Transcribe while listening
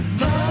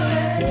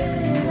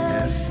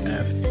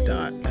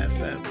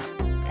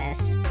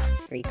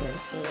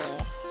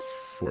frequencies.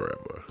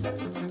 Forever.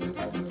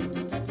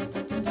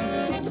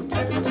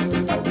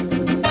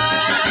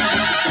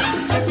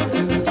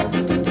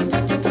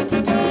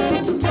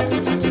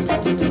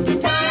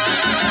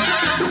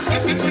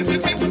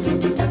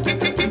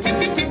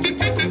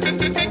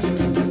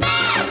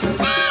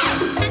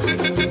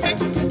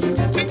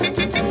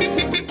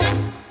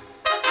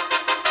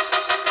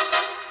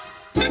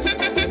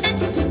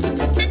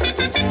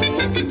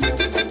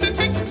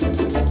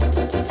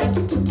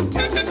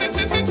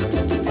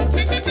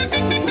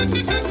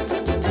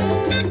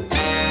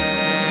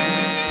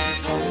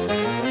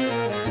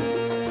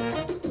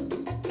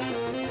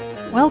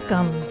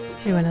 Welcome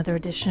to another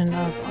edition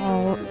of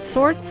All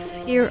Sorts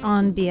here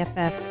on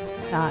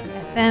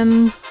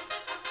BFF.FM.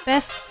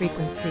 Best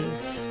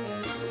frequencies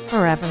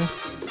forever.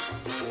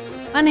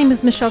 My name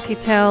is Michelle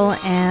Cattell,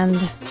 and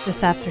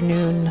this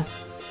afternoon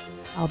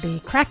I'll be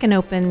cracking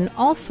open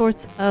all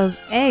sorts of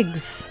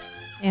eggs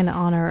in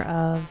honor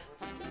of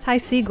Ty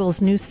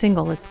Segall's new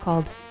single. It's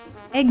called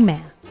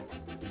Eggman.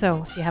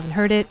 So if you haven't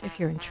heard it, if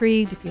you're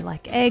intrigued, if you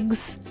like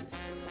eggs,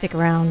 stick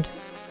around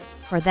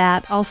for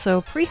that. Also,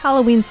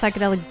 pre-Halloween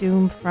psychedelic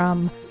doom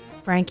from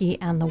Frankie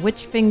and the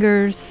Witch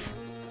Fingers.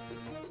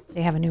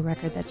 They have a new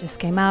record that just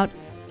came out.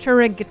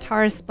 Tuareg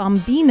guitarist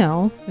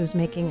Bombino, who's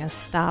making a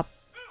stop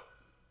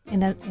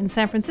in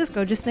San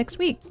Francisco just next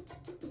week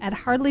at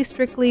Hardly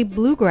Strictly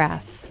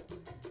Bluegrass.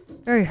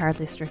 Very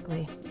Hardly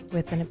Strictly,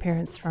 with an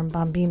appearance from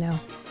Bombino.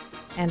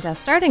 And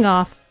starting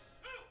off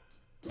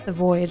the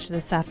voyage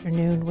this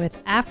afternoon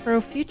with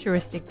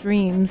Afrofuturistic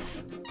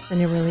Dreams, the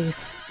new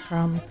release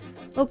from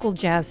local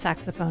jazz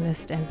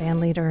saxophonist and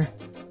bandleader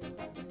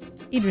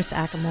Idris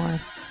Ackamore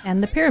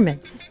and the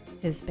Pyramids,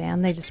 his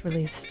band. They just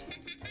released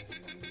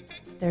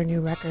their new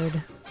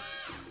record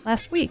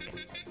last week.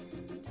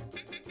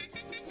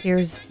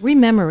 Here's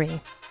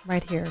Rememory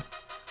right here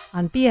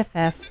on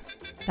BFF.FM.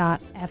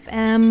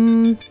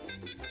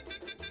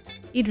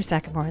 Idris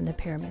Ackamore and the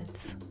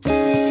Pyramids.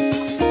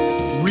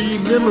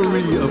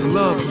 Rememory of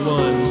loved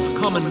ones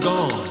come and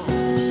gone.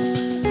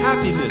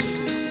 Happiness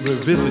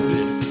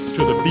revisited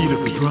to the beat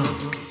of the drum.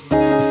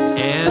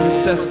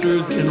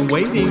 Ancestors in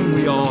waiting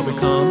we all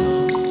become.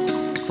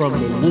 From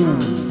the womb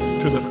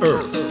to the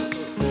earth,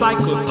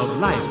 cycle of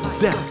life,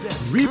 death,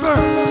 rebirth,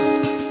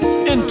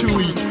 into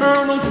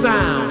eternal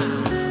sound,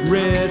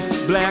 red,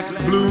 black,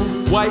 blue,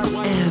 white,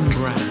 and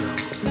brown.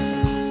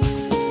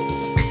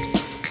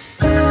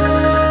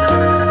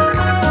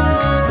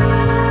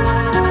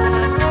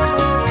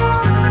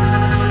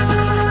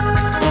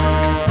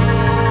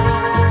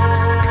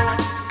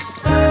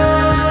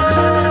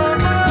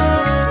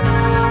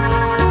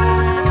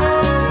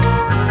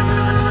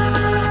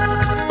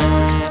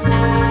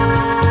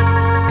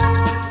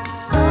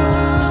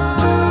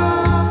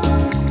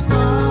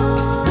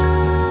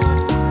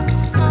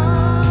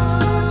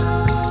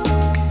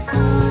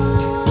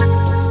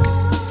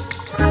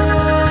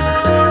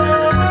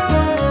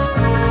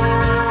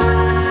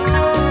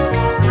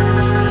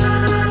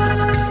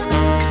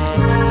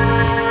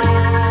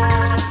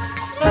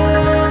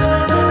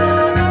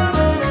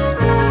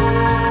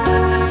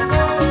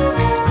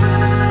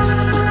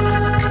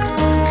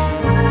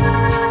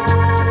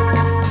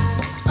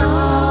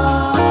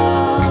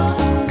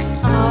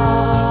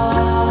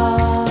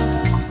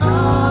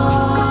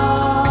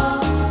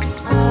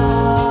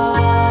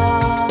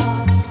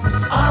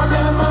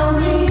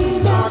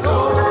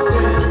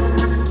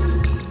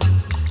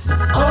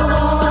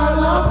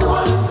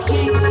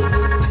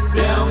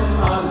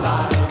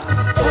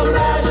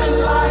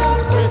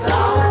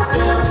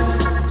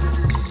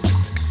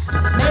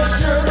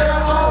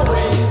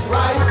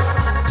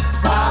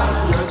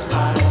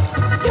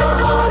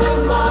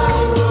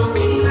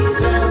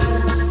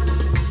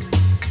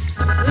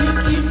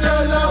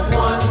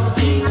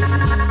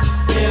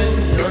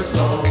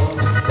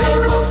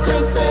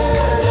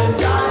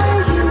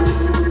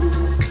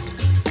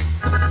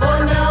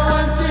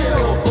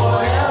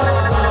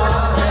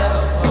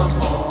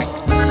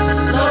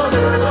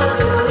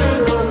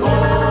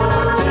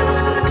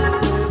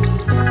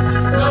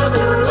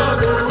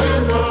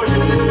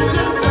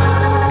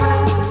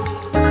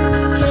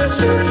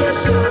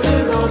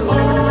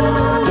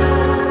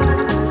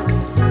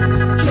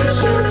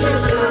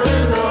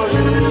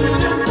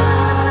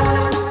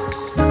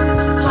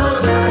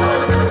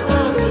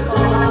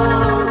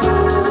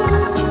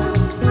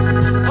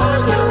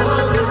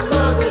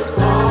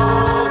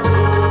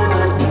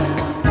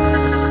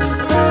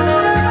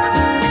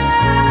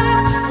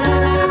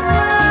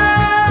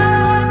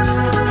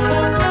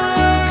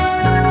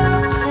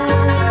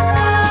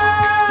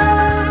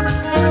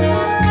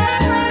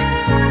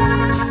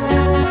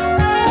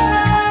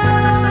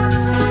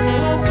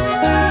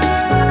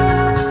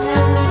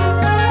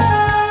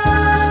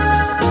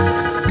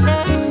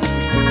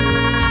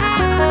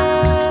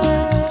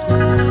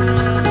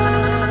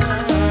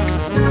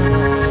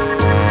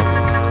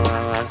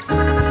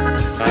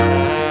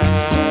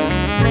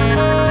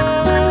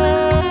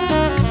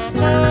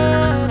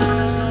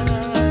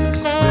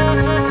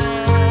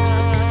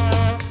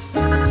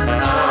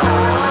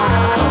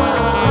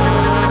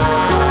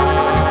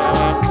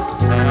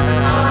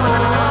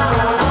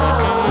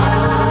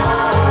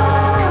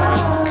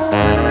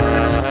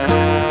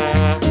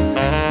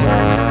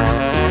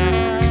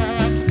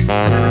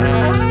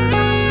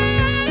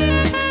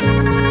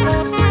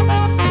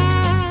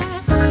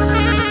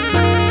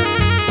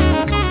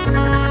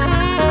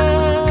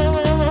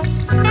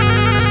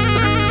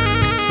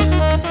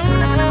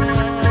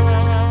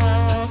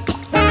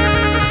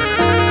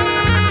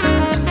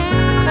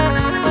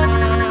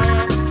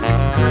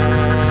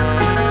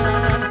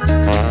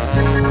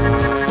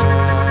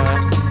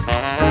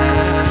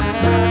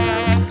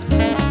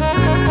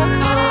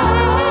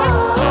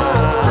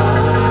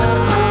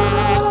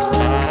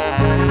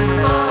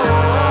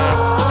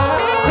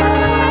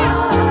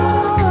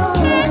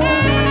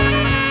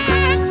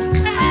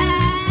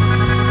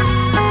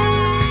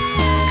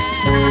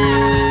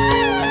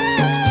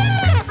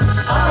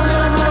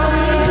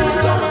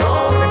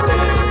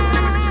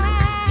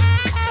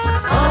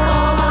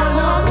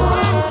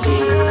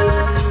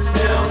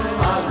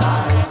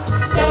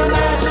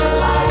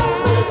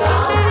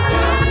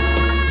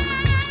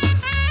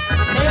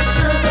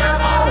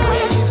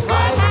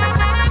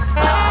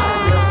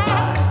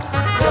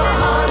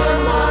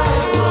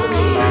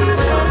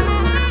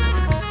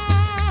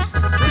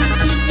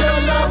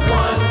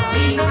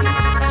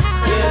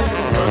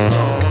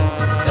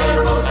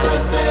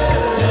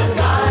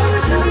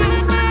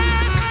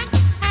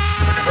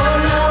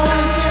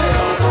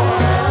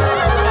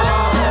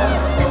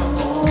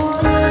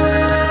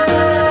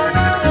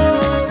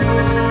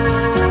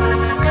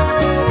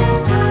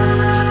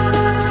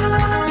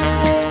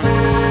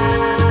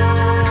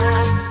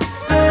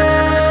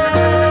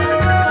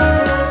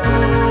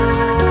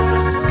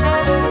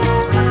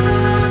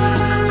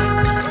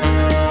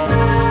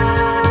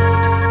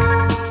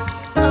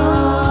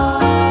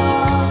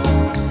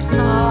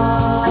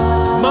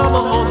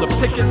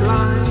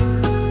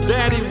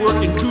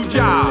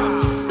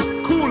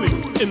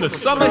 in the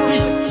summer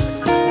heat,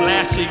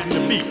 splashing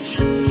the beach,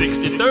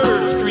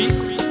 63rd Street.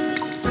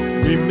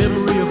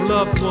 Memory of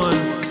loved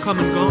ones come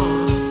and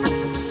gone,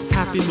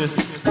 happiness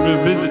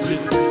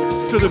revisited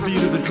to the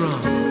beat of the drum.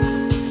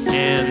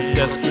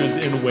 Ancestors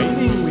in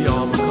waiting we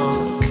all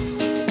become,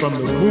 from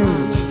the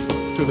womb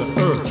to the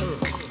earth,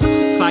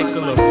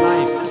 cycle of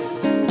life,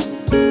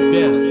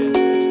 death,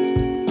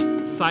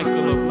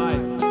 cycle of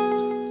life,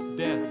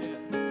 death.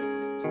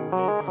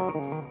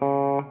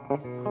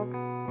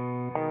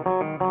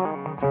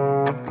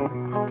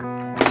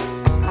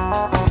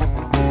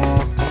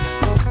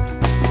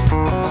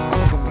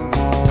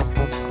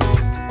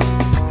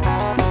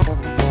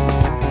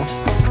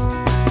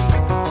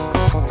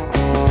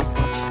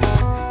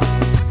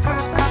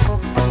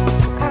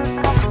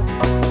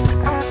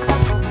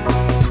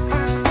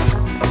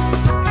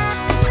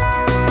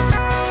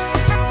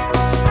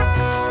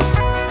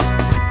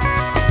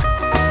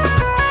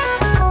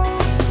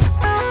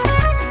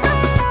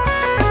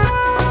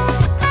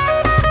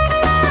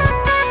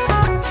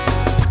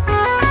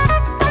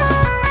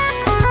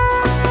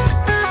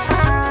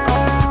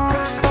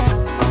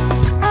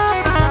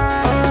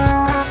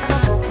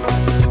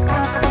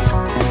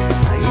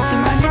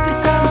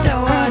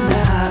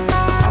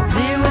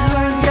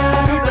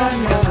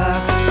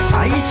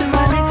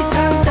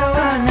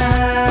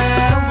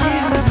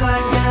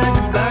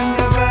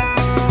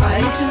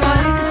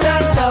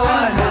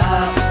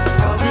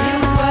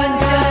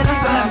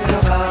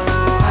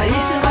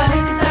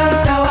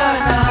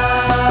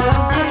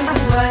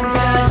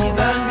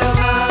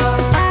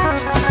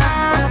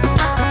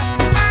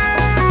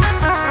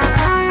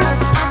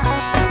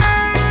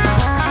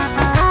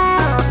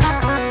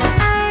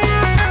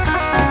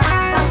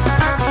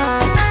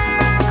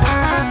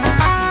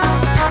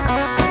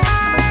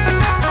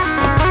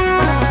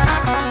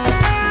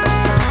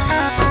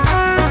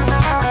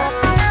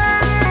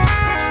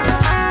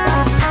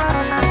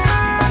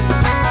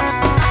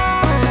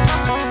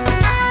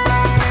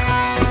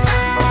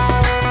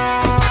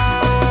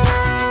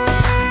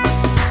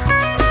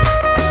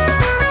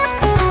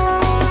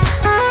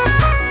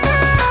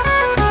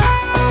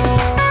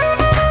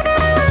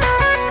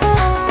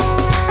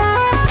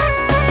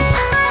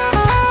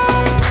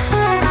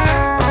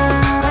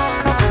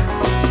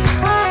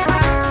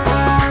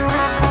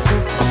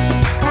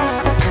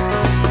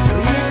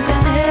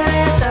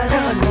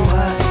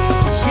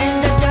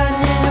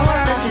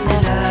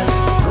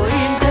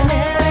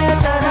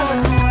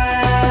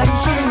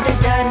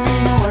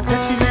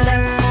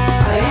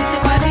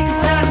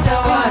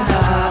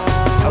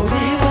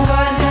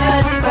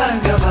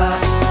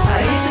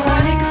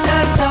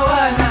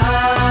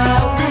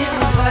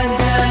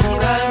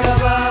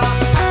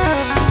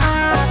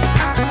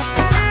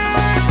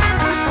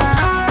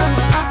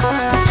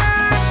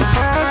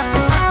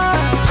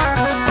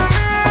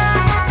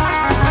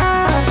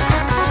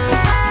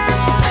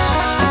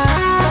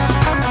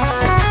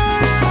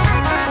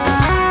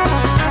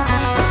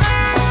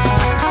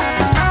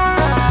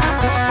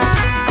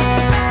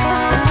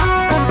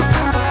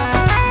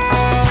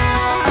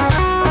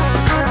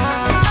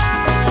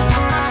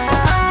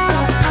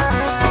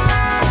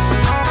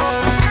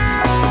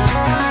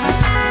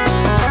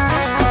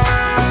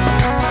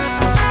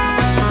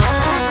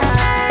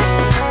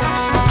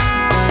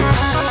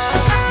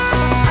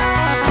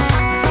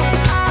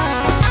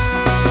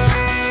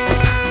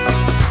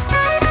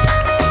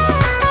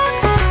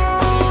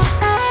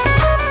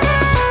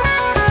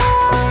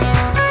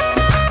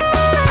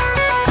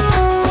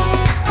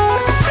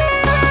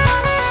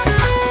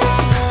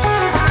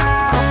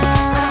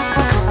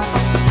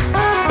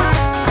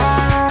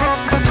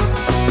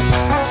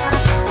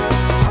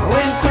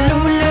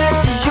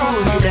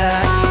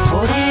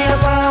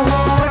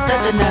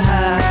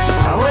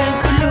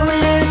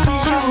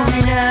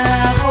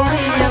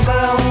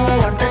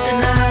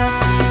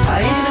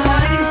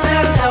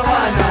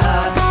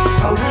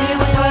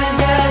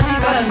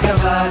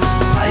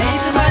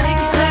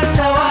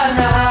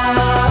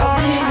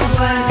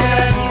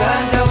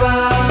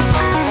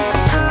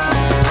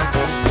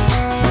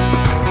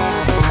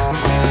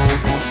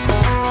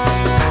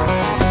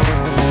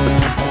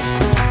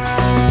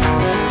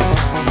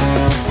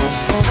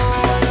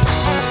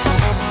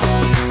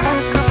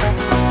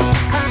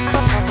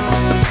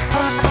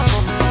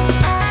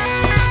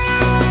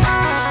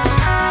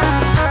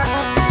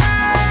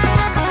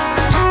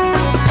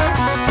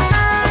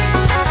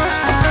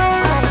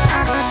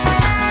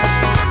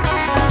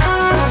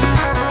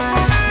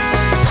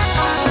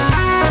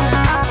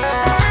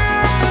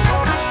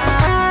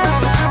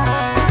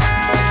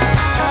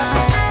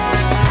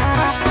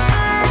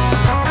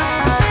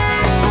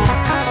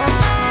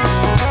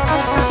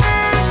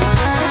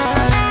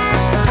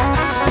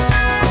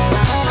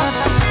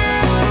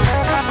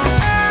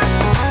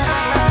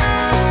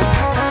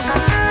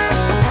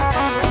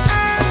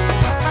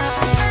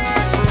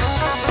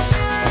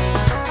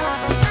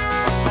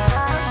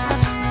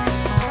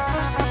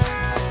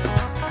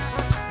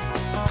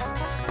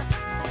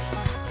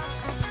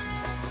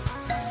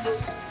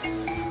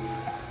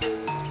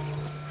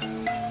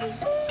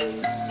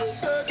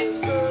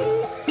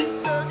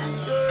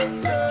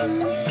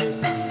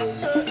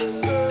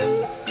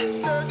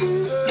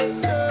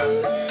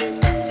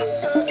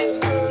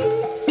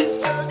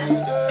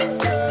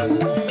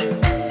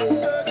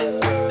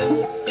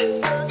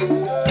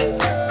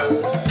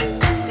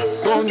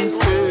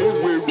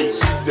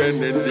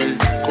 when they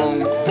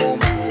come from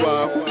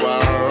far,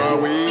 far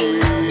away.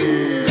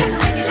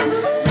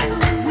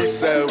 We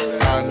serve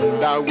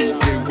and that we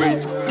can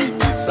wait. We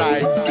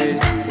decide, say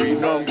we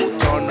don't go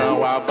turn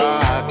our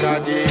back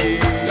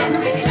again.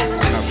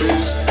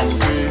 Face to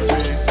face,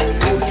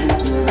 oju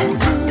ko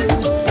oju,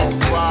 from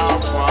far,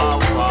 far,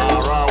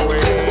 far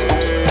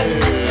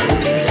away.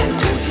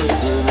 Oju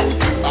ko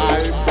oju,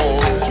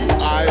 eyeball to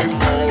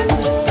eyeball,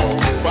 from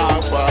far,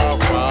 far,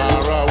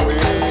 far away.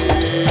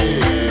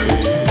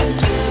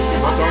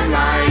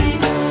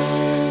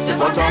 The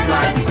bottom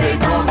line, we say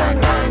come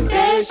and dance.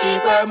 Say she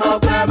kwemo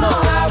kwemo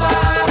aba.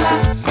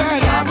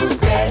 Kabu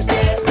se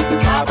se,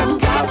 kabu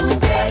kabu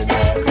se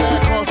se.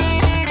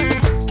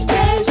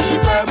 Say she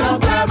kwemo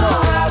kwemo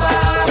aba.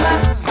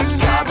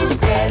 Kabu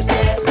se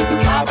se,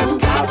 kabu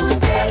kabu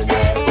se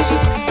se.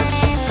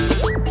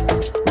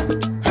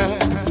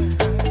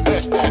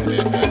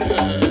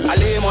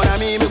 Ali mon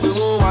ami, me we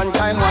go one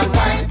time, one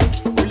time.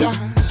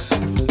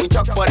 We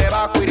chuck for the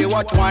back, we dey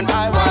watch one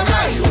eye, one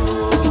eye.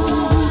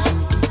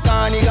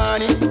 Gani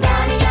gani,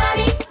 gani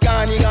gani,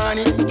 gani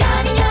gani,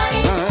 gani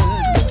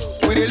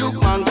gani. We dey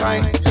look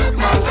mankind, look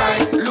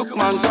mankind, look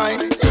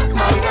mankind, look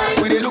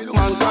mankind. We dey look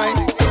mankind,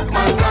 look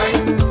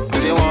mankind.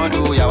 If you want to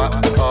yawa,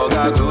 oh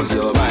God, close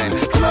your mind,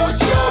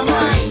 close your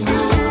mind.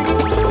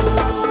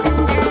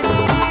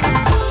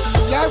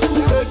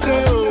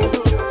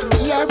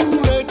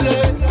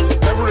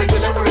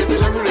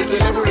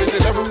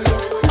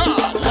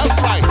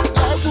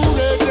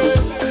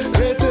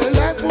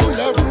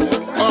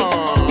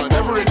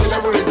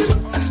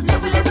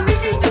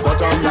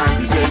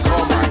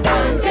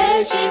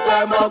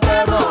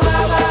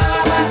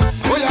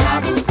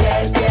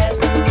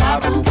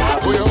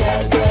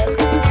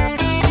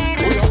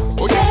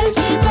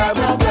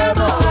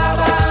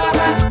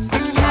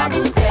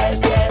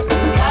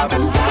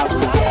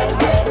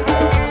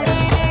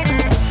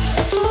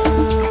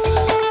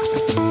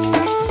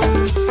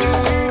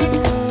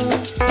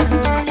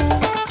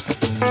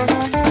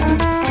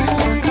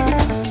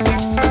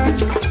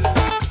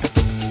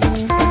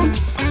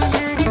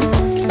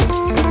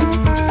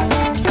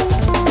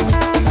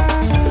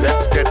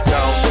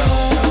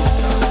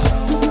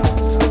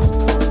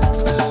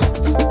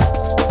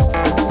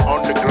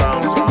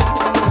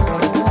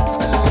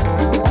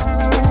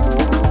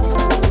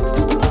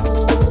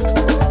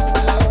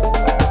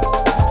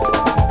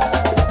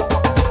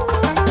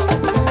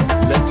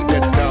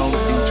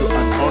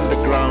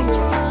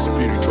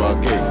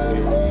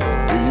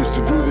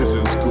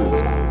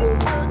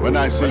 When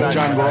I say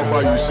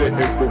Jangrofa, you say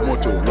Ekpo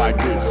Moto like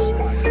this.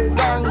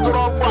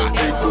 Jangrofa,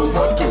 Ekpo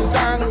Moto,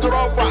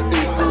 Jangrofa,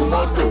 Ekpo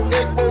Moto,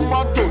 Ekpo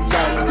Moto,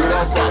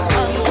 Jangrofa,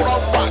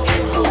 Jangrofa,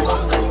 Ekpo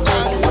Moto,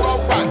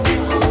 Jangrofa,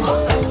 Ekpo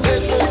Moto,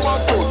 Ekpo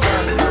Moto,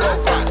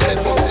 Jangrofa,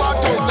 Ekpo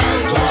Moto,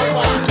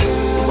 Jangrofa.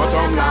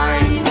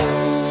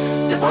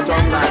 The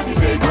bottom line, we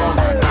say come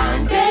and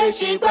dance. Say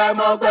she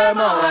kwemo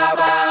kwemo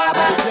aba,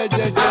 aba,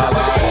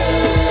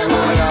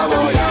 boya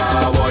boya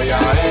boya,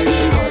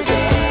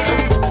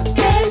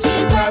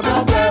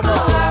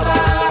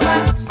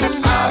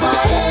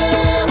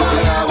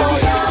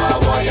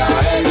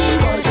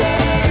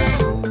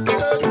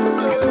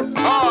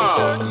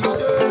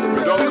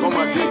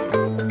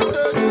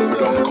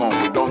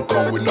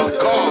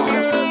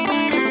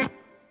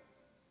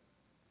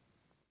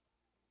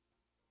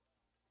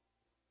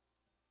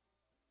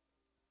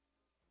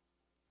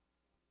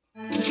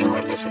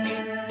 You're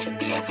listening to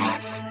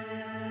BFF.FM.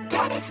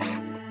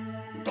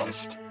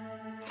 Best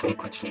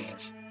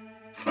frequencies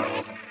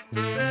forever.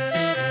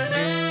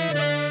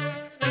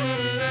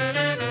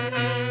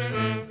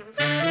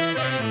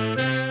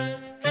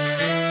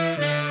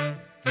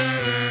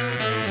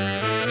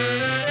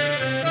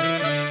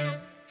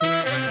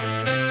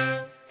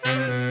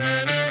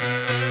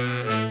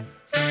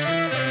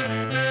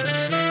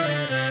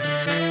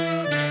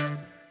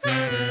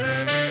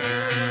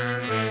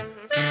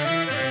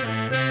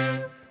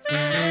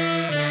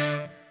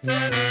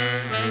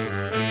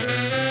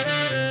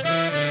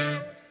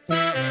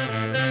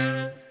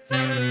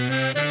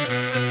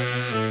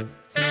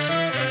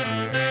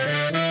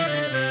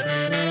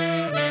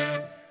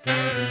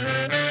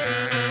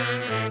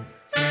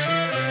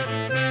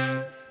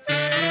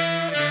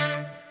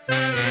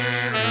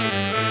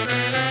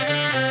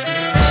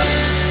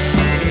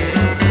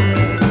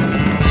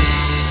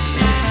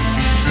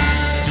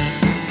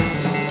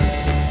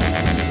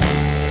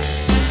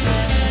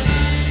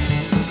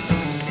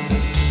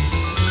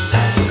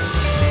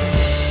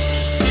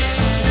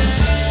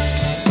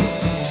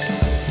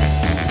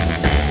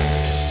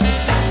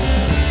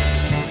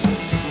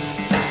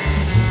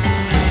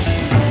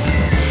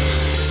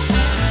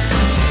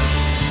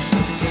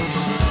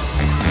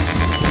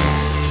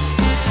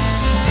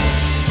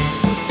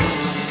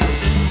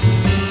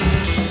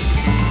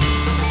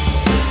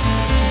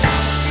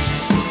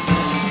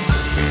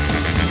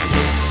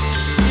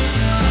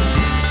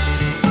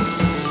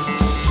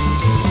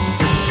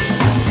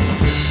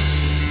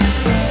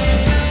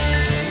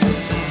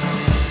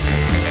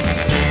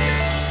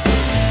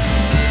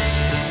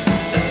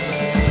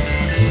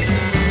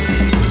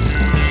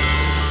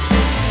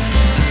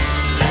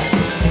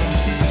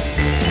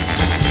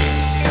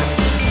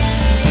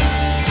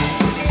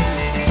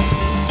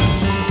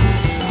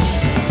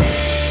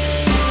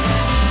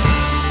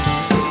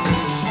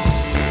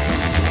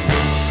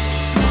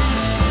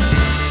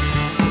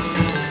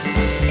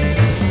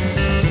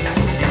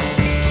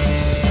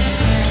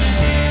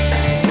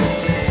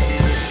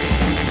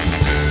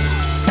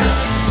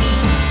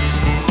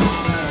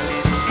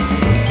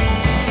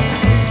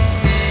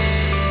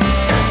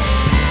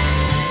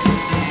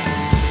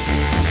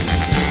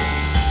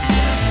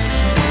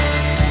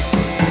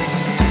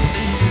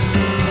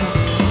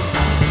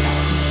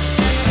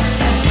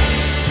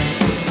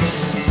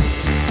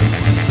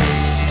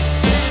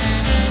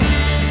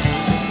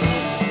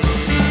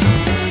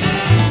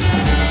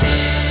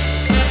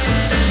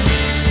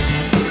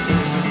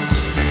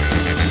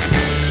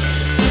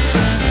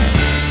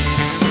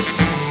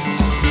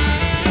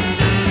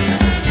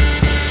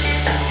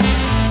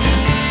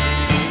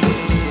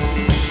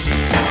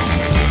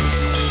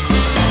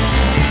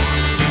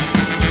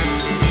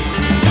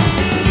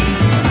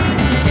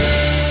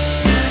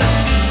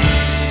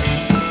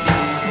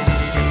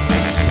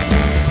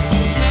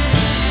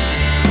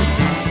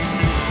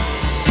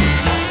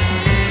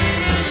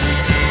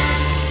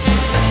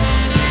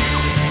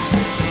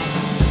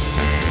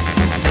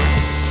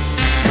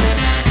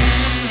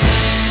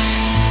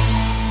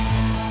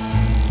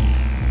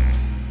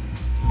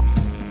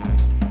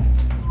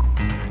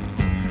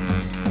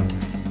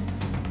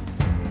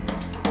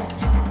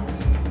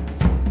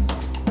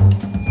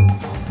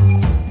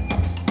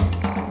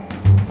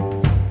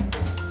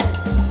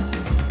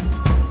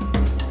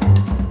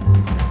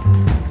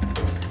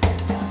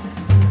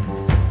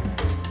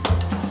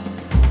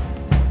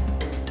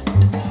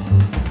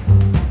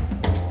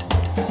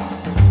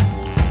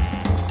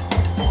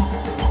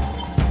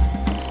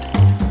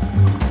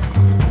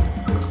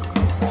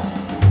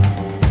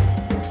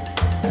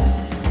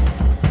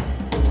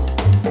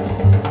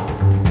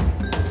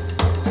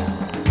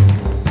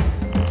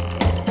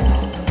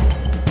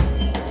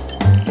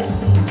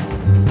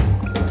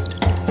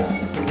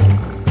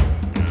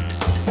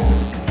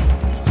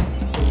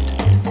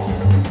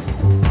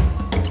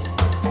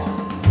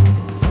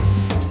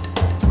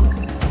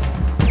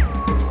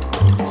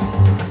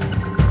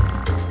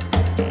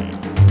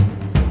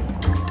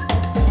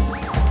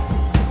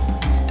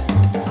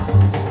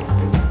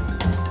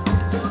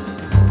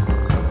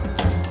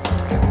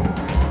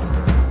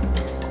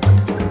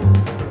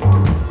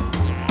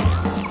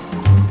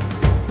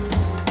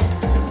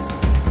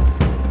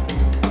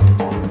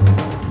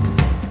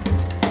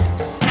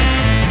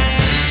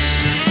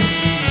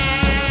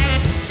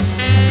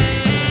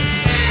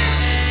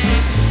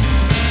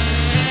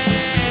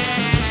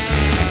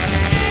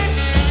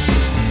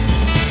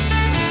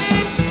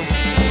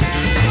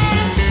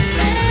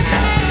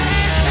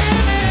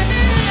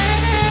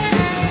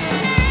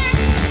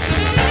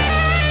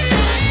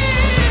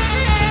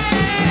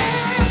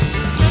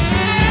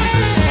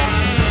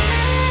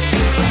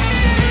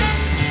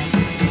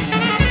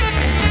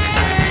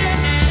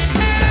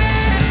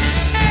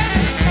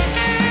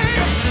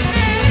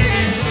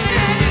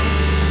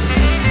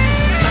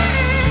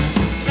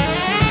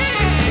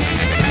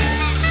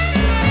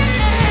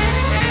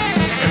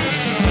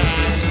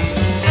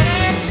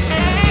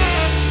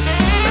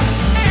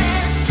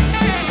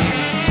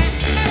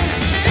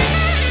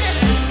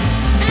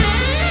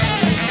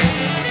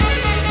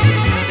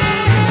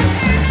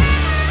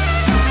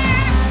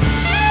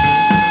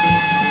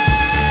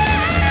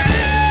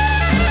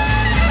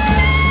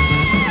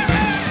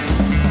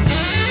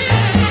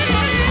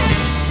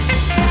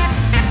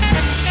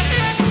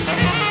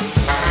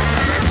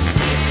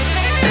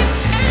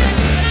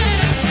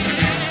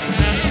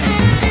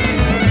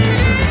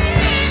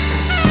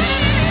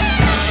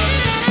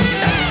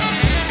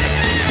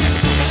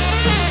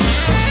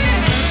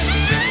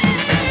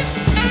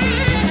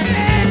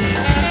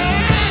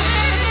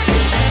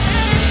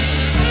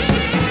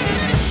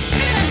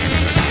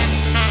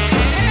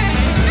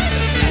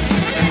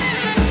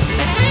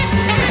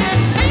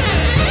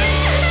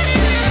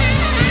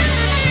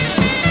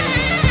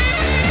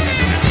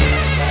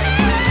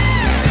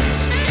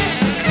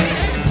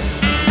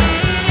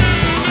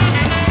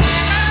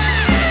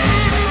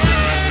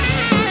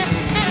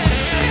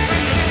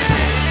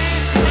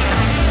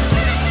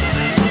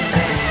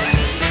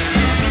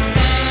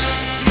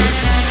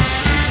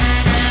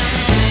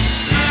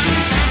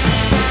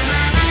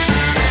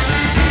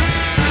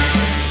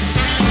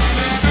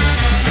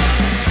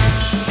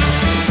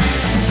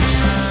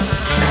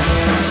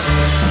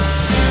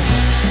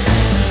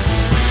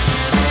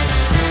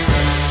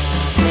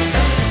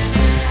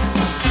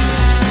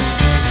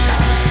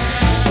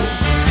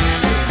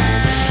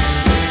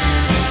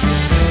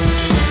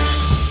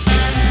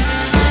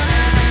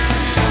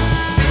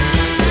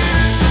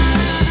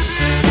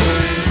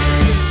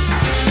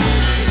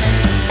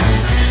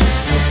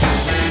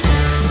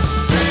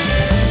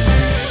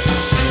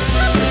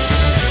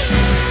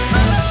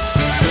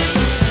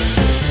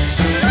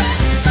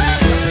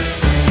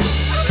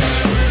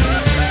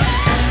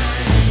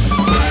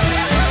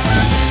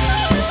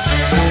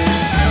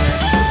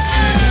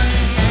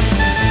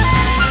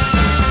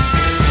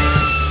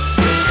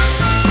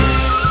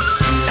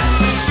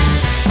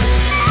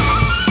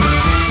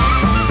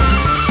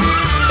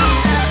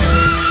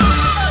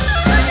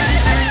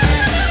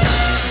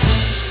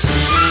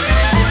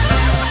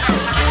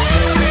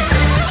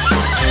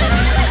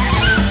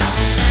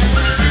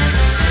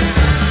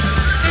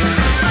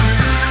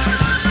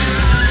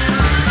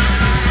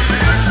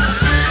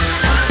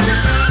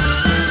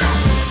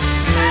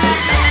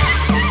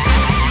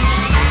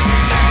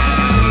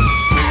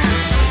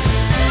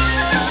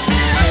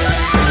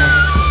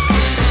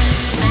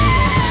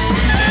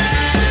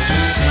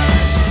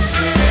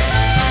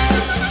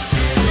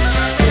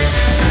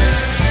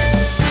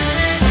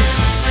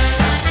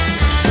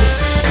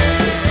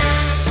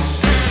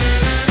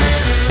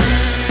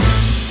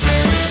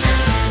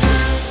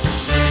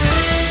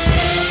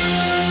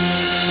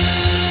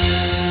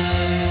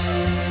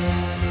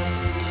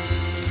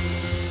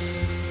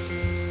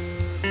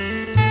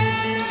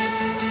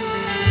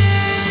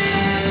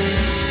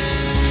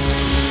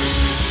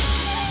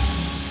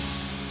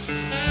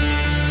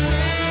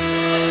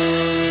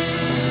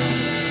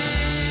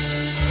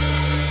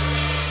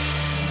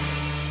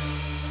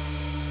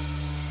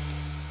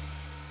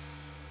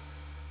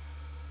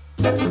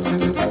 A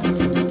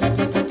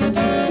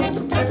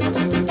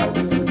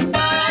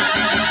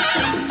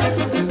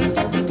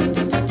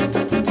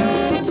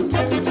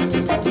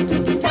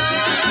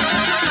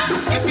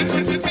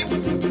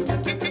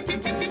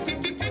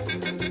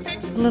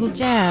little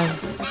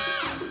jazz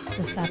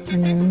this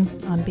afternoon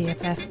on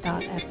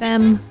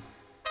BFF.FM.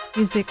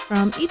 Music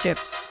from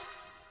Egypt,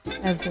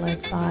 as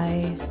led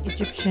by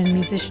Egyptian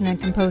musician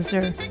and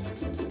composer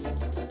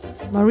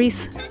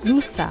Maurice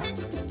Loussa.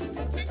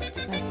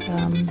 That's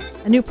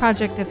a new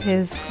project of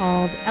his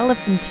called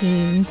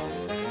Elephantine,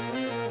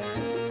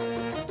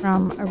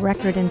 from a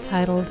record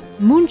entitled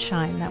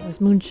Moonshine. That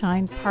was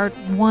Moonshine Part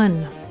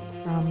 1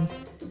 from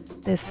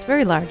this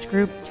very large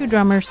group, 2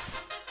 drummers.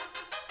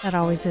 That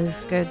always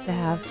is good to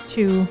have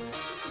two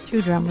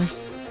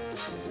drummers.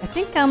 I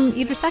think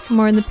Idris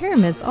Akimor and the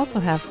Pyramids also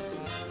have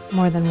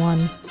more than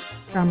one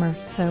drummer.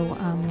 So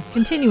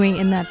continuing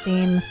in that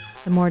theme,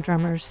 the more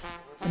drummers,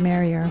 the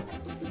merrier.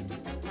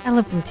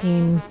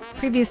 Elephantine.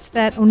 Previous to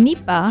that,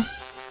 Onipa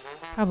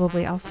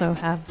probably also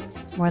have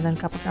more than a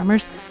couple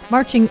drummers.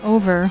 Marching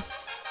Over,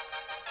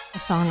 a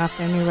song off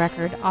their new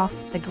record, Off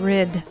the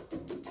Grid,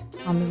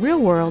 on the Real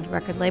World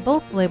record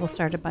label. The label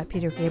started by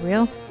Peter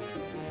Gabriel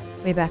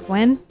way back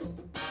when.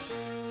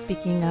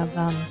 Speaking of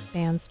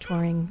bands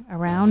touring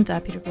around,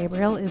 Peter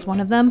Gabriel is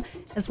one of them,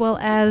 as well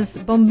as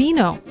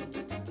Bombino,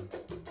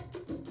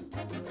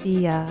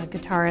 the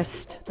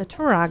guitarist, the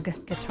Turag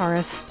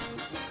guitarist,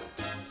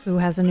 who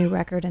has a new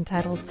record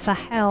entitled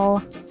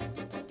Sahel.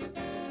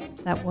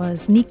 That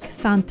was Nik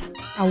Sant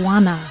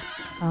Awana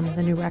from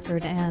the new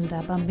record, and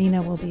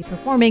Bombino will be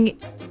performing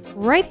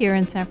right here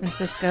in San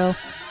Francisco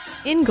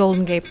in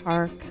Golden Gate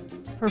Park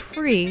for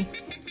free,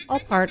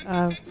 all part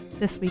of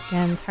this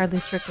weekend's Hardly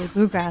Strictly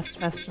Bluegrass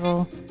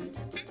Festival.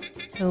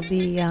 He'll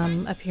be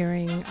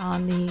appearing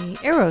on the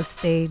Aero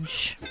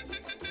stage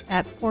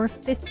at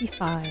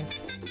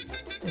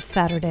 4:55 this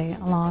Saturday,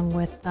 along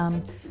with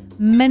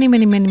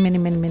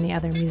many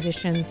other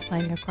musicians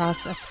playing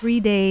across 3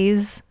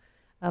 days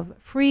of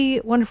free,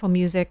 wonderful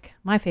music,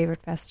 my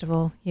favorite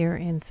festival here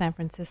in San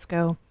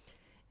Francisco.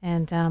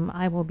 And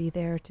I will be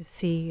there to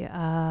see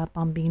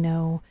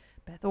Bombino,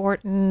 Beth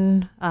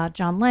Orton,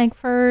 John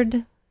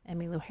Langford,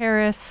 Emmylou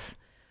Harris,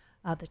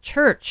 The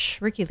Church,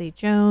 Ricky Lee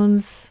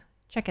Jones.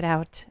 Check it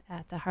out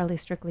at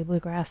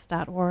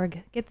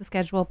harleystrictlybluegrass.org. Get the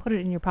schedule, put it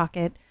in your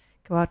pocket,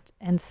 go out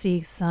and see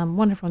some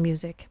wonderful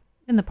music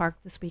in the park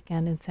this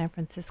weekend in San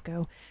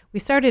Francisco. We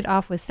started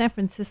off with San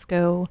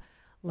Francisco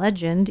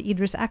legend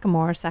Idris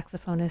Akimor,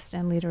 saxophonist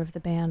and leader of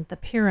the band The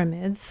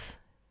Pyramids.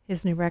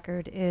 His new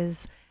record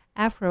is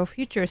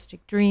Afrofuturistic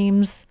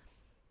Dreams.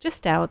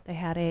 Just out. They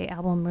had a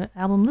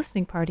album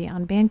listening party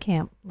on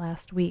Bandcamp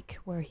last week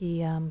where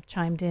he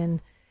chimed in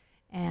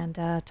and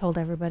told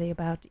everybody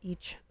about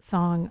each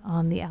song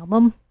on the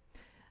album.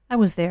 I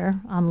was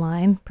there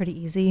online, pretty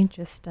easy,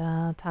 just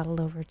toddled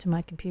over to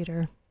my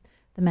computer.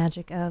 The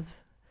magic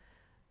of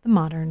the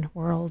modern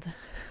world.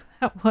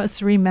 That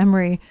was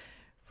Rememory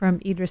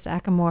from Idris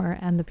Akimor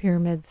and the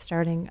Pyramids,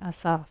 starting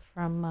us off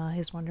from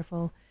his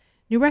wonderful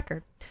new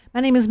record. My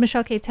name is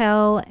Michelle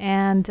Catel,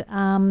 and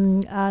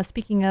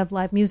speaking of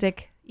live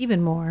music,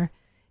 even more,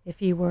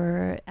 if you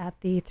were at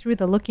the Through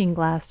the Looking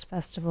Glass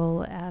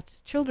Festival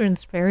at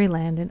Children's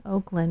Fairyland in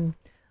Oakland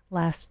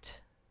last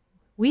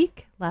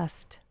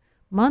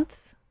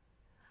month,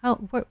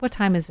 what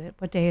time is it?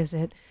 What day is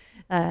it?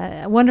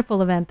 A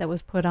wonderful event that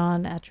was put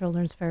on at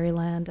Children's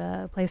Fairyland,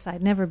 a place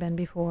I'd never been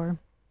before.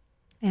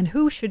 And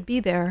who should be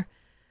there?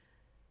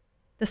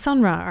 The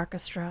Sun Ra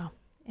Orchestra.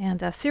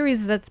 And a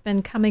series that's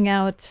been coming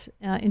out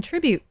in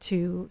tribute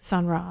to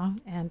Sun Ra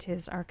and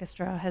his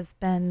orchestra has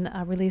been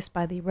released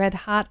by the Red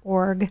Hot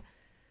Org.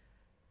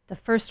 The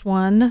first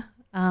one,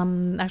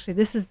 actually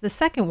this is the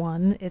second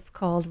one, it's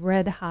called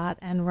Red Hot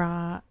and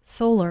Ra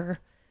Solar,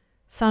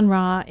 Sun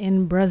Ra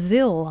in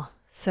Brazil.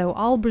 So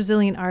all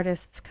Brazilian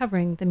artists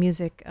covering the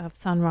music of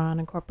Sun Ra and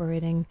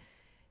incorporating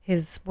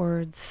his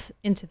words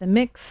into the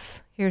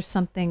mix. Here's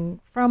something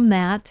from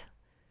that,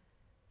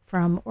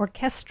 from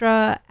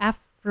Orchestra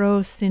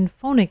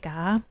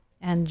Afro-Sinfonica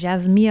and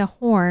Jasmia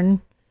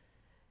Horn.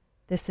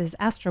 This is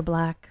Astro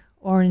Black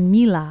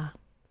Ornmila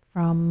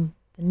from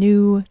the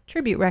new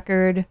tribute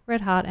record,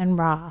 Red Hot and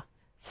Ra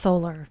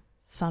Solar,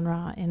 Sun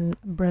Ra in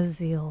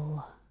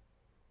Brazil.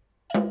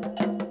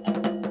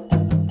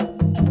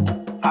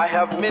 I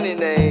have many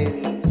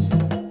names,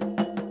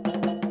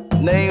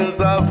 names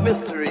of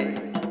mystery,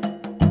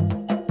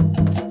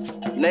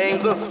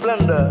 names of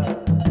splendor,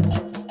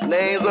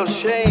 names of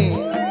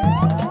shame.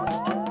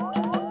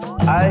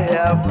 I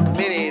have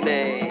many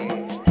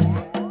names.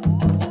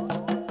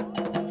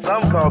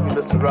 Some call me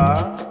Mr. Ra.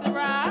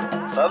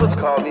 Others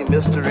call me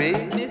Mystery.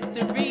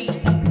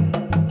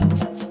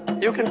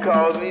 You can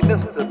call me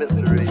Mr.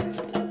 Mystery.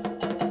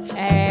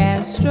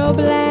 Astro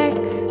Black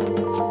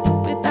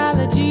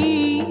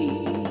mythology,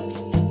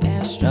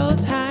 Astro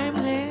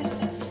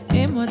timeless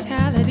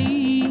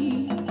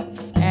immortality,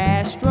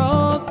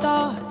 Astro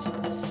thought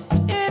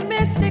and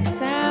mystic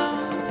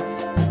sound,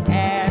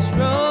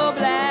 Astro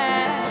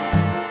Black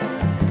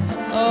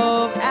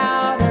of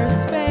outer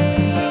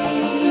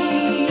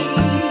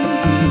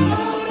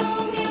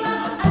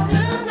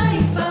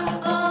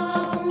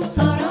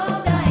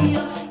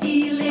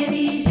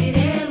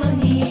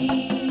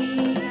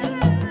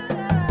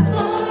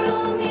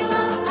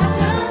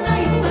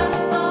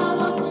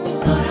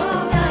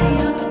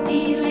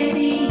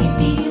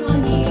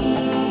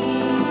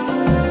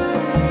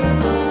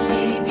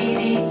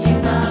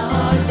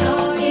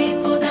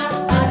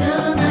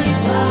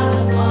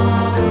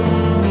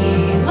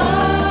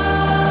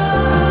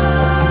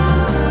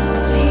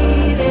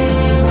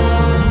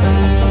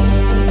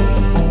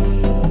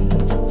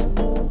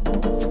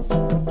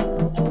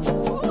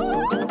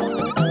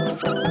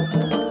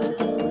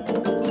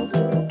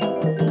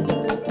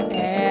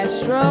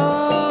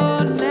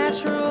Astro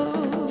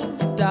natural,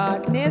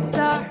 darkness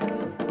dark.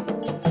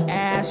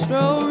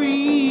 Astro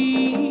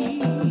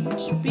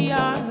reach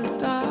beyond the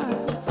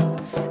stars,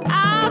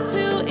 out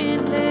to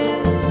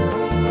endlessness.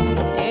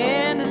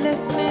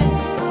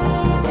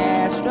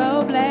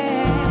 Astro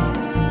black,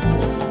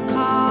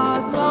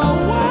 cosmo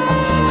world.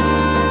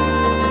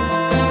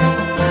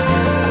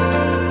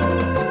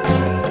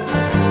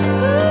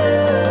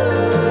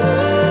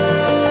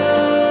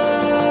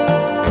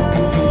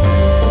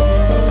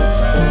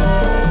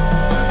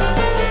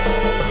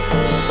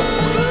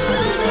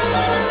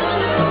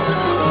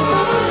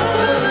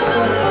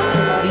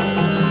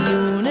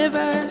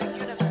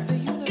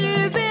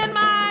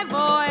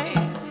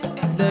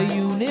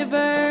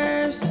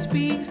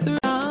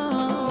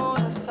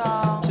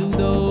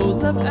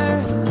 Of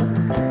earth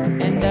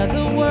and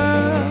other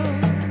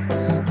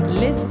worlds,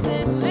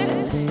 listen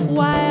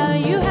while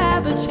you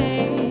have a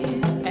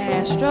chance.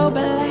 Astro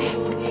black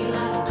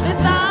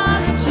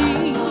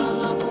mythology,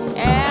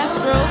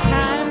 astro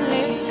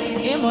timeless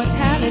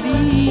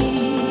immortality,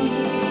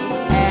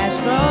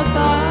 astro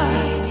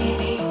thought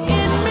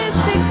in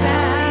mystic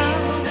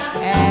sound,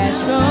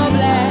 astro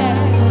black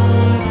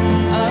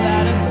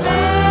about a space.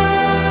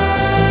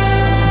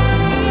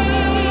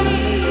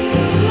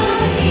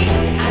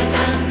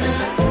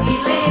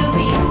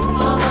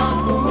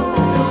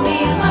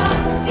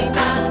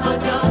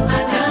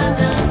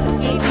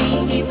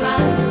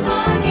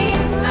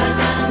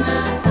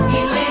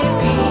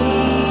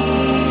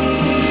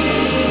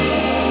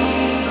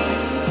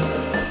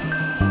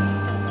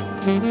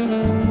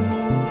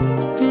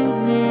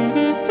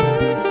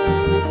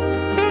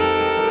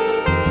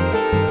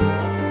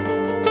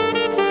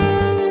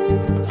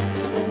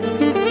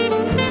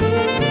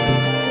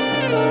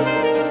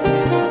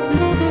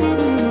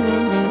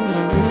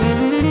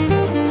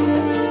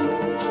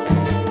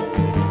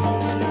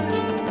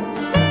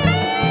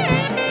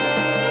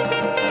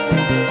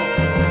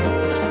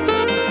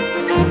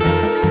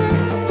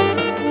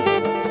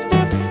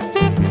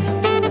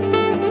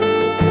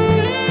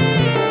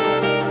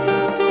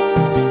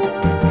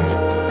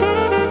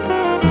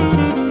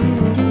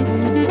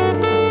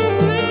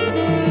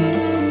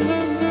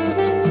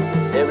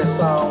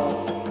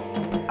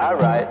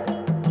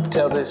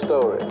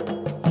 Story.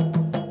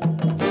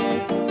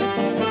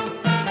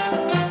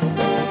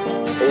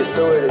 A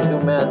story that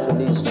humanity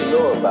needs to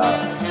know about.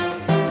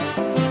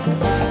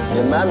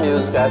 In my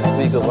music, I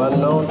speak of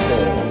unknown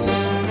things,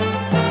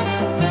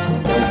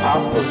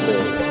 impossible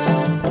things,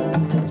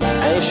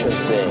 ancient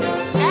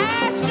things.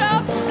 Astro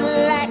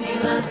black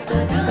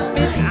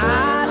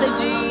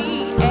mythology,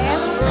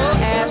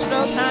 astro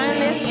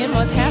timeless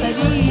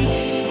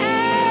immortality,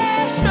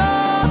 astro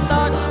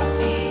thought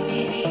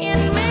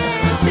in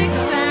mystic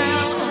sound.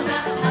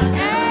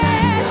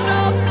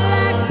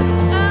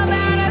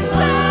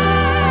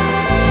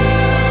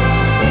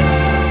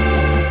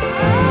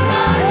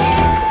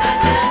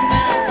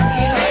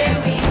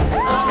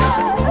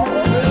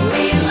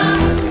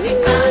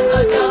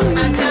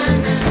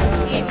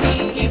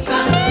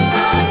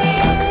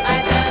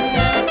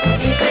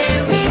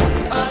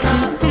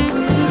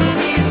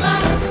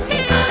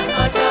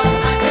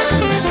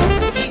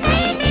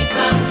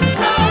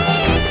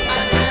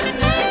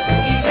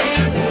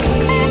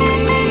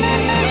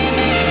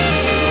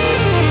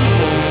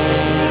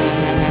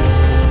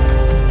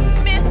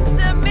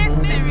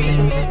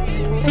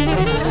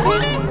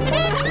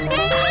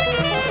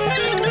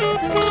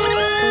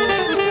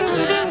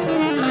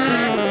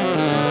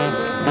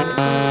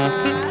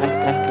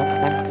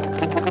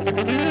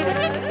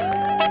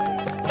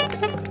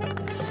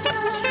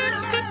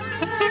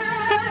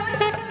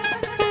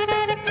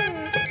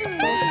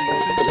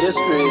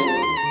 History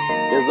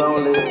is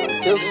only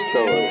his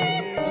story.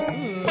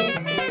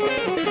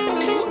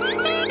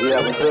 You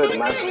haven't heard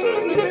my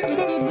story yet.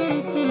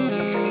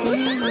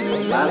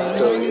 My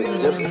story is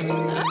different.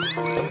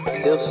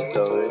 His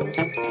story.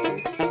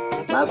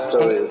 My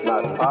story is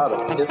not part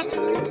of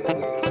history.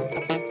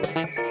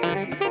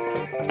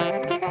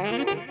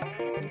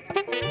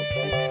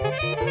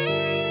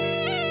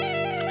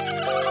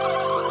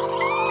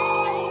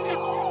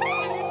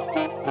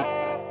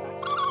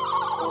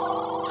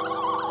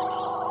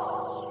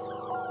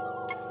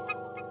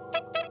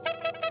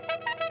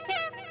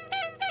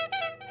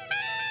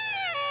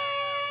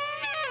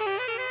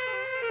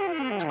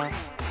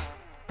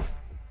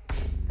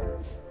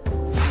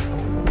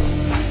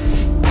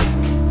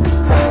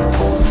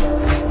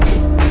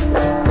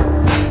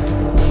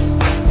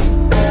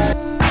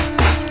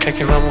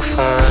 Que vamos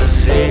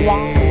fazer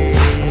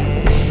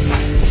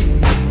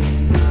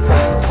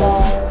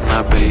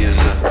na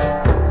brisa,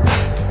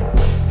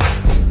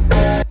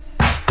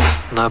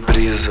 na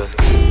brisa.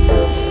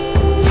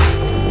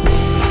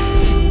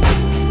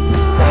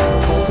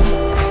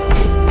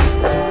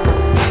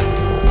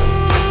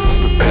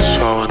 O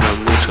pessoal anda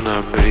muito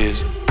na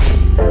brisa.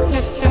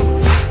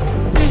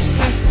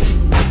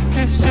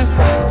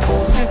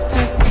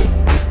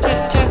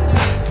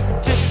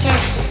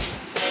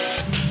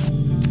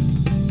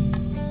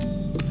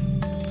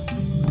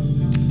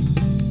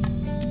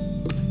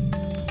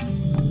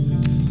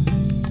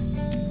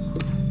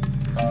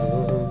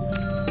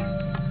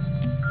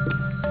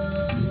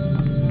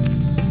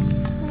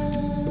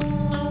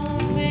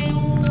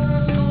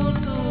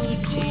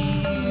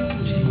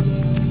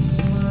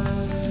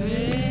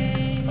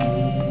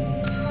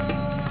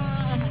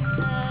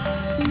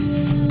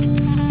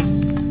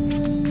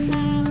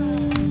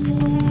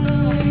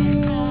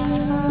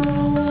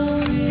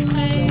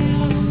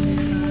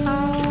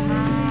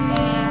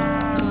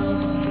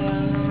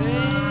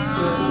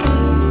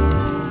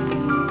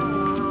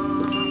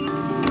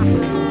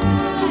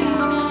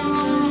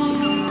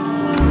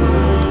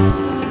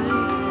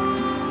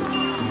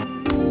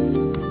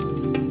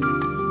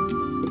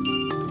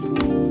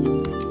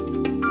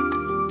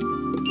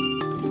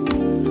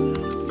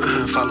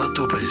 fala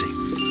tu, paizinho.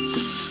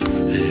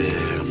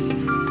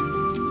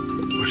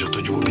 Hoje eu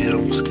tô de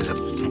bobeirão, se quiser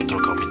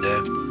trocar uma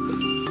ideia,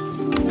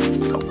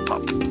 dá um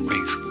papo.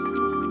 Beijo.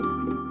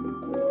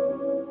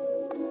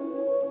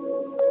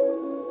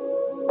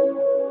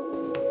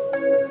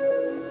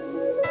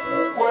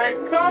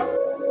 Wake up!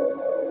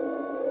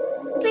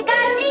 We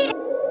gotta leave!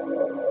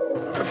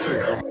 I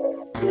think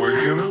I'm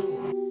waking up.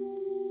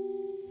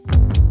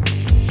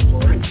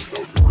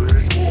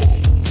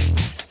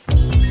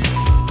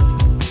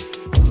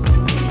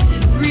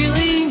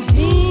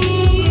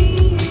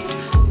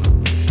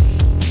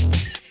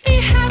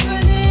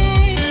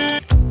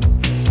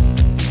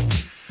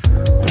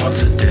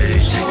 Once a day,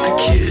 take the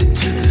kid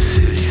to the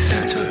city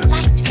center.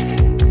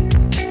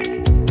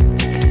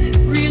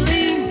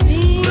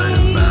 Let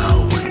him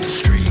out when the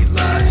street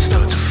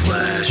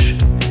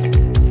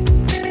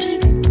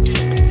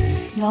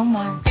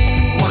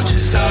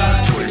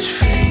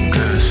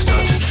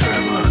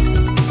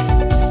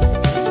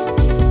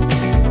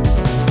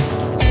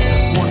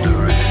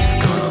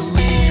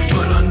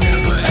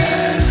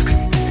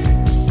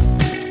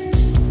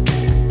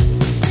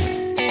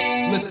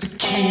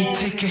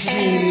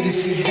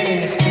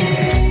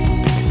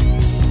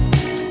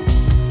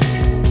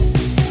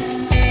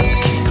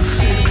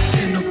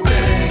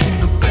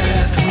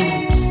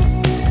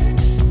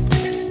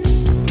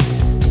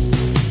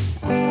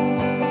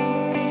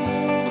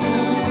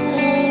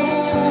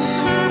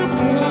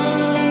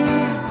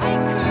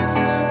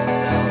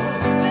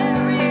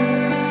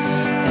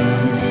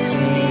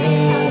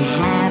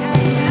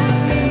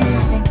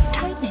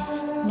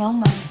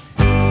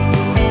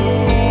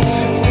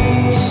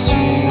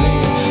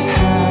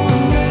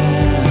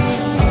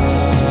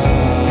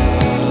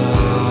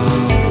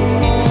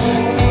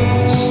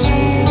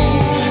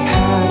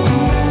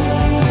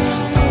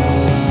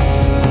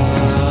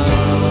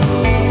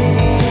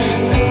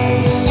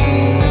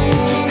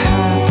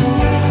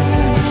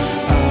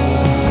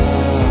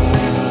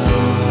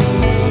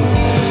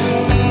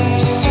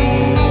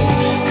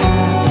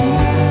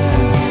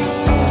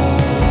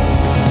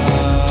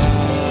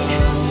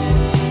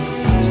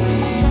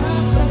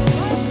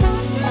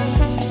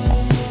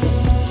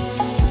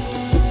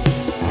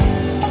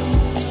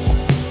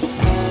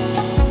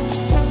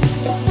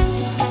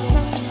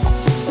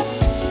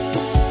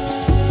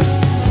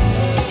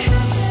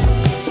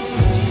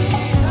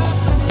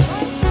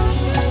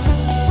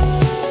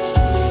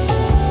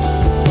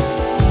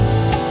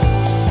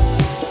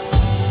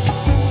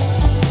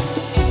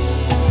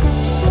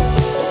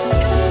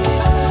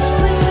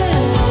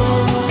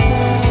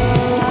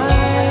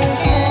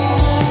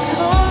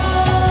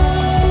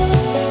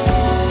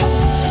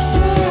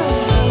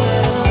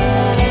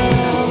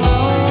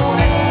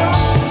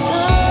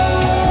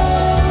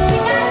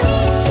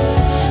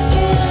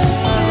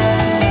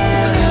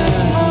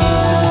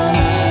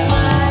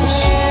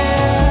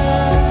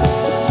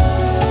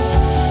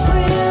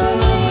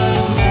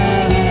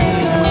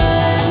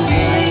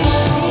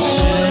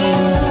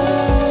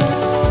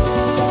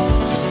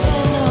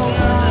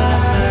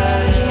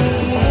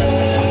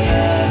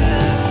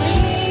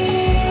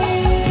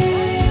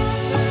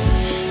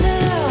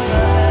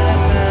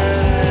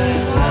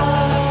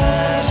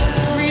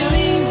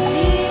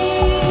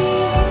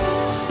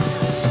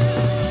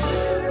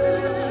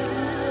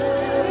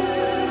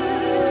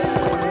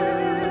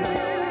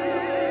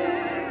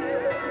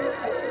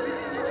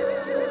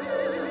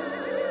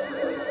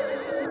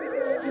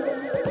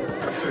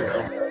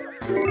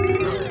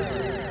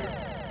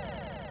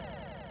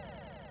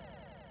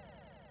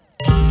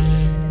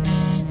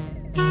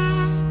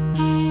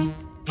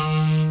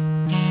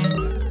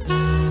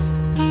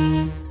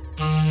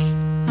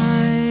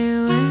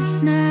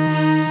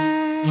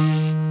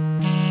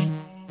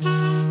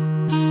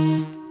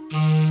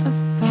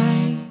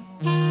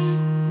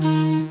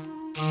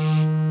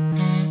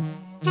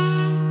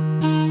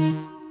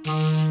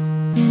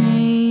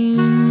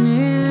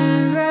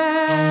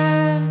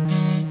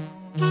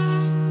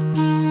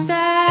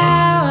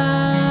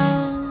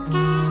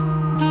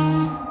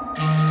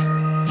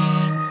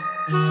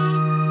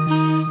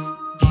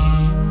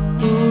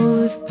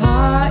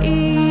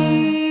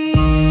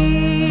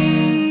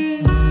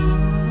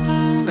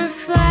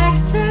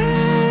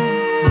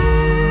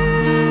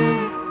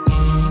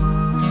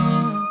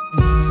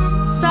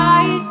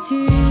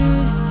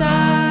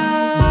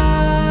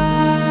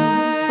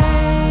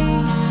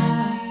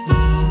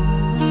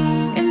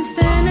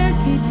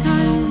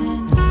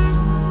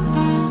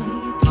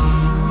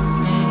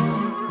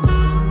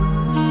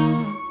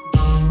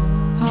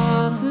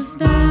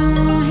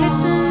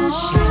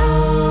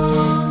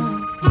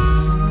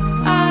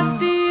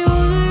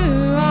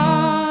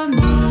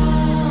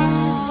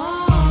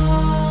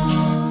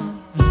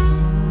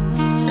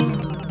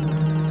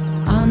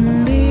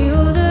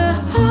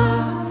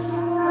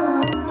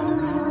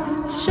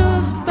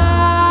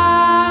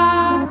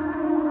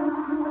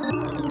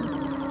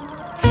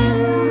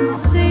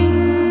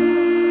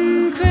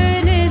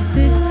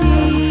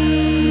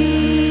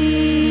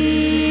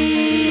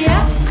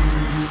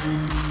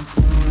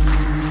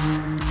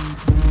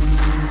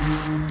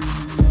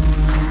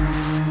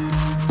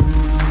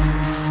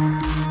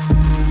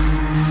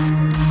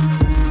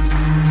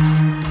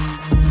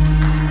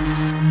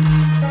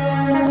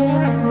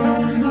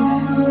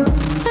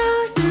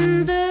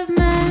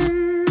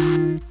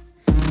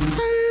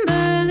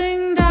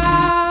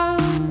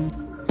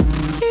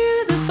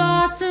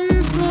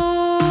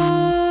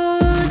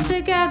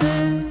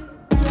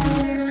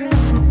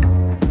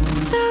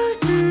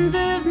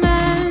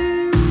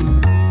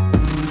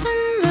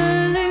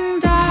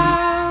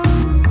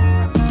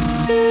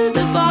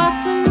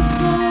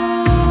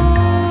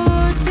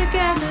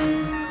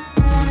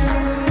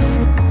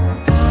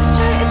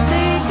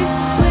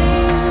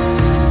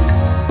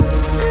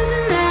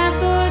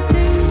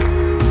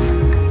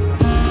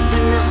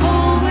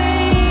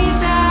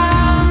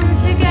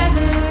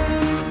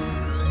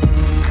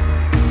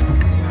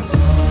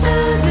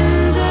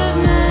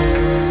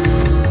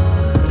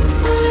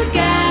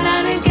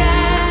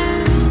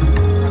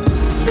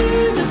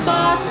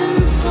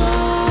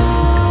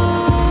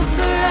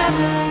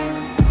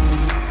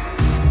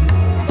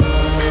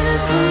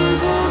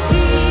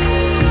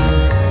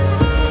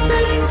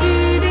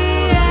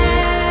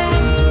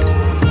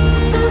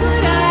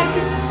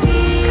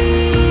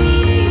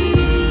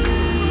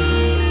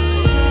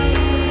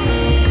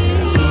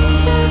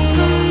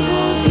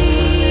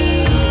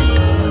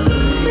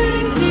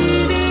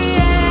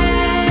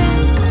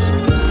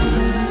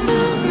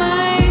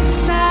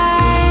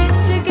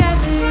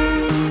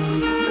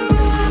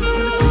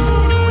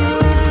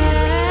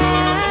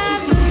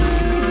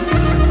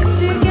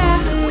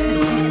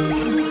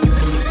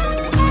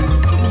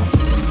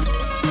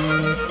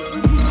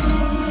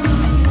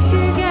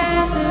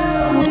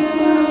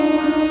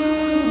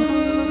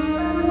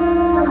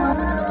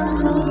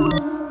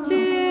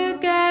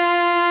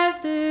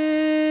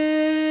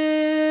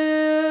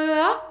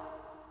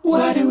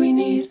Why do we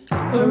need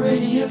a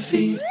radio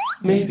feed?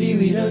 Maybe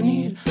we don't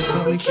need,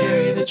 but we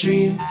carry the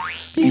dream.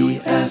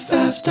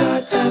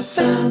 BFF.FM,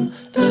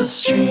 the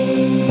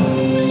stream.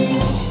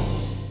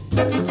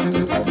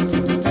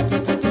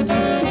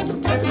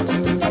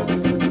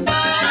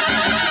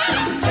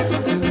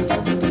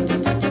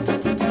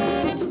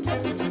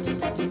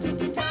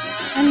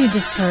 And you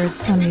just heard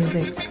some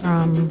music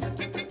from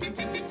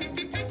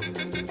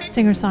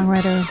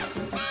singer-songwriter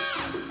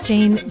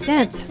Jane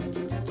Dent,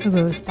 who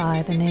goes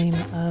by the name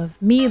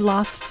of Me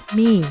Lost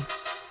Me.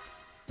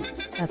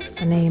 That's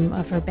the name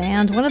of her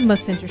band. One of the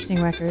most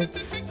interesting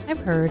records I've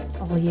heard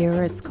all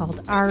year. It's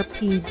called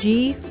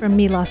RPG from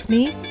Me Lost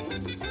Me.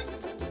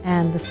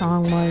 And the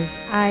song was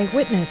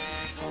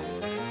Eyewitness.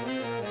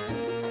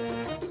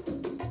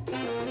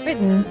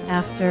 Written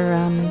after,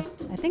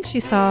 I think she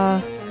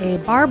saw a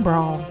bar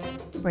brawl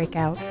break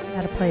out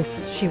at a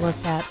place she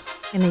worked at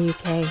in the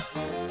UK.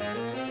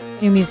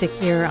 New music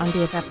here on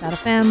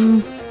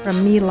BFF.FM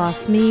from Me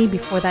Lost Me.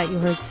 Before that you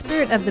heard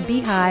Spirit of the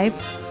Beehive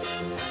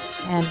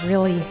and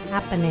Really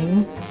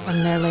Happening from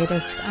their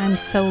latest I'm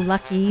So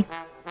Lucky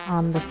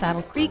on the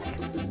Saddle Creek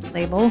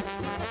label.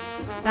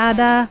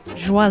 Dada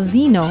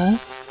Joazinho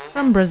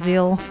from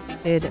Brazil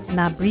did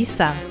Na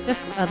Brisa.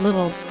 Just a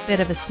little bit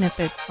of a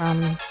snippet from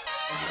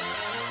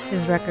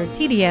his record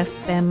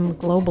TDS BEM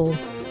Global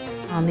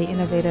on the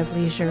Innovative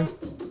Leisure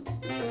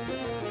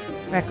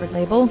record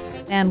label.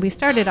 And we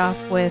started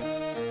off with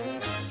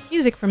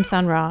music from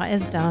Sun Ra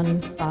as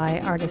done by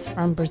artists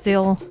from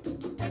Brazil.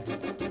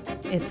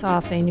 It's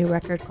off a new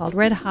record called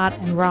Red Hot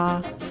and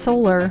Raw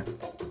Solar,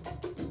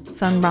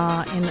 Sun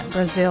Ra in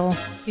Brazil,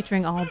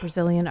 featuring all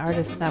Brazilian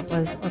artists. That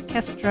was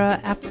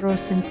Orquestra Afro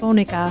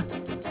Sinfônica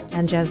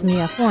and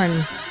Jasmia Horn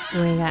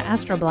doing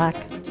Astro Black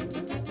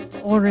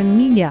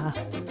Orenilha,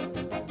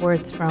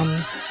 words from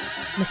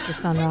Mr.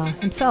 Sun Ra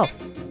himself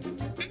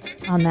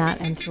on that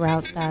and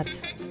throughout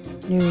that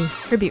new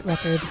tribute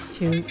record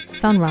to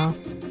Sun Ra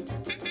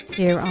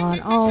here on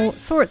All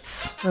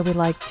Sorts, where we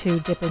like to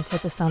dip into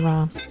the Sun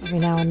Ra every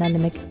now and then to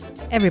make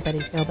everybody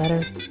feel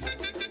better.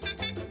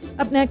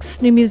 Up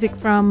next, new music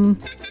from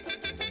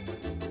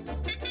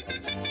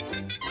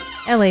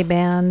LA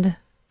band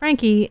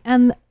Frankie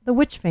and the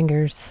Witch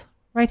Fingers,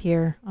 right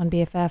here on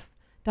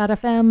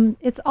BFF.FM.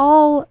 It's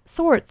All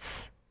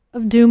Sorts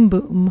of Doom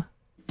Boom.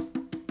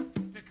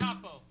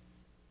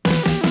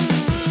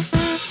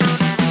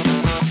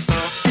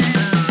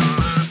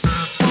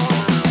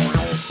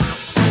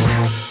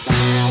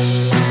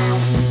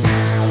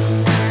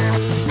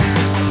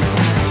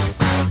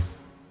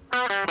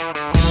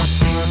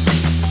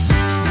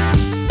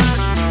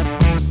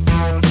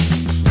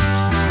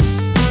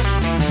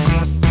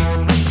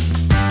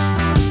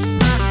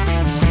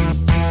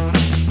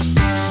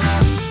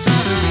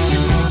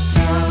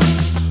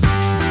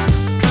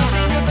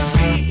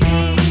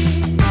 Coffee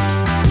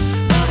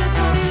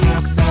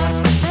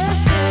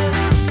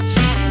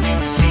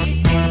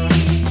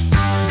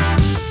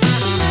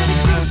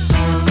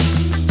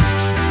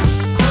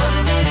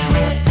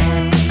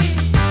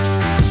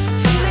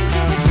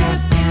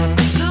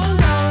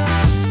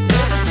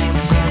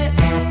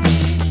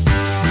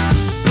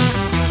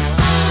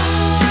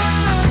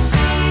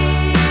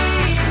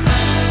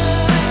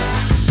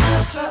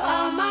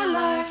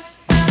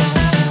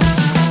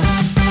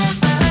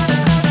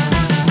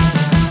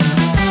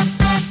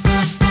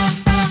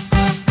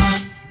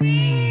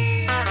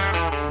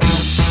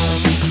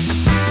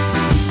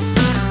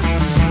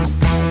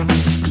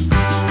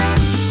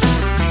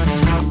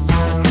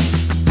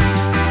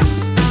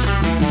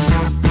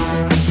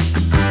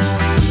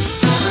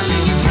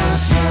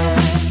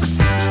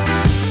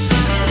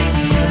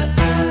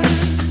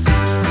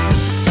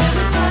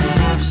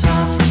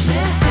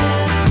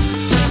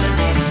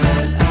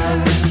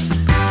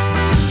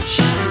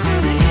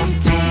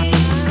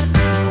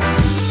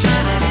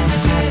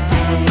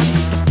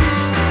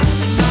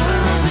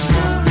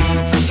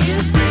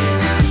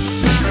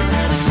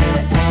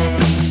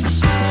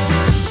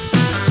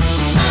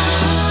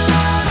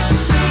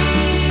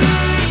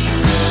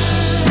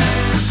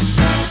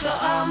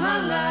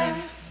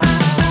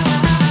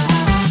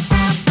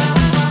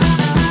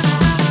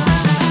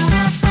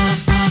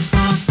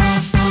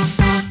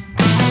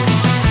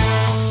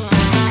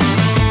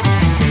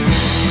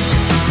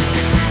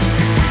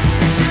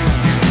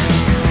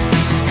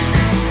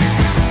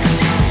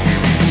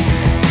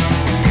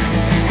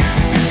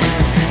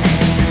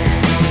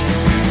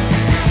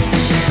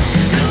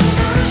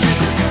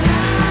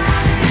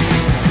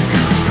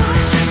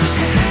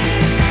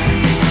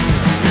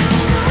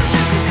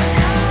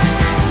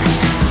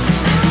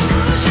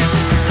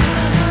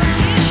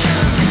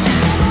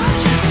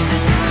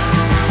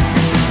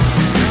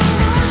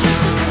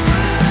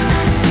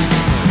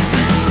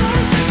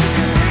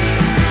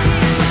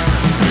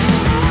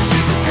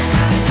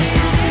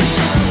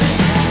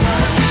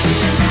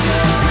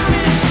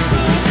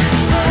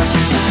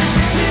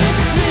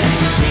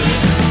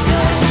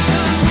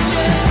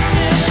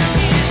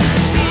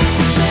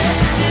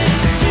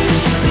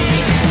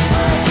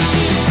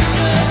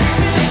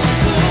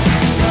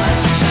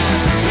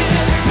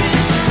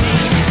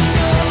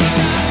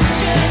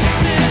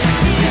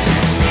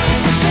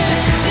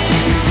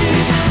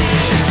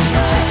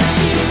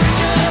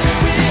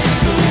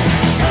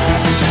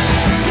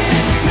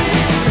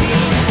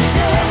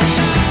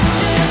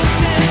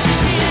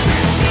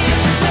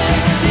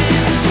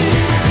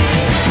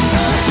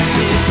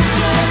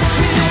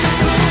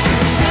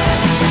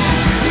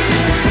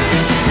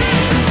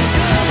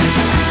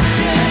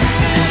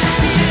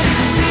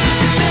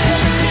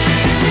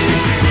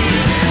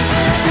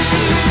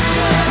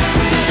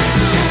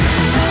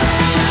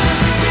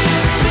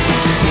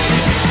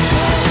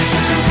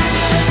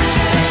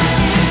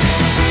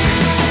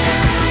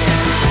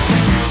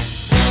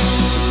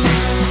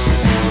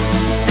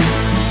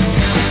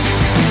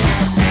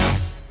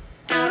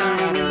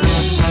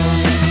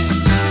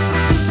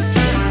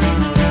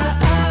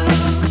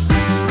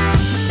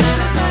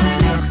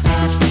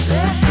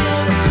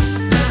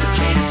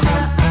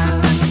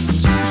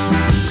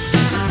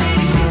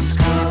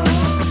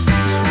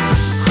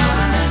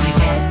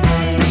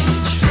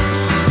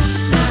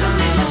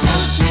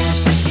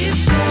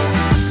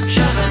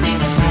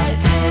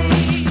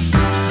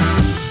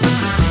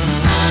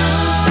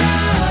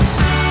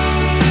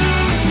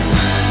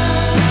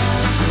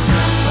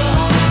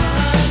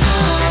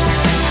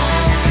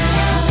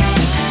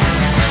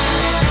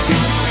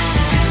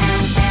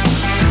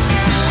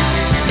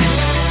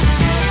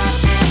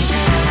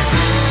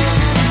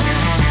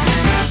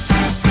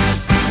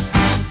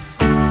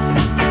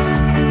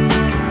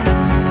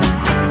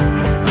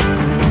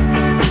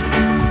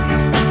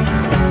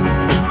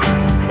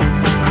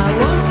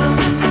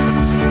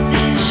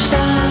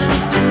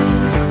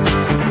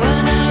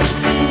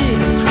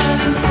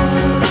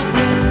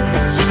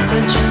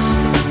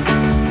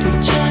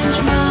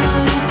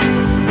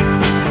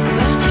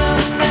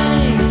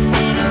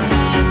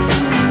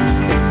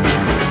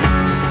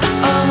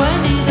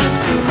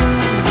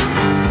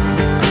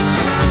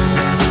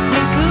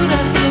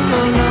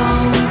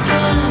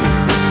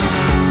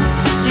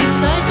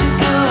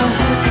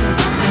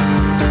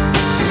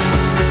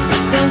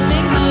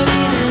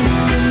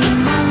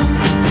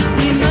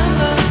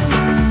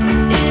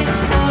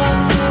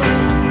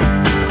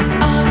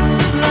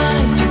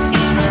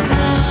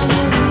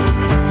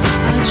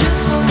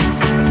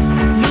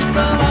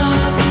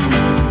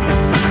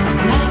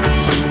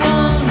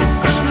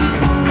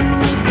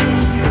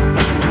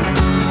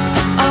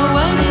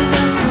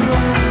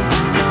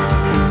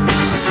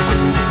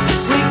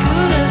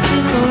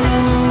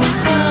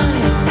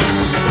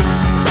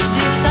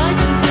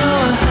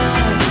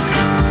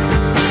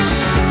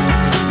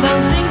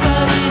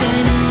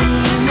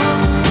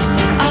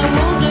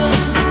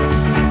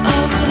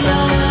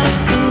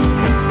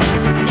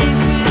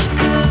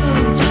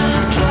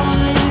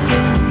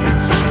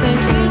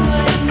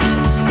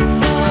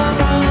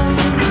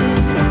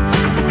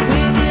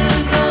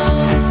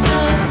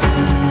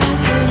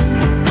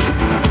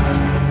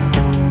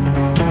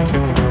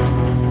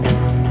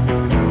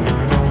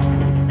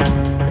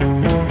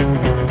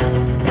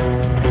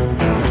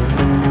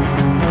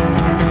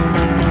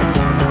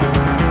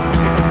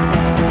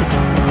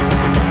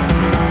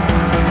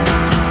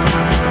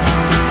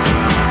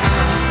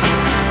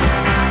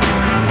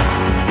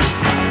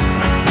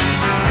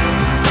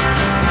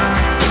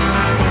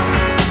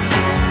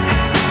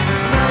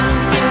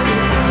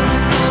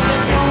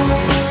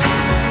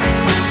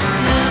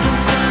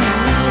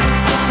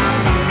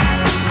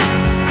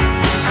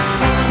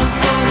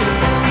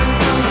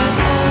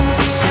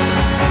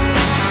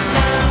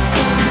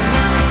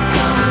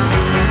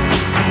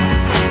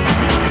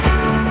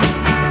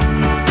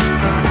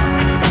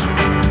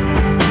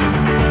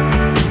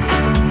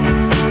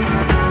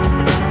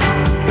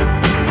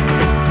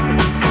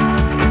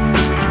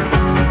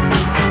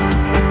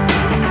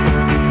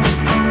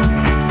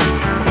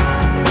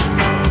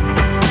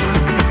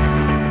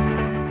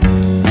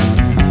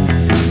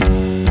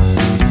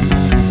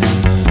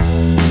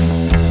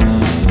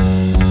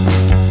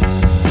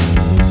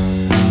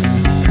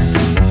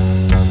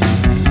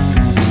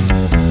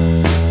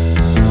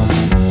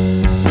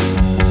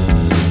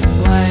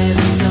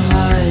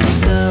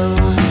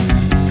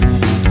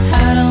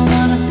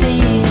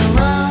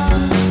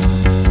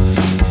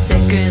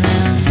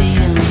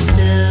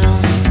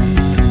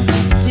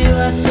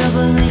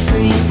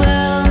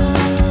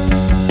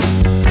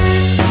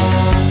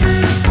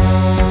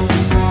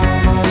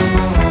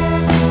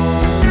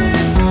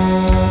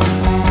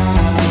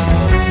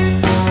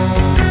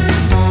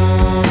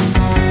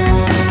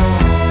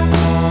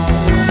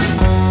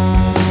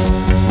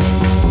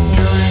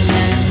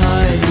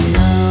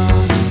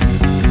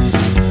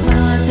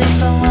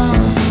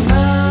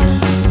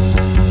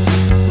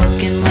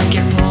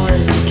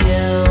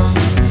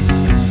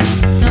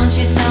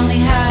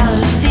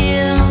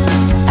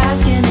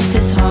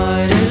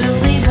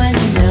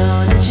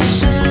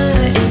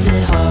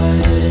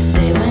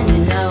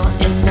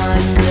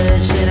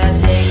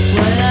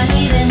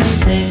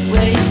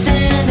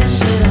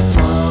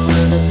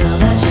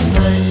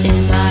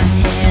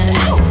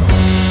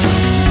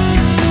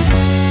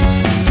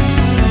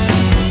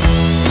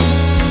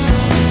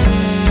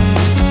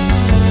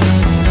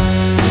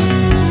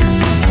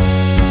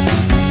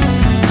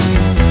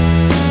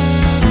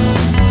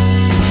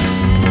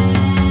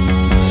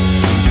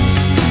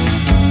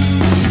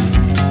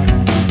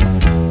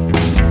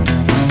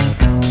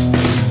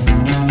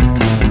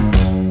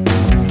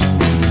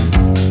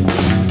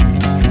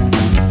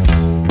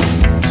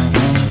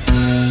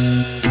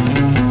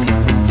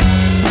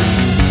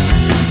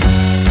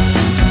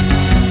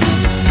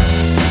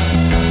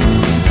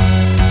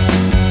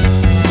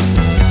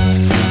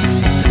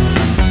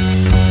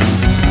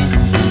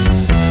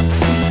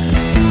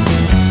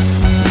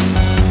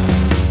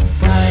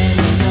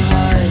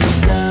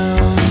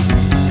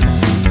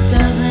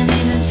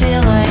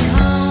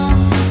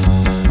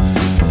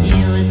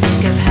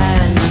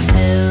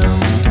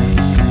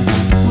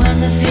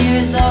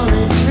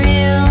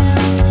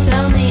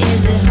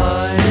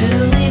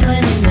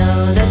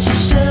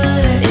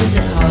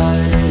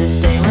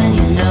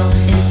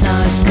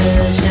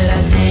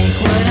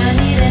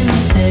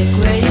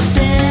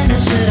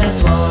should I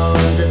swallow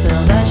the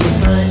pill that you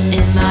put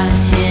in my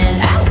hand?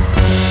 Ow!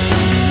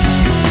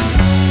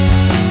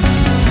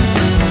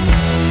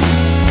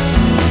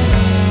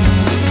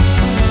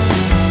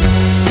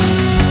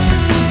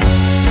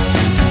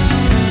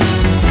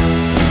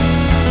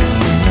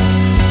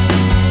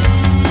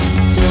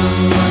 Don't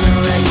wanna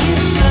let you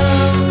go,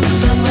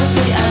 but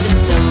mostly I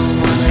just don't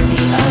wanna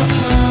be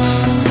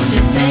alone.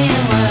 Just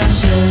saying what I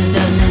should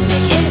doesn't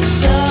make it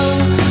so.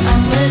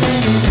 I'm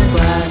living in a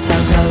glass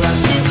house, got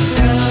lots to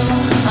throw.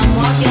 I'm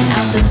walking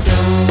out the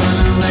door,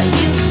 wanna let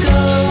you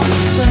go,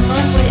 but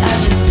mostly I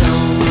just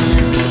don't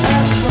wanna be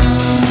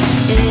alone.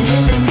 It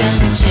isn't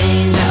gonna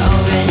change, I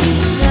already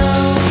know.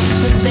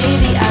 'Cause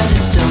baby, I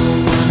just don't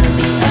wanna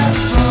be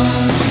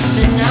alone.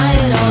 Deny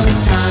it all the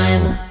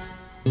time.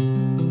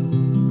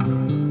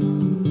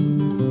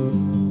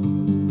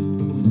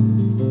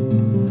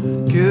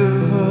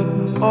 Give up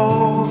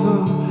all the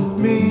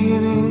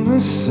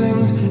meaningless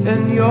things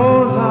in your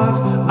life.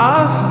 I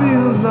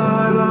feel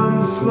like I'm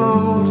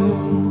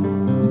floating.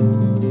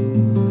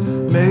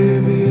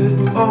 Maybe it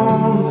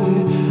only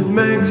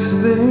makes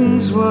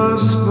things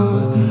worse,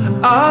 but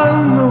I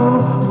know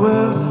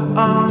where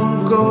I'm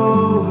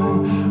going,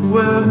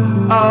 where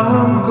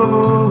I'm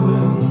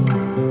going.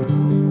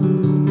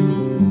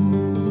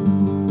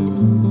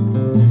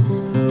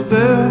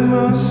 There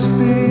must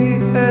be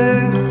a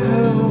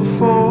pill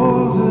for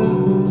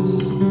this.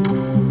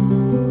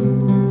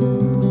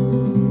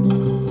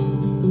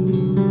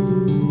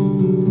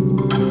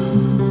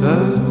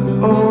 That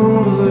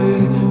only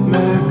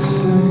makes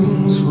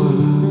things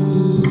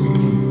worse.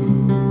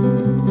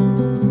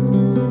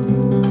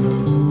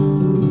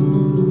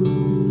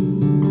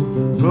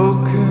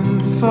 Broken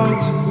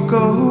thoughts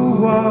go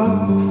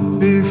wild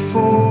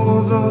before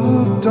the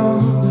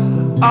dawn.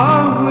 I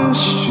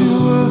wished you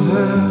were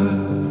there,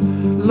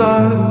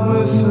 light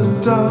with the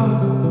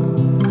dark.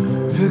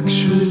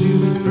 Pictured you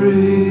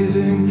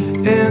breathing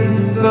in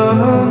the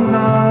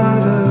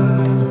night air.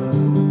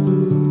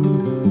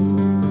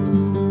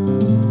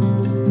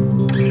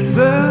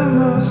 There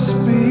must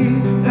be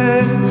a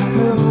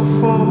pill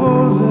for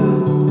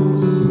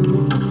this.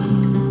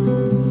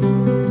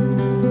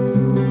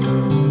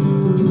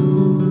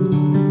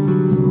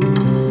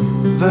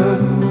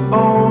 That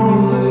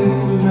only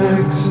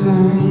makes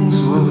things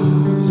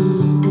worse.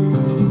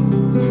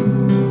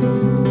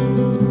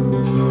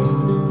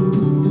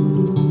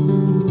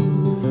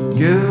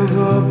 Give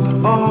up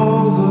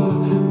all the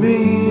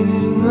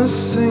meaningless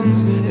things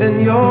in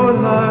your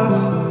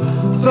life.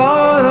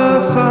 Thought I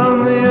found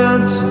the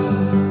answer.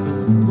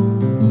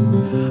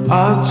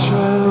 I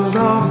trailed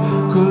off,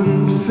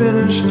 couldn't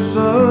finish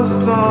the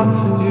thought.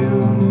 You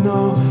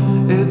know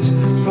it's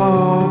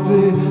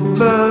probably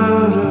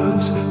better,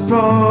 it's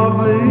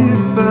probably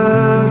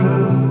better.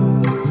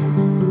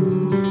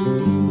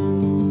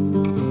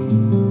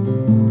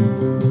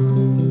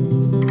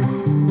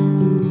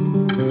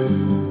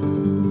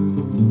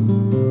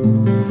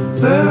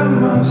 There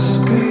must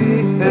be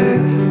a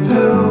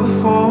pill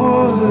for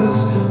this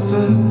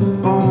that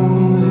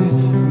only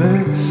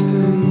makes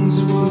things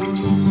worse.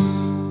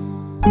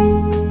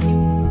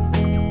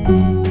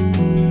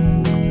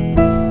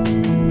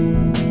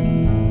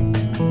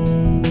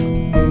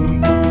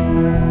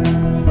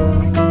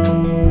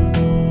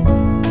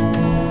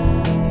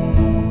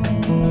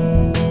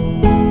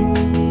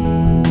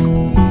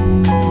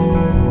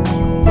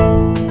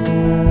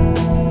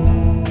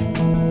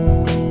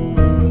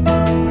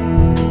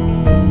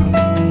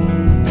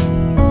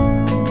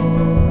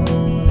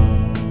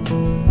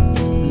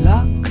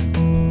 Luck,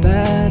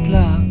 bad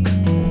luck,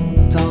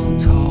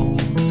 don't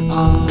hold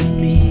on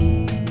me.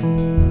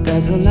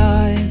 There's a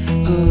life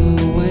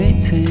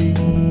awaiting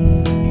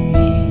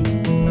me.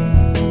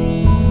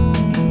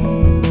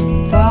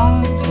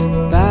 Thoughts,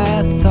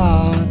 bad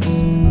thoughts,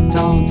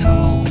 don't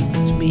hold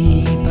me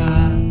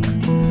back.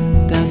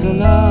 There's a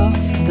love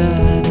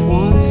that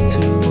wants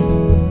to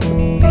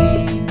be.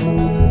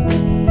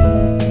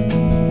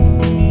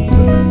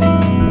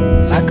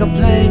 Like a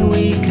plane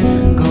we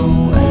can go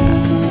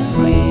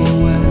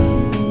everywhere.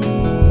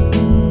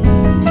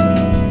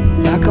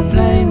 Like a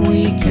plane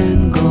we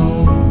can go.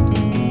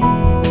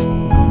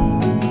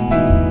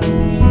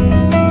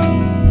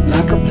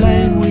 Like a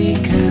plane we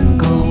can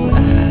go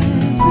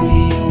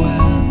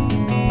everywhere.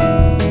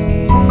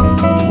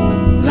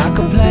 Like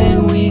a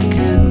plane we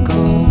can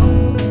go.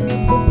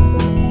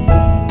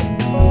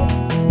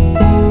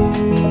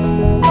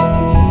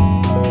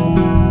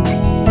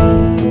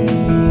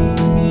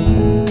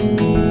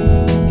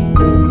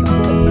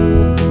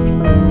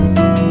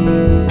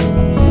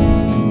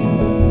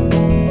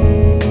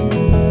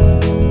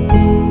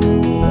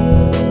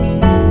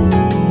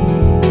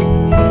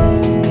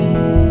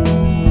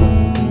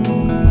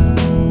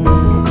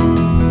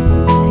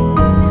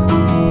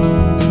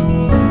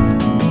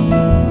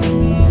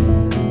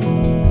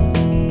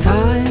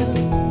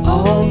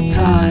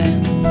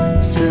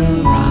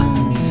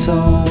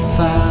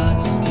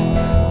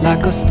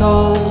 Like a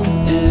storm,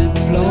 it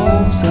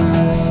blows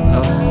us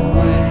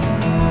away.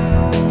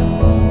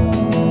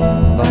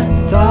 But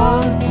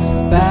thoughts,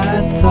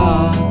 bad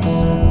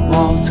thoughts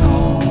won't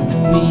hold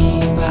me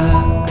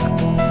back,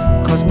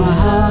 'cause my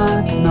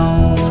heart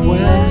knows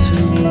where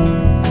to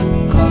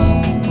go.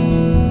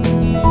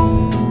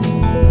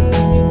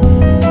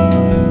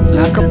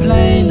 Like a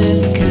plane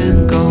it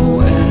can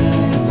go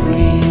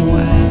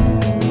everywhere.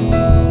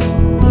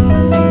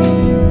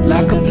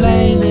 Like a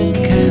plane it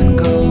can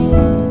go.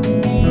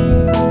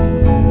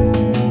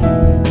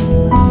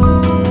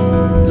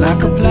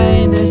 Like a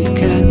plane it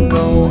can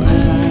go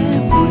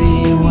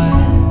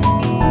everywhere.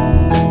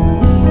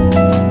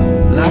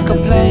 Like a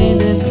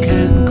plane it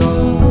can go.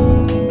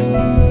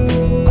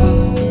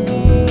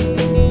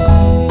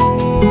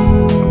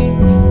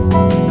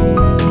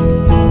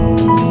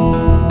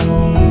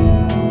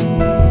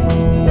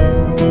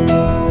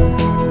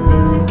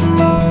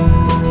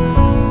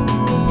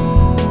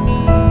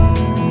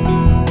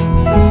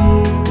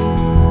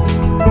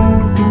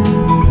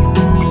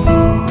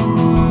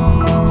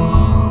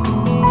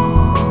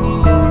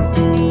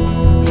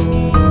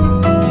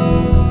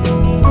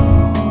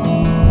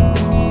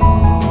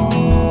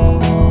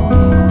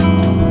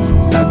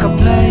 Like a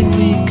plane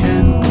we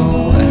can go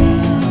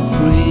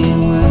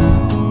everywhere.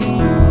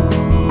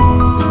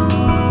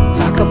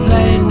 Like a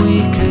plane we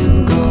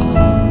can go.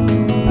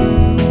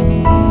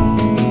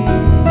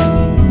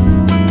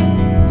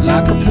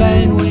 Like a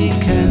plane we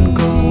can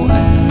go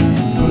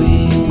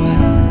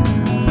everywhere.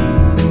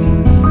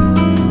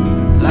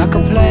 Like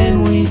a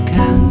plane we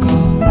can go.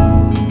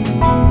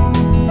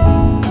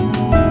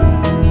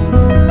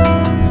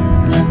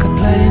 Like a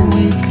plane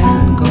we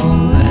can go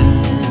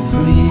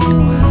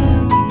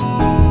everywhere.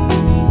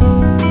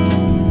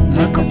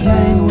 Like a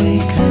plane we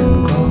can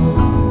go.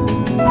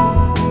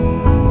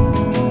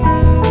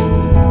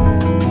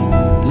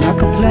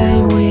 Like a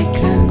plane we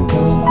can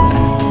go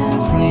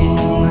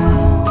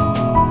everywhere.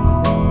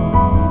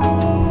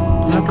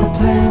 Like a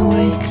plane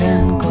we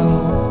can go.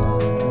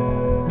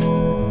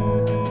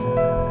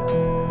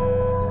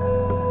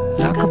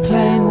 Like a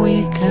plane we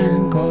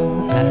can go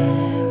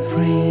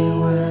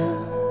everywhere.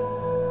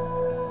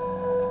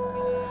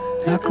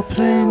 Like a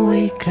plane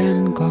we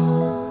can go.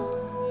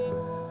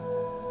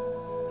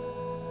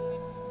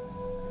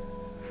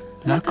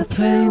 Like a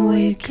plane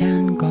we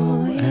can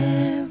go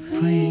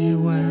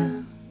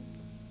everywhere.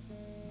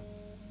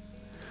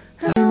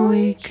 And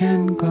we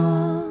can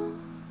go.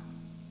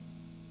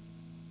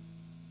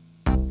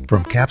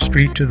 From Cap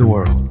Street to the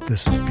world,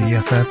 this is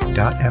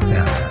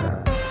BFF.FM.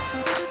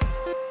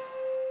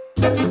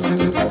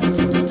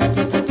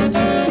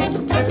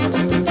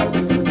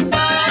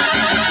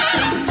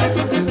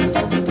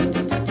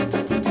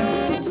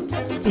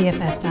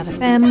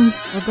 BFF.FM,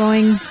 we're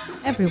going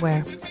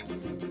everywhere.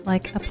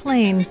 Like a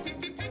plane.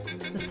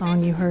 The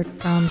song you heard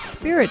from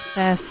Spirit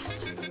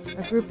Fest,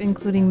 a group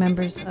including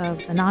members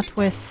of the Knot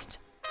Twist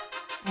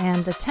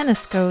and the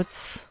Tennis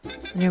Goats.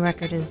 The new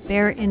record is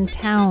Bear in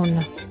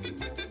Town.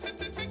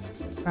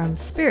 From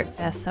Spirit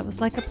Fest, that was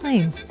Like a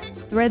Plane.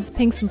 The Reds,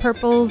 Pinks, and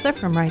Purples, they're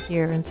from right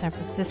here in San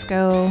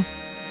Francisco.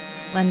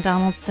 Len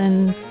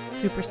Donaldson,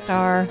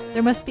 superstar.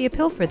 There must be a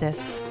pill for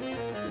this.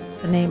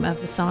 The name of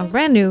the song,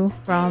 brand new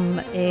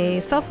from a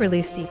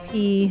self-released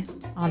EP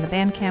on the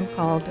Bandcamp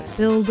called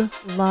Build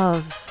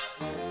Love.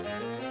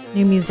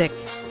 New music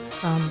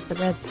from the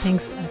Reds,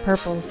 Pinks, and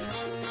Purples.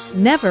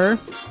 Never,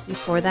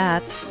 before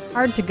that,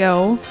 Hard to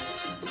Go.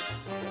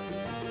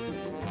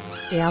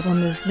 The album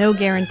is No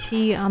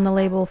Guarantee on the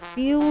label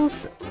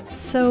Feels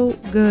So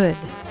Good,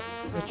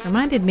 which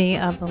reminded me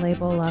of the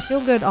label Feel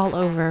Good All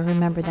Over.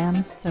 Remember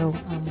them? So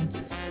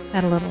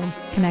had a little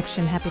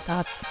connection, happy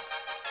thoughts,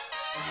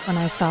 when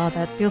I saw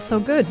that Feel So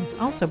Good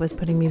also was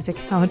putting music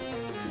out.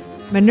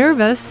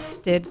 Minervus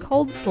did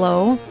Cold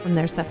Slow from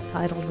their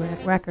self-titled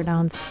record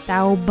on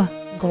Staub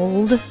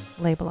Gold,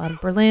 label out of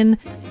Berlin.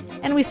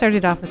 And we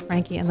started off with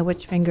Frankie and the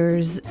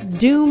Witchfingers'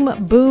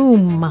 Doom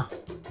Boom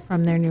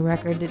from their new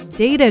record,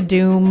 Data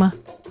Doom.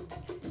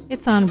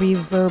 It's on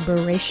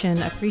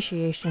Reverberation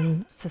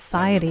Appreciation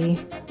Society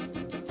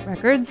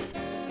Records.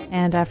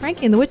 And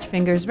Frankie and the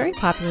Witchfingers, very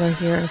popular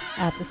here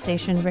at the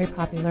station, very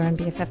popular on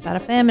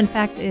BFF.FM. In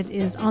fact, it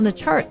is on the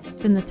charts.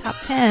 It's in the top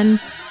 10.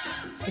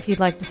 If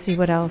you'd like to see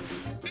what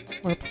else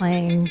we're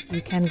playing,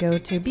 you can go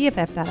to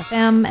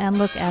BFF.FM and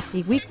look at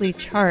the weekly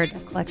chart, a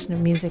collection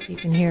of music you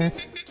can hear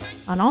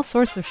on all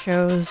sorts of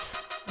shows,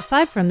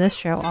 aside from this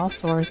show, All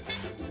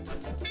Sorts.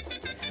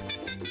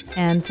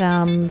 And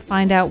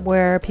find out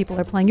where people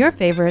are playing your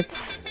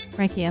favorites.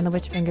 Frankie and the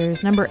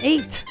Witchfingers, number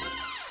 8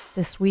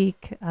 this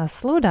week.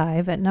 Slow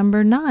Dive at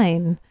number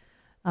 9.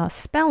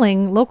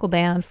 Spelling, local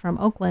band from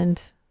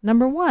Oakland,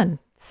 number 1.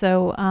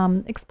 So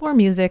explore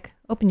music,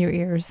 open your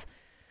ears,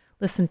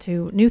 listen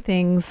to new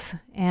things,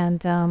 and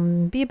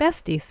be a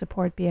bestie.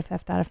 Support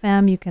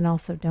BFF.FM. You can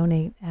also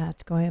donate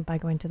by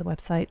going to the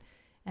website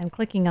and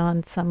clicking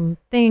on some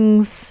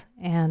things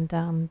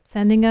and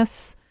sending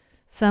us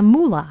some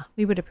moolah.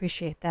 We would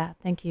appreciate that.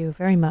 Thank you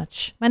very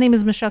much. My name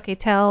is Michelle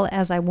Catel.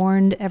 As I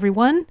warned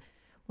everyone,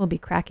 we'll be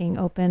cracking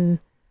open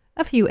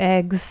a few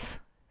eggs,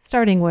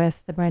 starting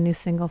with the brand new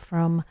single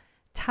from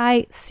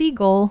Ty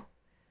Segall.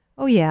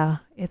 Oh yeah,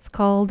 it's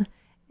called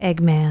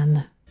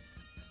Eggman.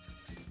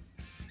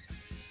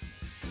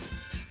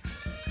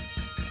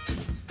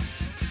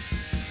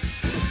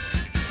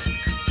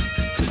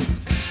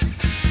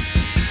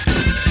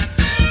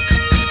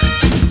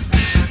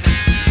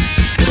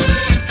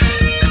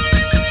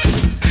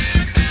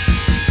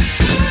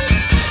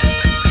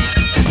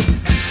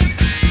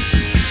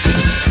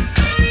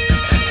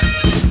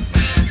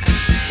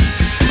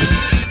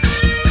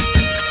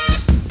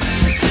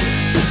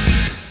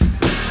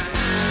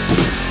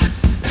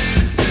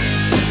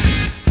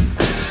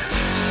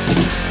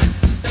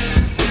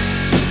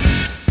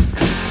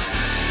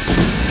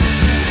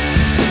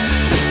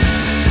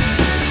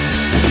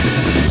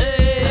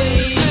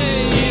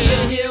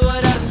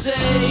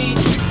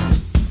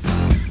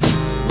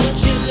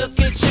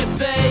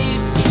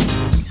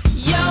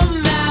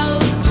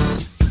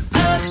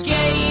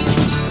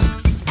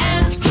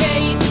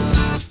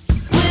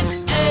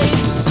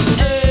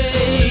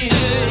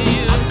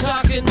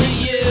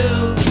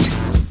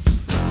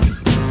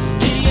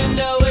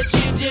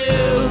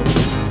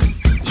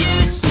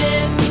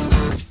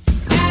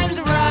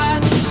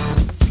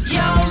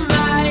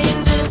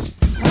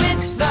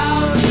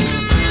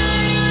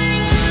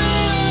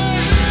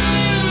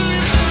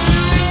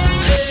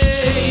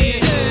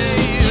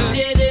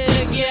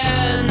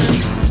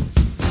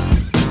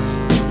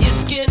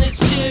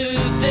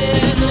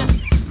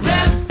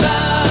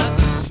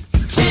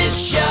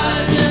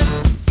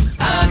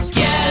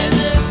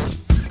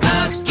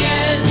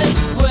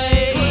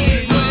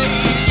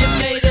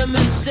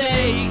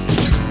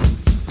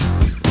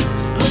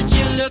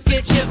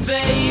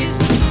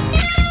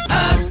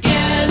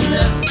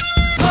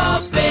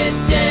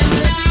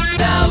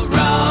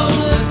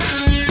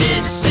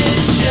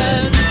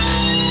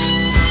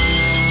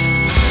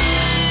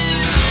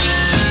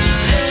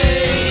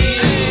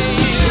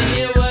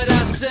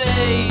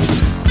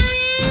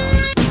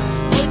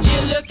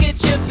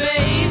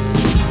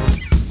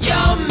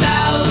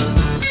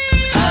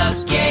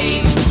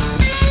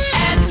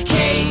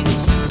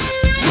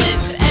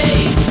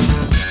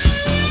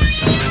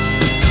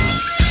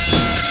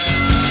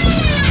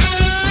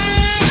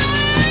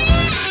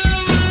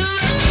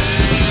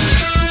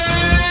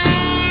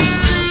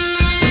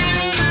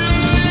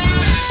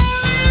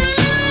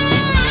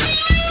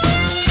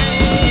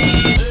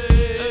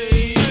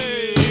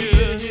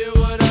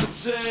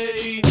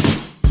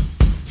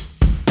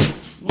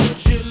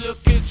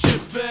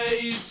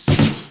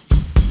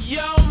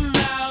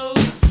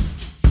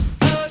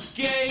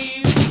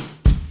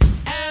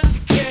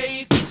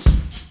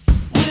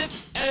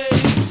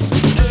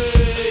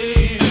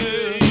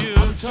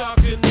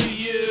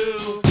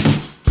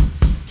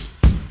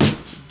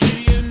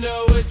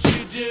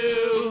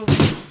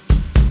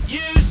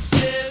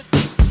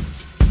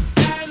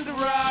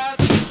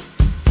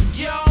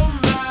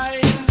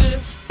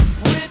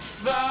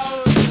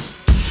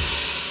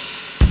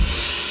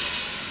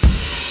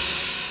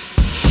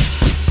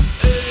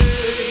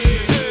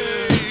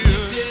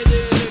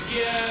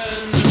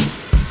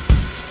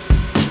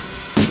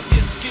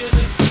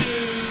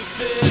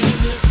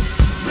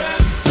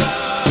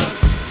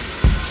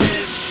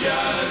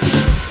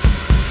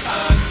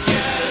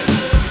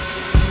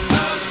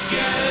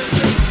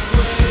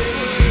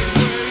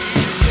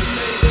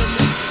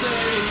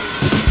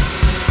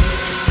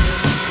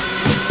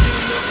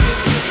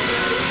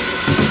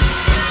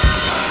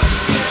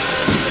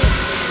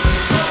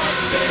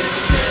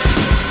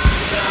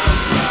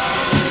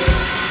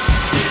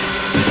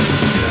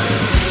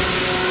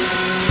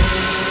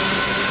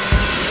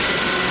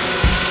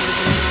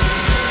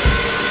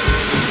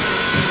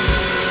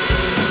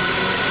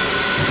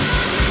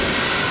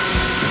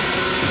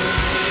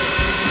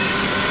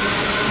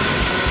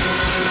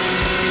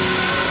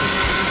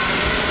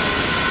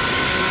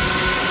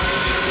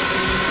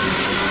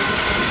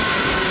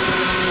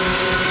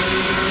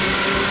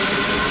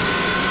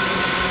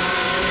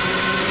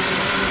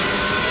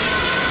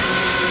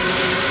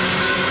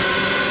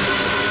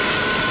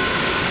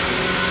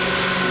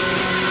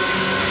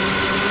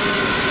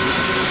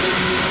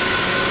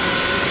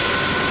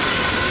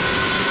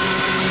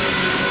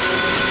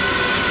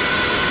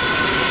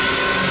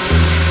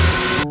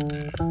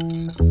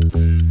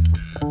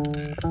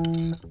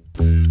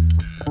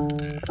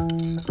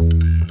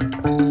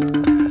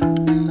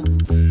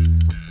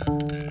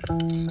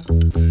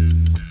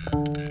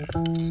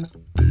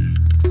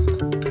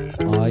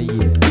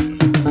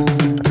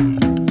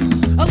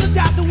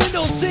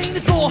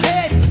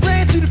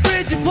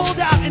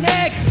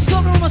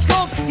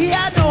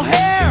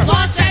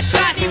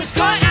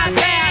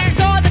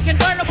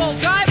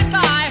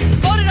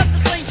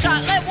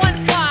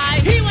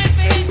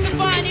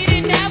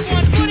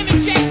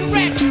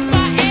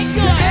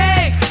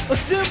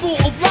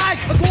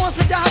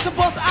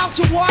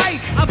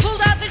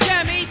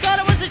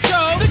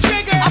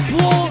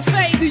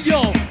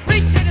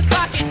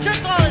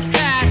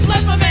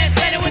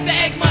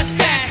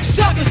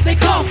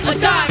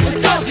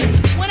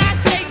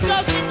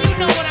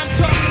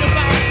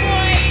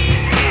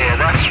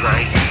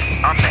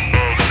 I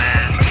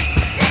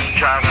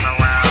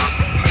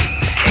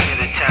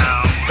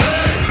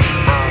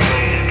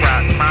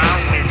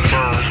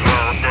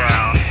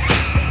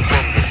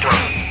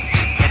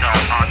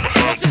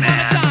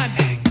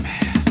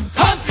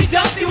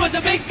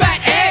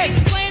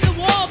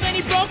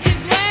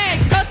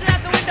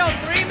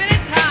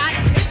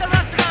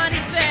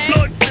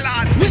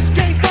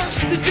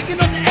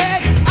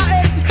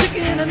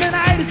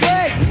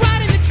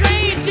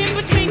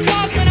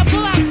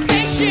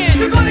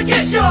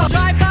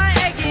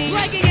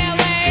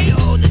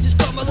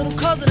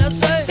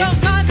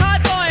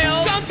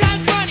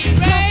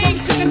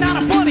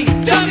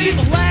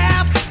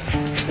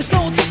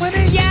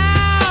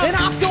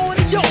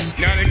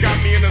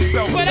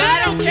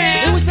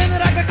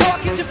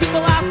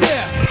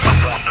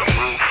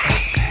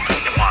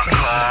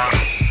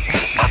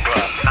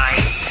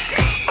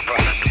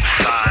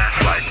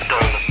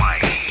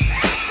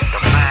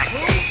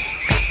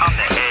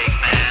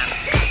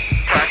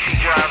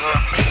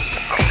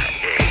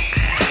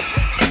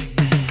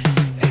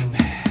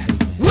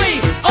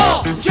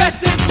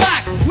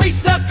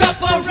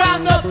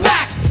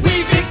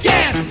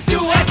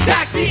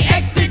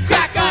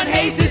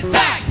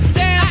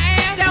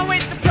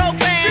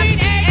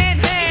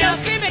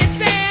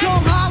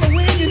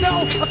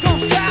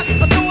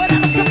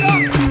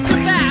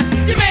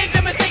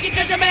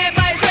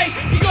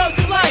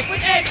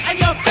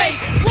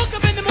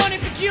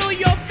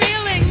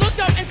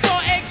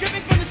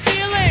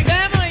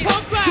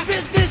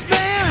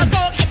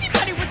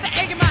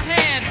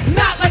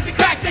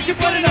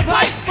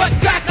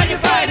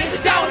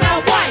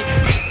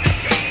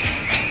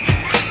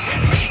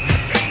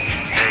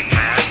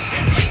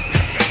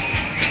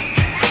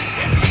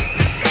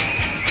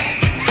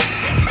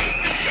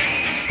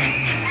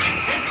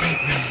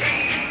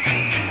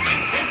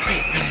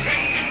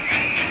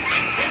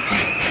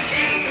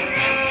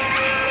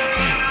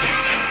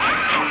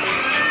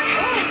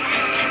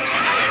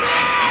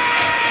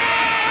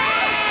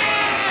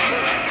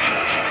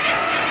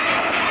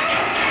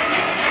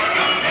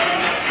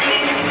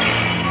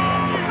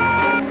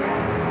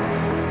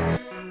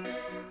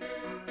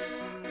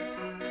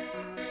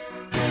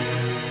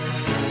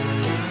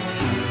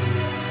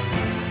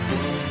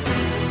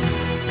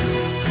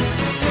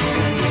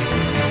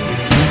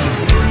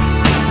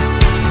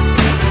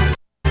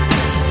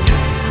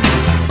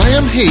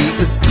he,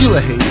 as you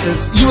are he,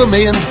 as you are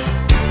me, and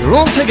we're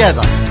all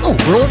together. Oh,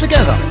 we're all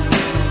together.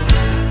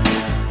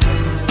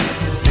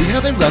 See how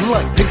they run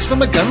like pigs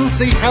from a gun,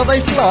 see how they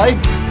fly.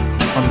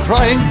 I'm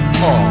crying,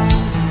 oh.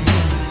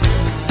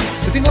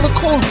 Sitting on a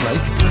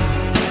cornflake,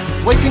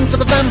 waiting for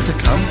the van to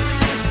come.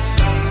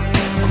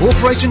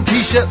 Corporation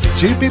t-shirts,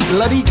 stupid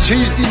bloody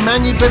Tuesday,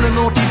 man, you've been a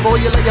naughty boy,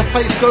 you let your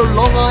face grow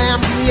long, I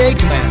am the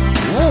Eggman.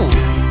 Ooh.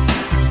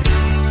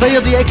 They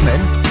are the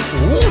Eggmen.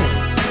 Ooh.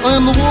 I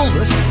am the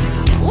Walrus.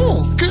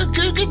 Ooh,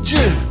 good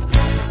Jew.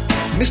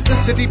 Mr.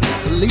 City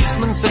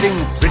Policeman sitting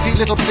pretty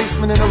little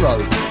policemen in a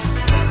row.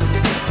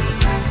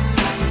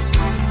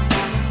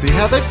 See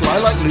how they fly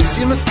like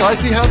Lucy in the sky,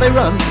 see how they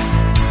run.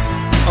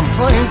 I'm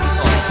crying.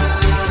 Oh.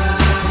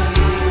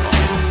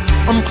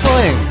 I'm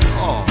crying.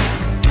 Oh.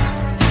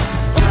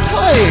 I'm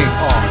crying.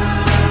 Oh.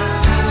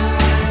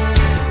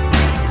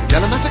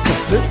 Yellow matter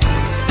custard,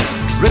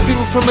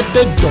 dripping from a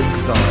dead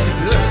dog's eye.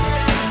 Ugh.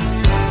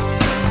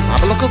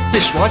 Have a look at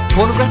fishwife,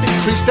 pornographic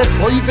priestess.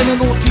 Boy, you've been a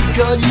naughty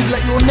girl, you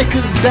let your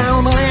knickers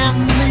down. I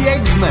am the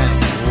Eggman.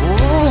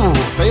 Oh,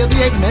 they are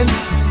the Eggmen.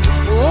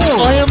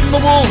 Oh, I am the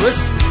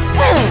Walrus.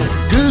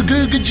 Oh, goo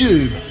goo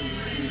gajoob.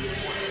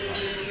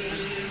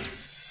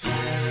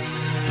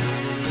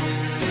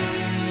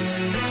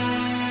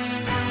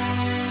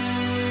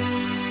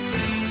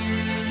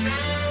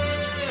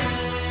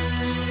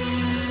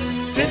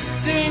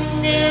 Sitting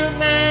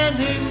in an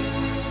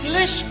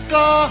English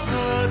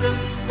garden,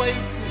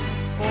 waiting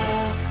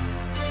for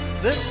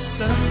the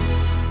sun.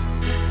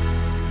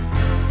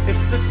 If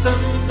the sun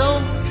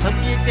don't come,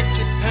 you get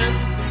your tan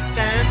from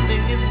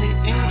standing in the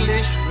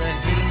English rain.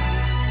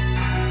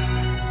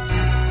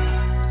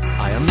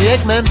 I am the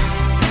Eggman.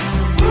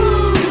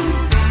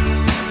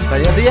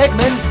 They are the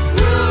Eggmen.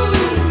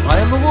 I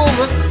am the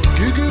Walrus.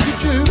 Goo goo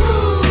gajoo.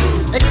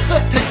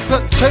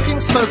 Expert, choking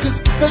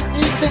smokers. Don't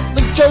you think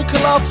the Joker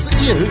laughs at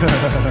you?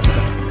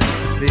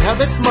 See how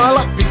they smile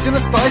like pigs in a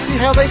sty. See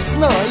how they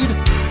snide.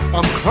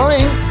 I'm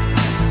crying.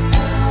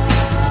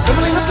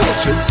 Similing the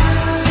pilchards,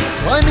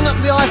 climbing up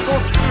the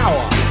Eiffel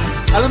Tower.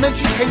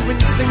 Elementary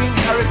penguins singing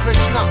Hare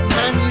Krishna.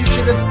 Man, you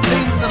should have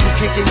seen them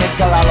kicking a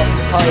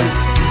galalompo.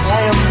 I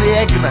am the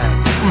Eggman.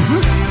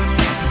 Mm-hmm.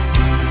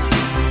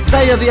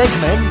 They are the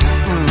Eggmen.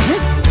 Mm-hmm.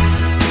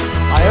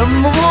 I am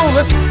the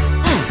Walrus.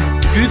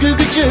 Goo goo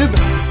gajoob.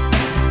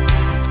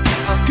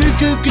 Goo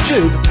goo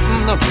gajoob.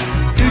 No.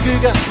 Goo goo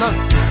ga. No.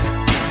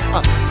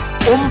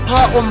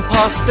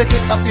 Oompa, stick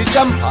it up your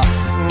jumper.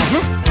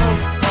 Mm-hmm.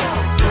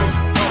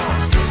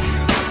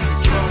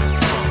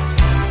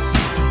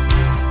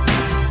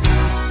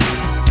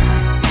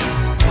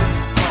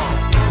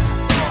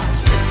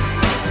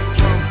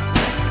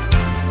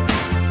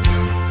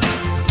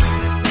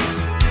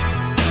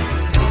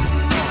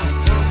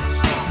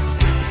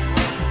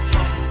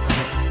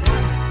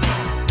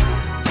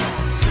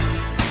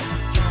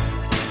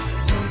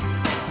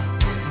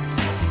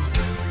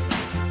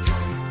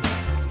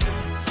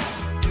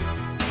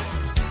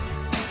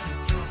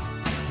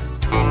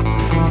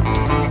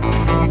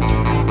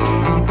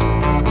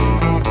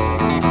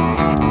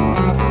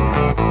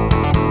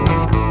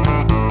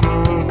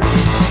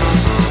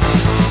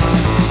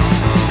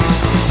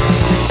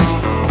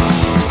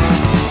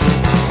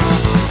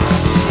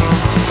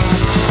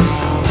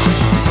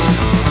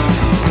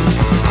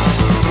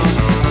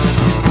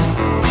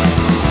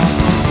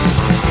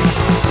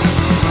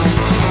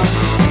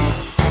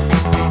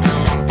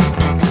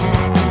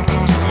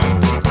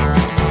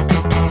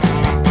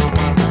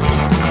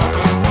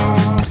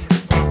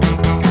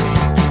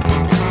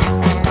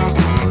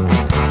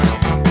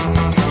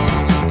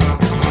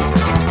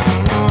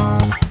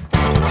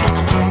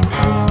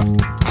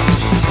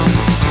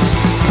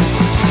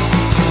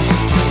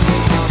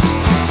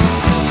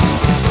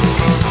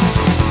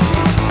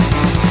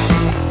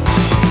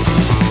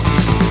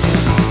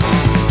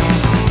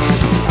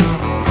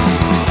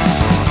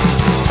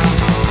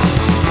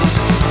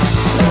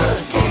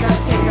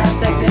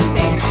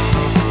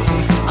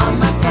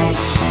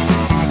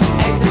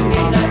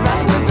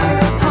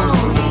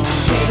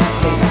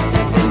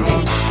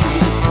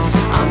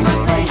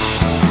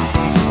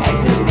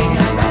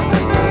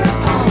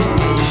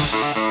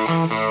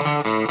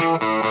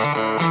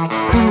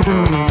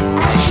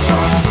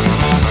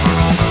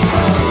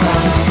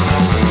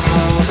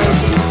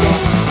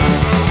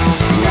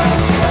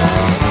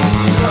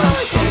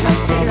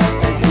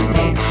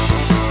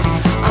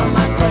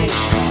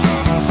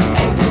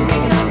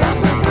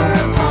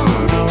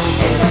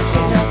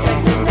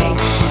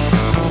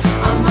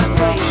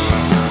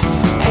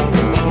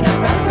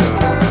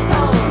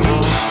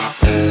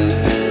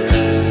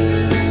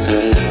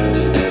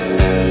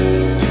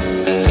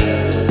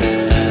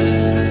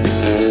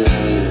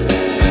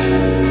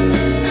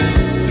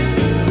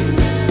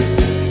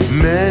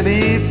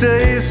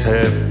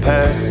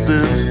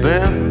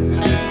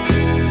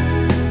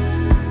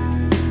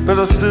 but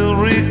I still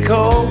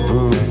recall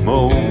the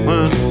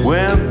moment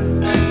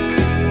when,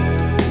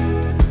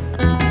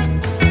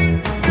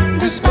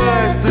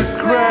 despite the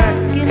crack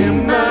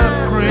in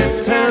my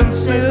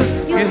pretenses,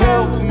 you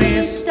helped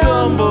me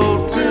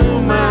stumble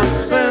to my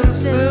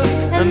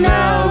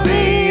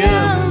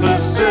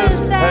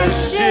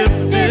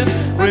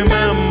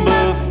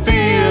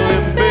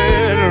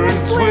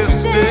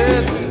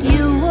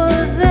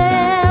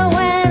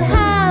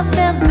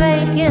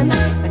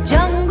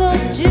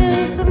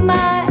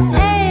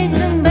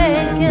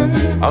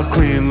I'll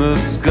clean the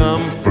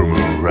scum from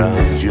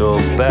around your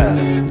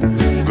bath.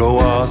 Go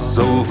arse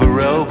over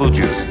elbow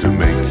just to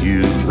make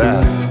you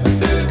laugh.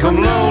 Come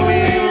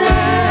lonely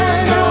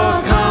land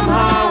or come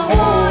high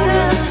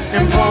water,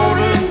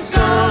 important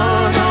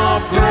son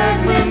or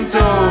pregnant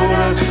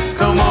daughter,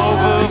 come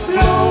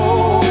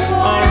overflow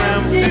or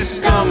empty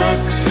stomach,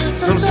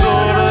 some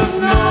sort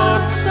of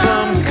knot,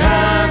 some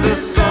kind of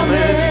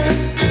summit.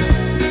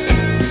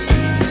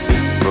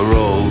 For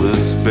all the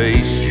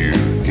space you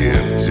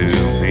give to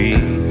me,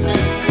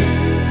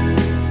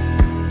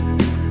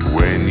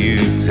 when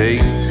you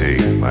take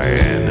my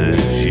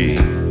energy.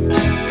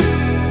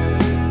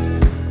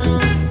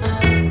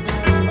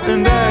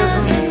 And as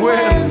and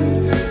when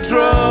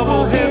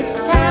trouble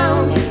hits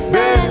town,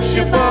 bet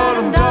your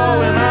bottom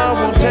dollar I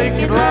won't take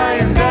it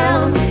lying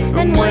down.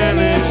 And when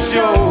it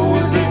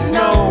shows its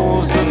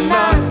nose and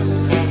knots,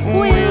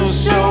 we'll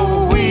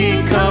show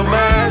we come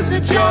as a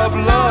job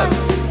lot.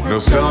 No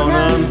stone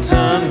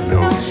unturned,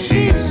 no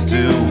sheets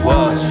to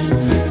wash,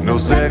 no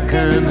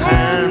second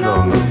hand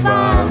on the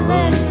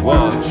violent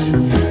watch.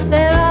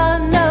 There are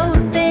no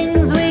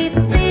things we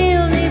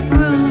feel need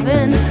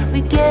proving.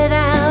 We get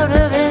out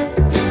of it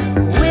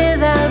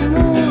without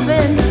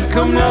moving.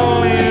 Come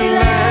lonely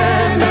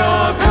land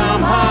or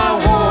come high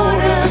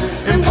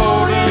water,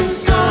 important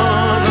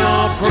son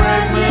or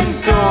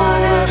pregnant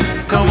daughter,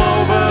 come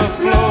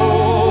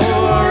overflow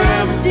or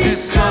empty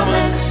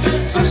stomach,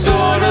 some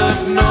sort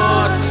of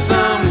knot,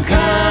 some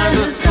kind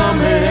of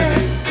summit.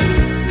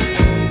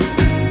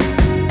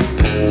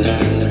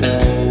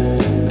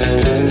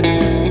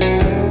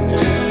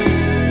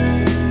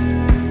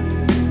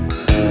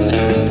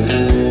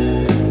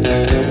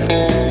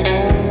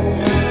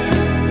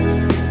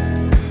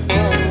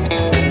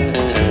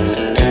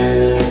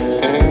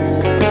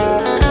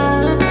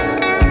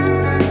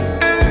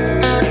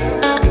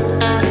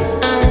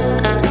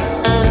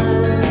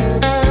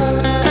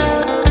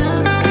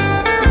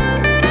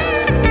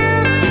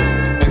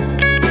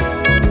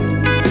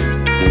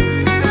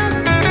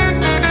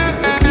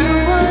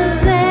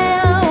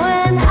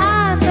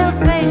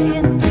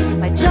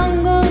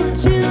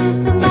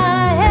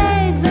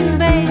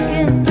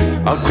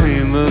 I'll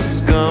clean the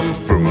scum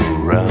from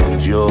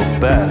around your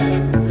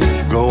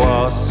bath. Go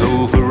arse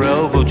over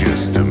elbow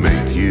just to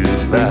make you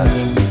laugh.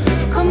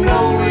 Come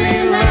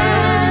lonely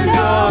land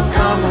or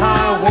come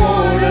high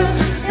water,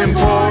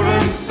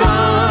 important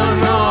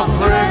son or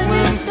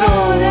pregnant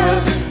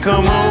daughter,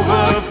 come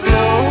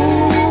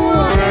overflow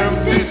or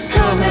empty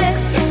stomach,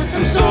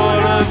 some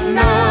sort of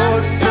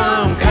note,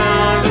 some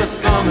kind of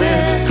summit.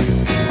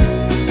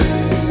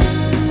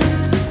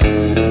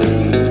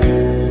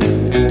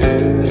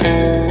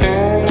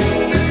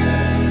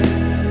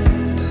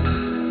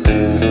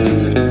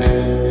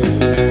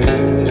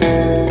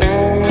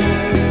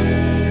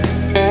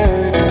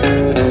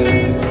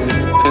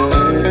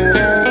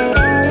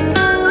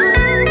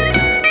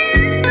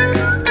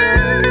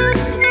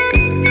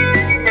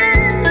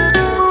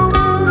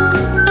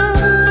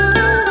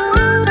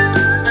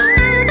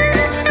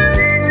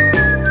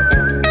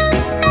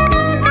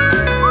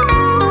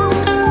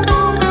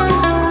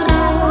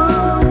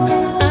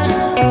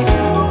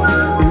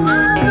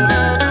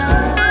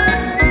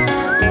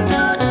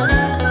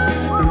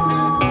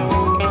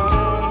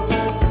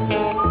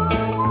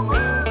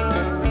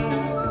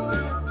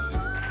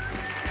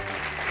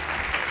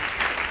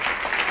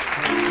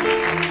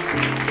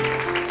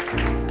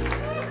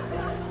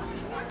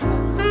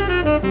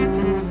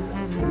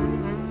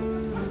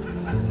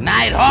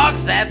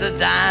 Nighthawks at the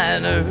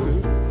diner,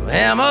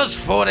 Emma's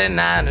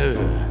 49er.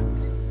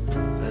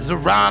 There's a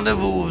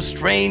rendezvous of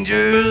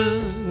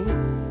strangers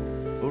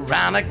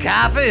around a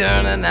coffee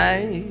urn at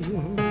night.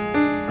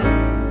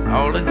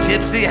 All the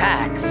gypsy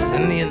hacks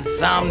and the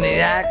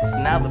insomniacs,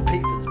 now the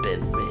paper's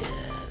been read.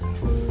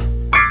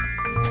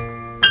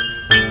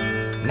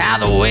 Now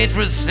the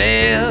waitress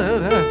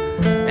said,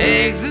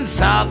 eggs and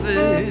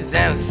sausage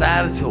and a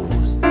side of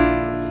toast,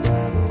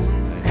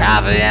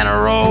 coffee and a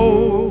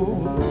roll,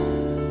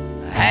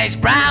 hash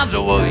browns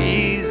over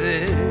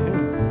easy,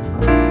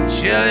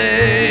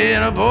 chili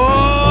in a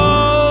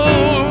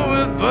bowl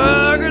with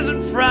burgers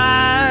and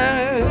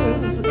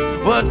fries.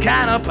 What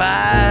kind of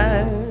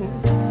pie?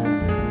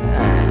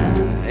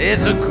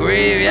 It's a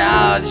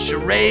graveyard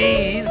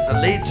charade, it's a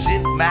late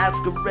shift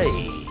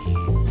masquerade.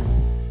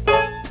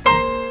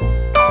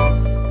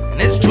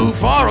 And it's 2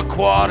 for a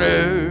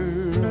quarter,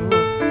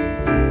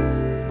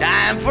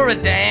 dime for a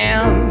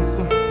dance,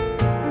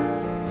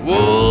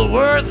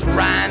 Woolworth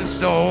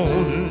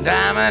rhinestone,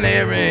 diamond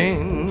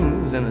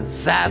earrings, and a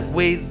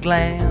sideways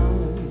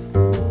glance.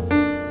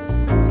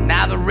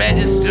 Now the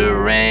register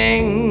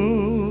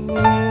rings,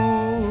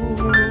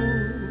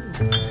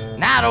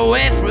 now the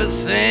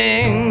waitress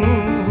sings,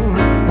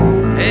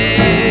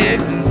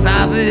 eggs and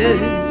sausage,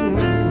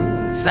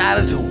 side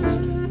of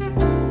toast,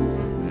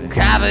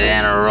 coffee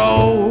and a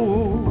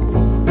roll,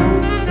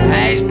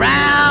 hash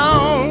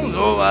browns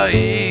over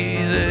easy,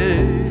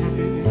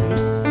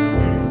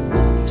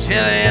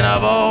 chili in a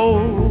bowl,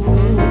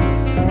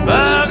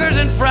 burgers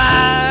and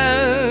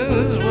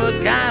fries. What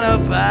kind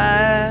of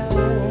pie?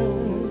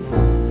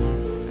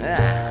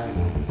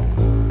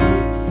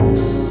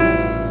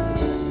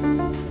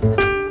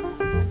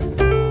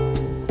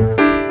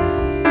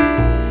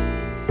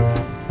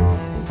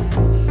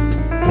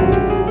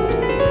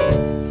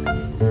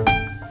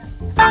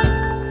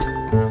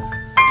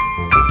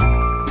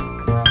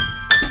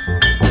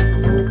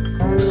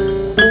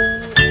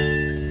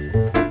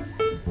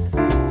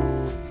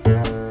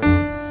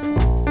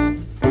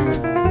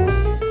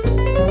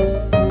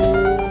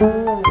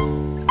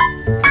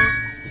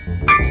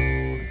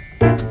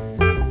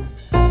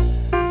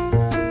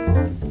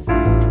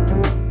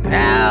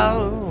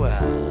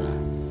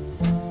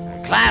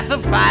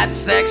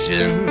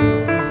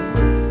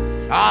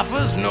 reflection,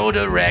 offers no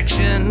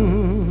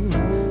direction.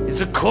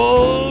 It's a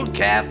cold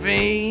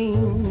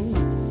caffeine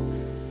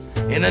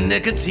in a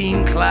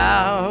nicotine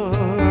cloud.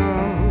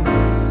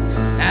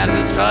 As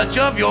the touch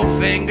of your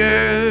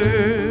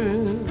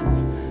fingers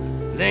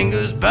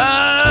lingers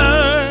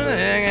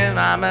burning in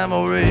my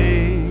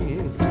memory.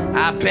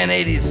 I've been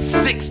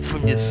 86th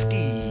from your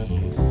ski.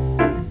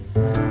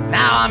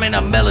 Now I'm in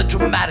a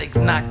melodramatic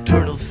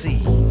nocturnal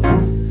scene.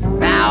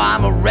 Now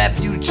I'm a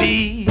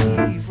refugee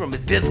from a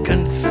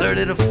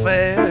disconcerted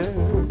affair.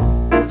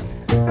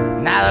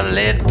 Now the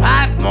lead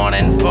pipe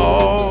morning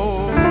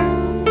fall.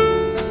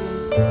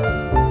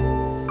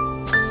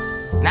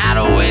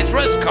 Now the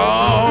waitress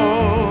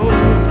calls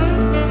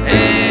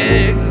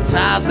eggs and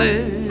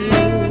sausage.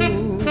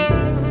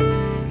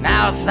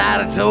 Now a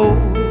side of toast,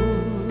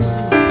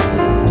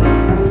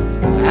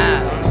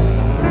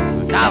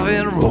 coffee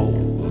and a roll,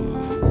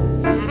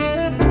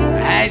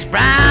 hash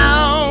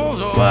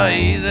browns over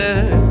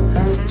easy,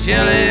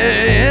 chili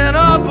in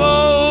a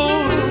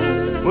bowl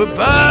with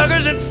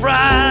burgers and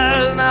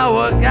fries. Now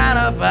what kind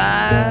of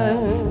pie?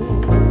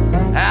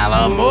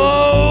 Alamo,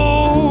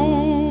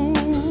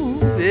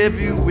 if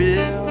you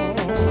will.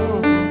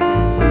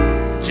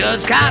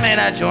 Just come in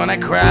and join the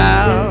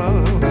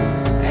crowd.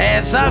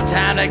 Had some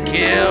time to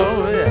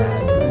kill.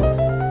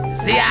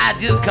 See, I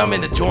just come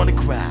in to join the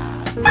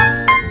crowd.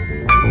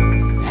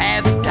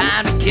 Had some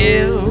time to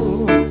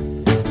kill.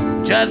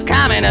 Just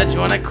come in to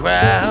join the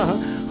crowd.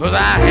 'Cause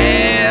I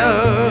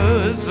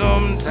had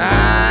some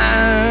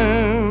time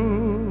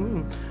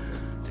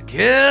to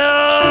kill.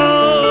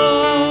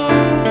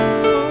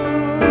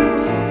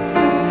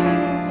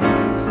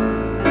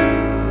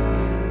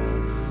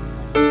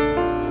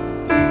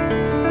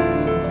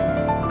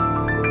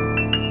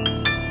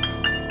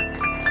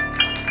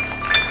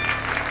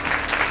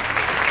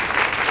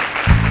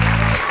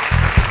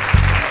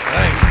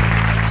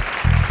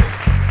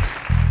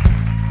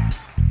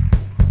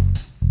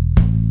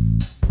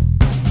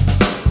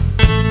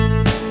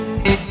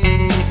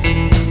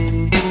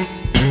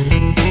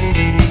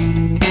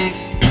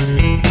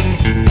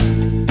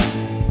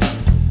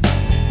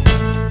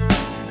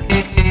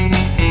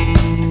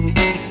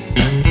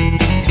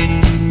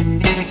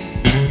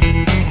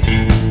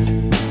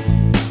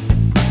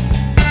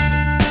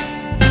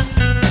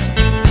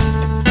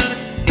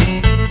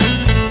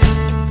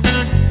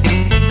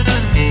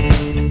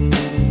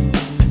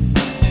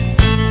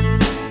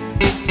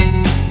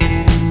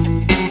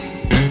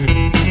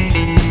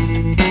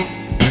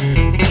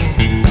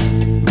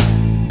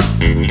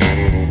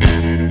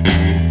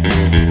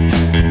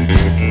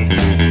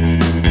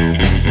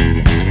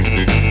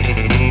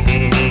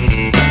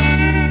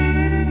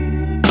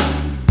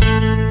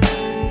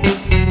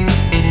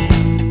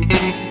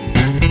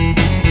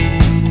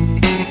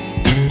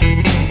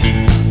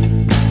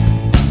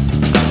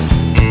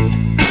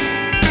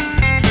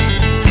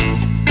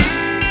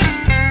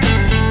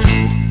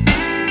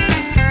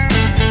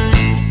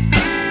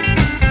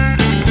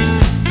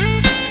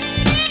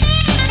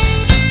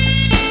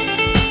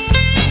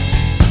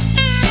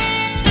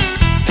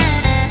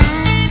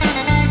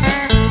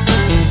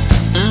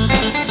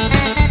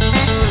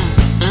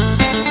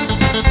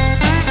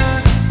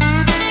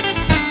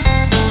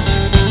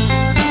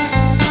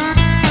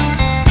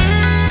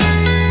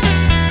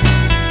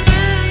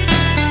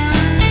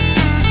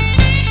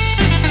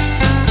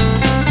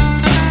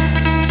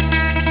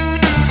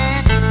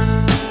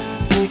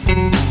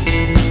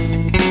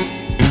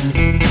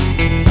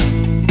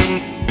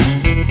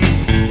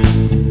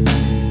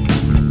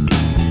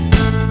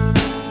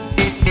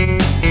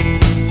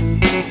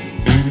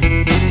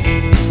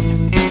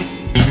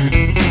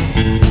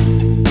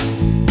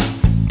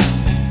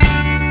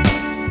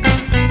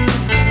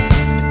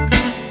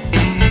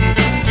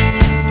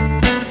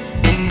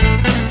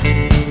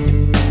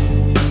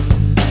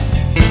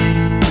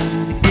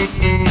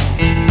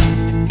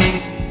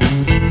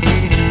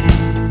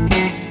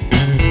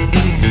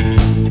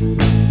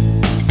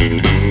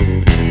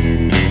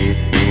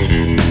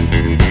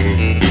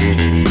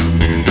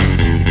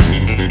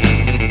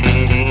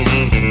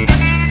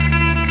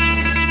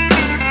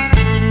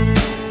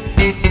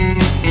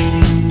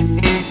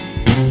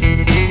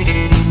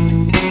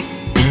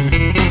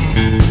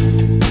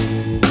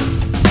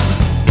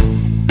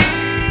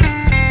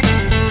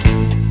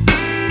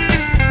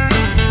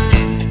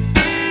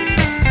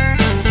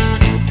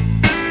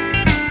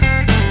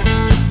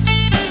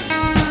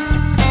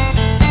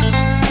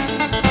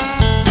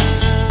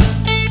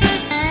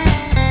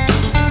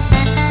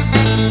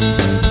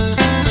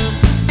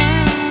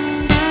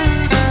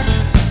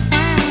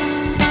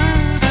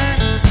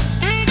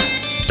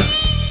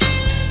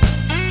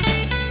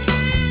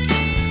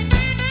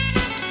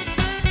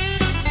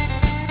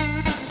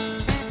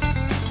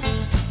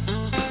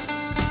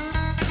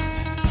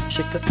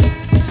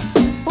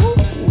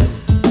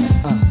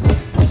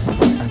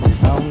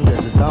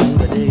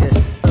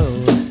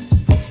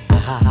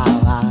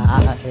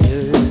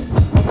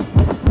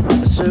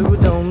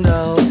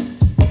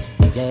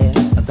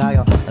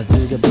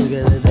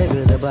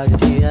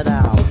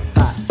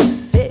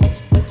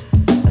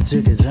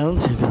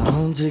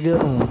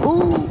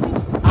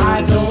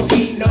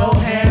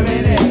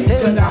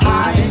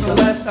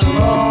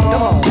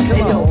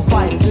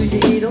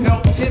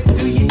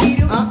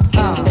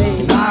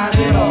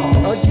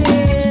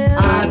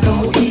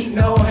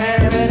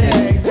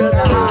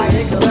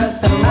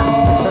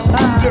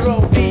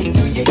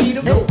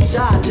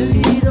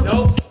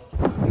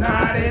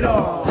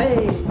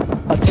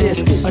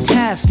 a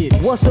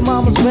tasket. What's in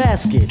mama's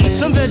basket?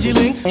 Some veggie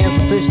links and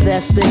some fish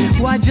that stinks.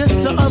 Why,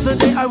 just the other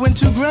day I went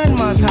to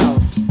grandma's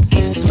house.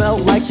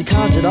 Smelled like she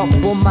conjured up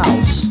a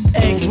mouse.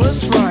 Eggs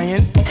was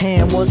frying,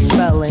 ham was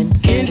smelling.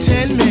 In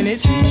 10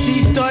 minutes,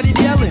 she started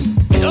yelling,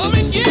 "Come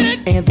and get it!"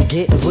 And the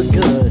kittens look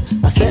good.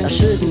 I said I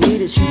shouldn't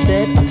eat it. She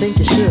said I think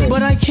you should.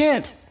 But I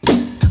can't.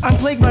 I'm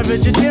plagued by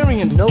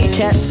vegetarians. No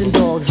cats and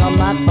dogs. I'm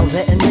not a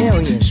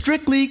veterinarian.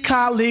 Strictly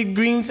collard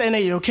greens and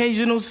a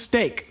occasional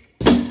steak.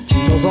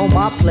 Goes on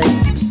my plate.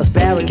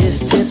 Asparagus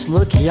tips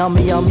look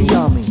yummy, yummy,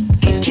 yummy.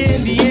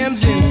 Candy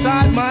yams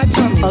inside my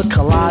tummy. A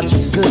collage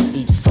of good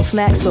eats, some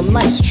snacks, some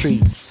nice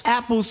treats.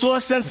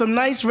 Applesauce and some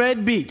nice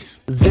red beets.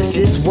 This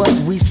is what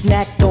we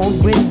snacked on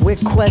when we're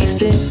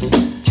questing.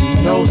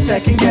 No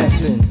second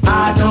guessing.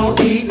 I don't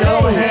eat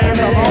no ham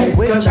and eggs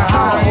cause I'm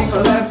high in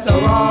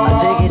cholesterol.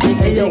 I dig it,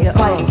 dig it, dig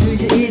it. Do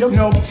you eat them?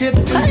 No tip,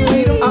 do you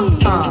eat them?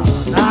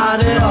 Not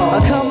at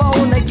all. Come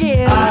on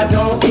again. I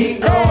don't eat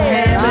no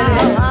ham and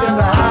eggs cause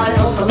I'm high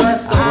on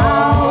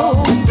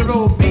cholesterol.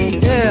 Jerome B.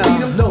 Yeah. Eat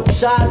them? No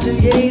shot, do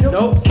you eat them?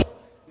 Nope.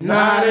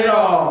 Not at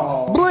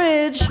all.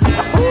 Bridge.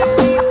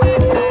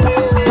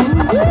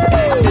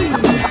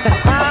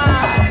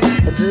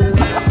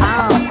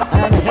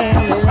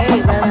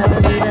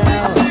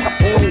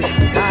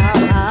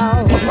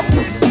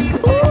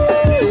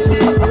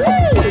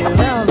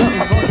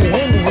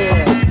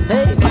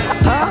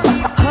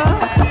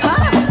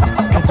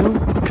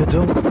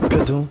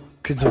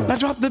 Now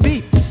drop the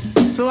beat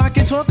so I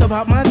can talk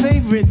about my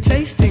favorite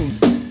tastings.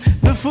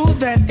 The food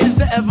that is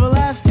the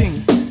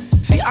everlasting.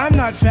 See, I'm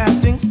not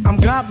fasting, I'm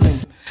gobbling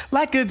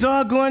like a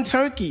doggone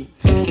turkey.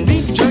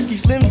 Beef jerky,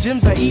 Slim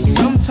Jims I eat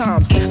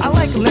sometimes. I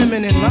like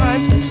lemon and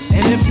limes,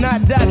 and if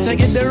not that, I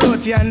get the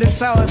roti and the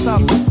sour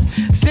sauce.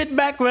 Sit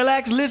back,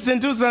 relax, listen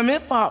to some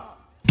hip hop.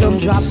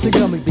 Gumdrops and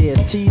gummy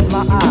bears tease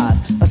my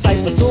eyes. A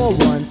sight for sore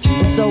ones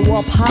and sew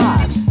up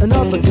highs. And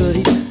other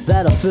goodies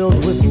that are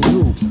filled with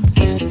goop.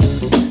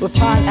 With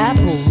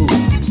pineapple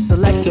roots,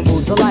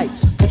 delectable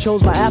delights,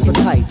 controls my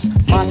appetites.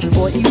 Mine says,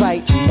 boy, eat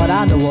right, but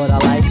I know what I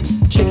like.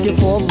 Chicken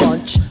for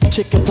lunch,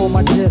 chicken for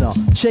my dinner.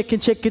 Chicken,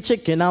 chicken,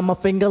 chicken, I'm a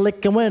finger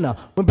licking winner.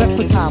 When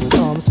breakfast time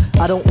comes,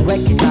 I don't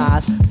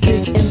recognize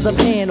pig in the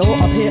pan or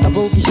a pair of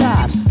bogey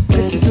shies.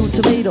 Pizza stewed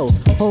tomatoes,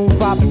 home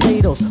fried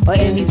potatoes, or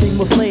anything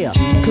with flair.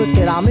 Cook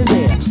it, I'm in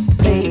there.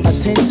 Pay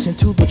attention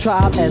to the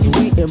tribe as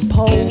we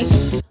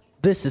impose.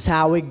 This is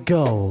how it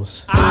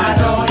goes. I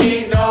don't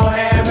eat no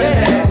ham and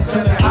eggs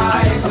cause I'm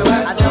high in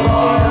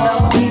cholesterol. I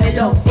don't eat it,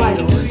 don't fight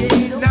it. Do you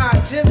eat them? Nah,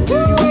 Tim, do you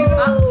eat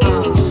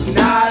them?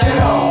 Not at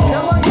all.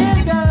 Come on,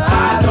 here, guys.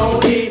 I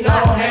don't eat no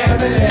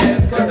ham and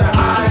eggs cause I'm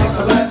high in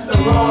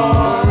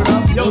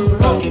cholesterol. Yo,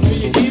 Jerome, do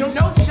you eat them?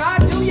 No shot,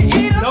 do you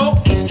eat them?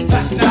 Nope.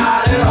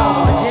 Not at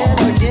all.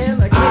 Again.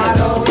 I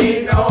don't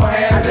eat no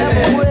ham and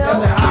eggs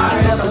cause I'm high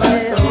in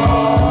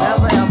cholesterol.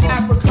 Never, ever.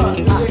 Africa,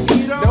 do you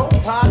eat them? Nope.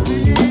 Pop, do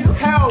you eat them?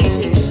 Hell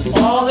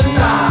yeah. All the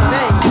time.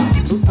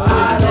 I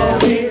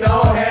don't eat no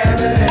ham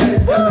and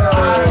eggs cause I'm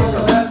high in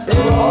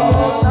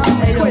cholesterol.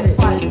 Hey, quit it.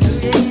 Do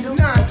you eat them?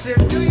 Nah, Tim,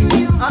 do you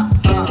eat them?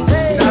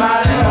 Hey.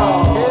 Not at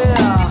all.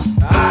 Yeah.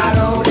 I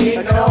don't eat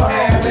no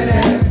ham and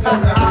eggs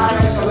cause I'm high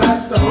in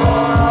cholesterol.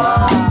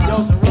 Yo,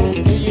 Jerome,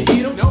 do you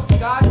eat them? No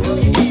shot, do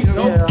you eat them?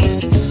 Yeah.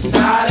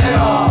 Not at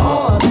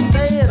all.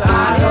 Say it. I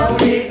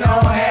don't eat no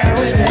ham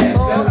and eggs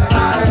cause I'm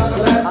high in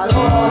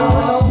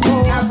cholesterol.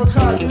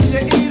 Africa, do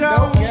you eat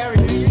them? Gary,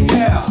 do you eat them?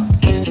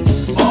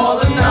 Yeah. All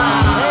the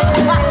time.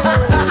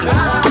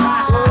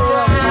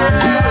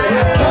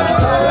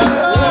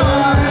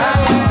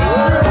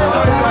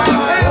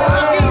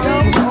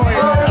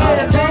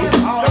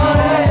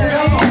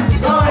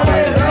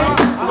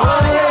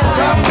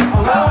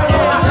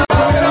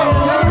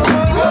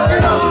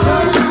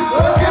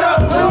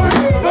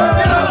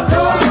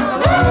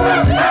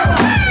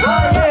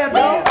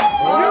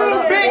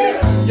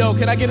 Yo,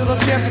 can I get a little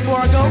chant before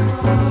I go?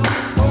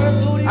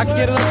 I can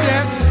get a little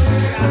chant?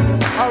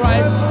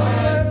 Alright.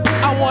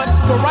 I want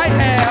the right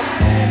half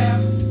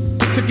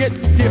to get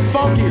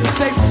funky, to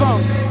say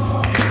funk.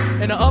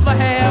 And the other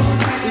half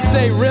is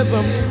say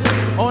rhythm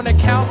on the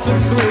count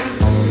of 3.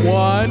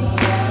 1,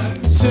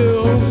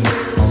 2,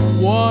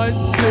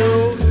 1,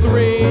 2,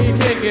 3,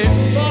 kick it.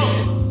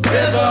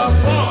 Rhythm,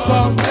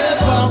 funk,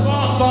 funk,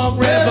 funk,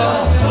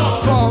 rhythm,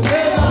 funk,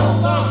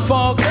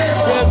 funk,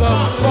 rhythm,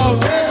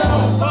 funk, funk,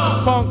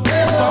 funk,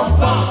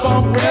 funk,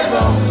 funk,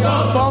 rhythm,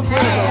 funk,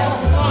 rhythm,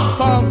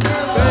 funk,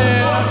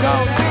 yeah,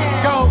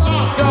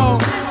 go,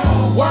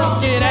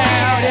 work it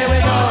out, here we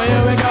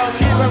go,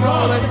 keep it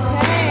rolling,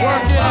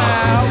 work it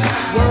out,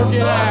 work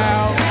it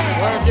out,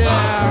 work it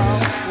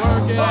out,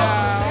 work it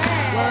out,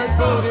 word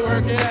booty,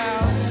 work it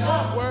out,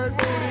 word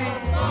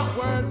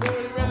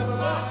booty, rhythm,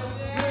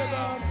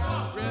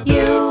 rhythm.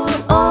 You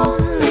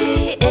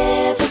only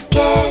ever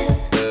get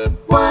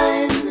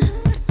one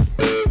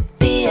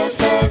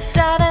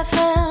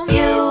BFF.FM.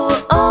 You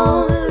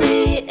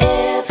only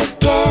ever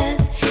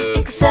get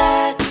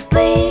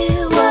exactly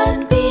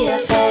one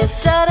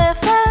BFF.FM.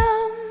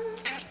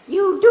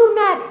 You do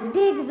not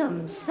dig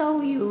them,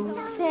 so you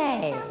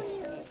say.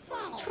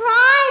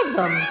 Try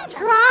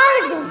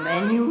them,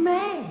 and you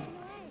may.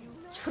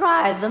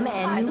 Try them,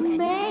 and you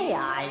may,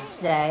 I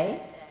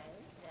say.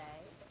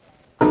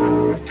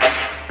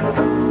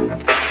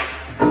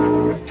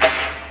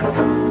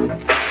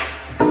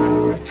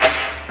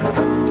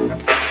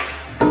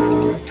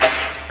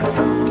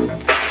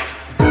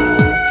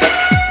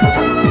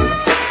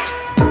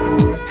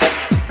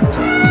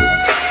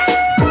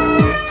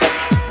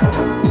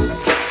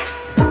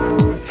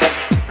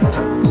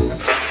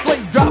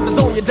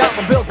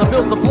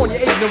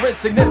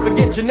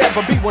 Significant, you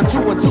never be 1,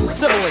 2, and 2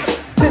 siblings.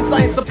 Since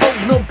I ain't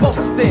supposed no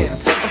boasting,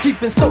 I'm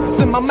keeping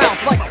soaps in my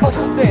mouth like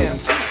coasting.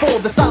 For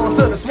the silence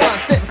of the swine,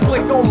 sitting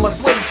slick on my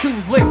suede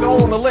shoes, liquor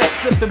on the lips,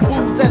 sipping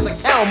booze as a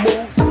cow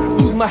moves.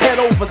 Lose my head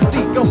over,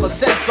 speak of a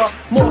sensor.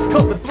 Morse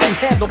code 3,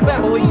 handle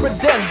family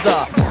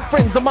credenza.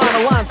 Friends of mine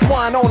align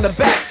swine on the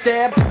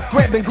backstab.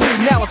 Grabbing greed,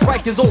 now it's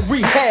Rikers old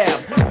rehab.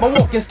 My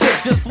walking stick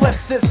just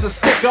flips, it's a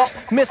stick up.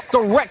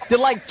 Misdirected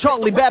like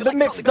Charlie Babbitt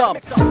mixed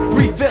up.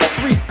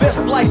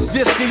 3/5 like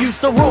this you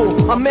used to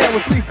roll. A man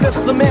with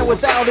 3/5, a man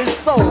without his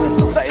soul.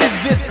 So is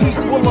this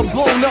equal of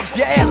blown up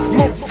your ass?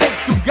 Smoke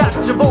stinks, you got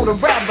your vote, or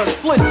rather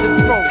slit your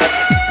throat.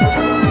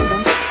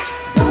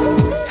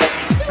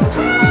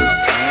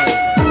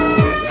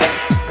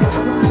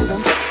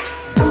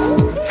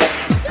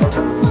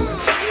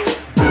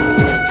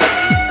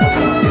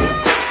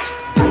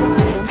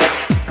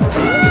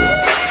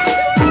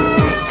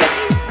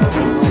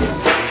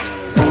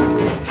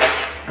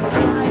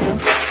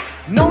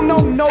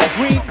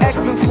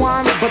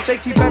 But they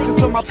keep etching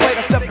to my plate.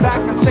 I step back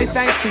and say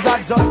thanks, cause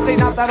I just stay.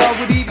 Not that I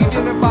would eat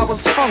even if I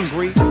was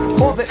hungry.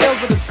 All the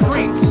ills of the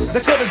streets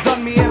that could have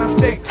done me, and I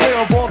stay clear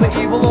of all the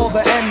evil, all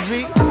the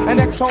envy. And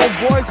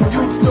ex-homeboys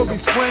who used to be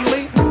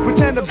friendly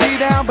pretend to be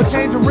down, but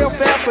changing real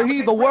fast. So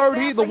heed the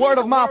word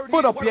of my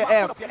foot up your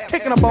ass.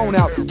 Kicking a bone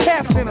out,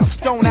 casting a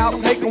stone out,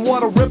 making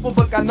water ripple,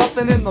 but got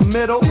nothing in the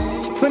middle.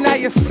 So now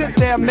you sit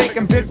there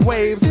making big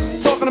waves,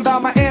 talking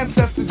about my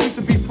ancestors used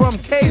to be from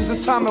caves.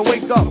 It's time to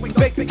wake up,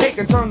 bake the cake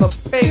and turn the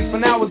page. For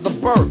now is the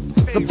birth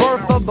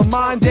of the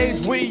mind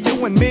age. We,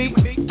 you and me,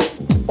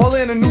 all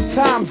in a new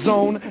time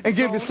zone, and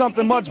give you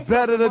something much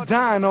better to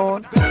dine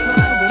on.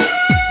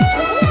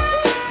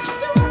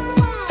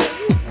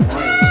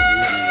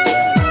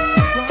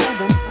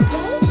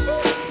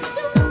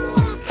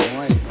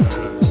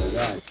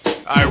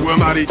 I will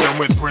not eat them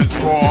with Prince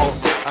Paul.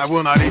 I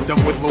will not eat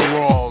them with Lou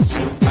Rawls.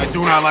 I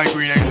do not like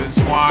green eggs and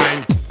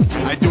swine.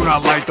 I do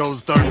not like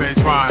those third base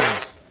rhymes.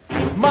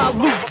 My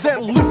loops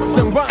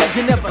and rhymes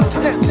you never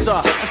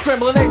censor. I'm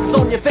scrambling eggs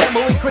on your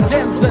family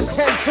credenza.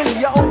 10 to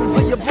your own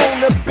till you're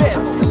blown to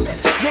bits.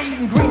 You're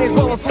eating green eggs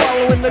while I'm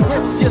swallowing the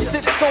grits. You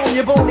sit on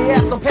your bony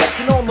ass, I'm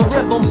passing on the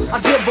rhythm. I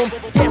give them,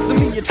 gassing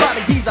me, you try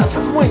to geese, I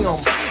swing them.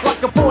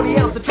 Like a 40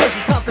 ounce of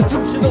choices,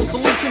 constitutional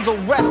solutions,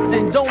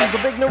 arresting domes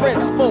of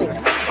ignorance. Boom,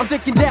 I'm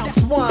taking down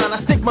swine, I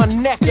stick my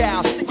neck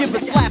out. Give a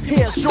slap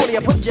here, shorty,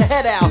 I put your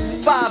head out.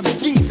 5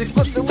 G's,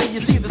 explicitly you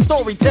see the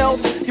story tells.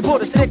 You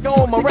put a sticker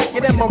on my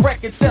record and my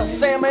record sells.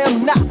 Sam,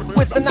 I'm not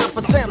with the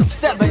 9%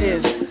 Sever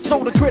is.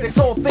 So the critics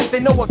all think they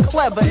know what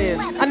clever is.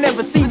 I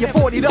never seen you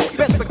 40'd up,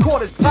 bet the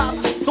quarters pop.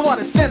 So what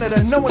a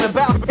senator knowing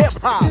about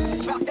hip-hop.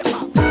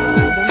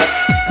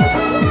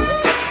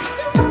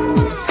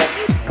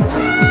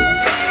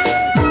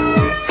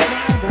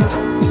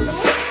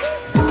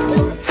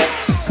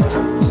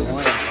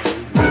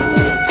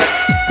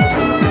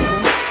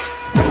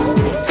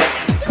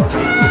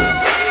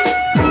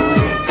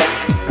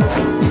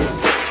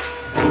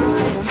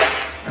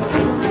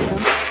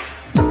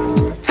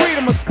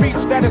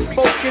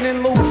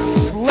 In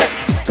loose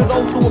lips to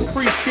those who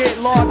appreciate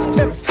large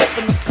tips,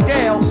 tipping the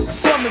scale.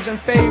 Slum is in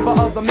favor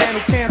of the man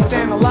who can't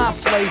stand the live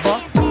flavor.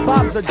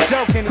 Bob's a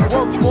joke and he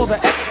works for the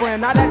X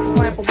brand, not X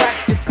plan for wax.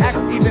 It's X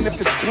even if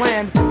it's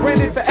bland.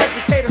 Branded for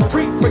educator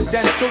street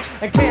credentials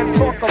and can't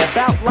talk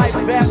about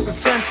life's vast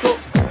essentials.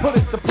 Put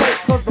it to plate,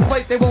 cause the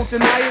plate they won't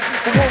deny it,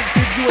 but won't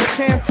give you a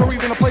chance or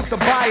even a place to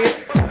buy it.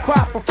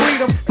 Cry for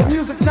freedom, the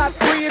music's not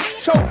free,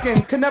 it's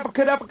choking. Could never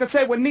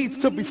say what needs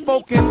to be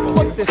spoken.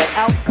 Put this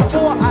out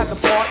before I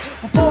depart.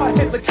 Before I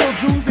hit the kill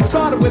Jews, we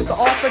started with the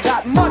arts. I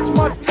got much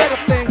better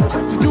things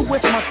to do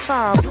with my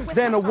time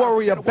than to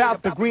worry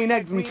about the green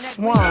eggs and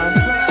swine.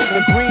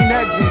 The green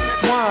eggs and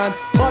swine.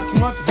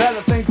 Much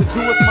better things to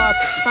do with my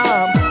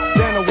time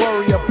than to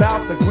worry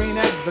about the green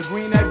eggs, the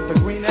green eggs, the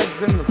green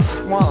eggs and the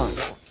swine.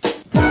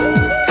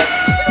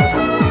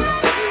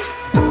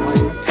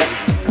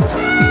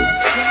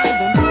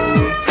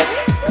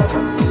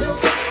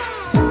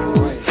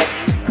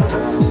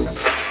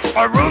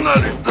 I will not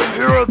eat them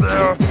here or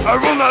there. I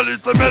will not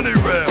eat them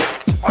anywhere.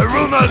 I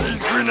will not eat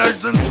green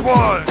eggs and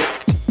swine.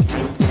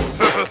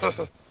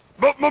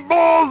 But my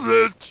balls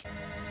itch.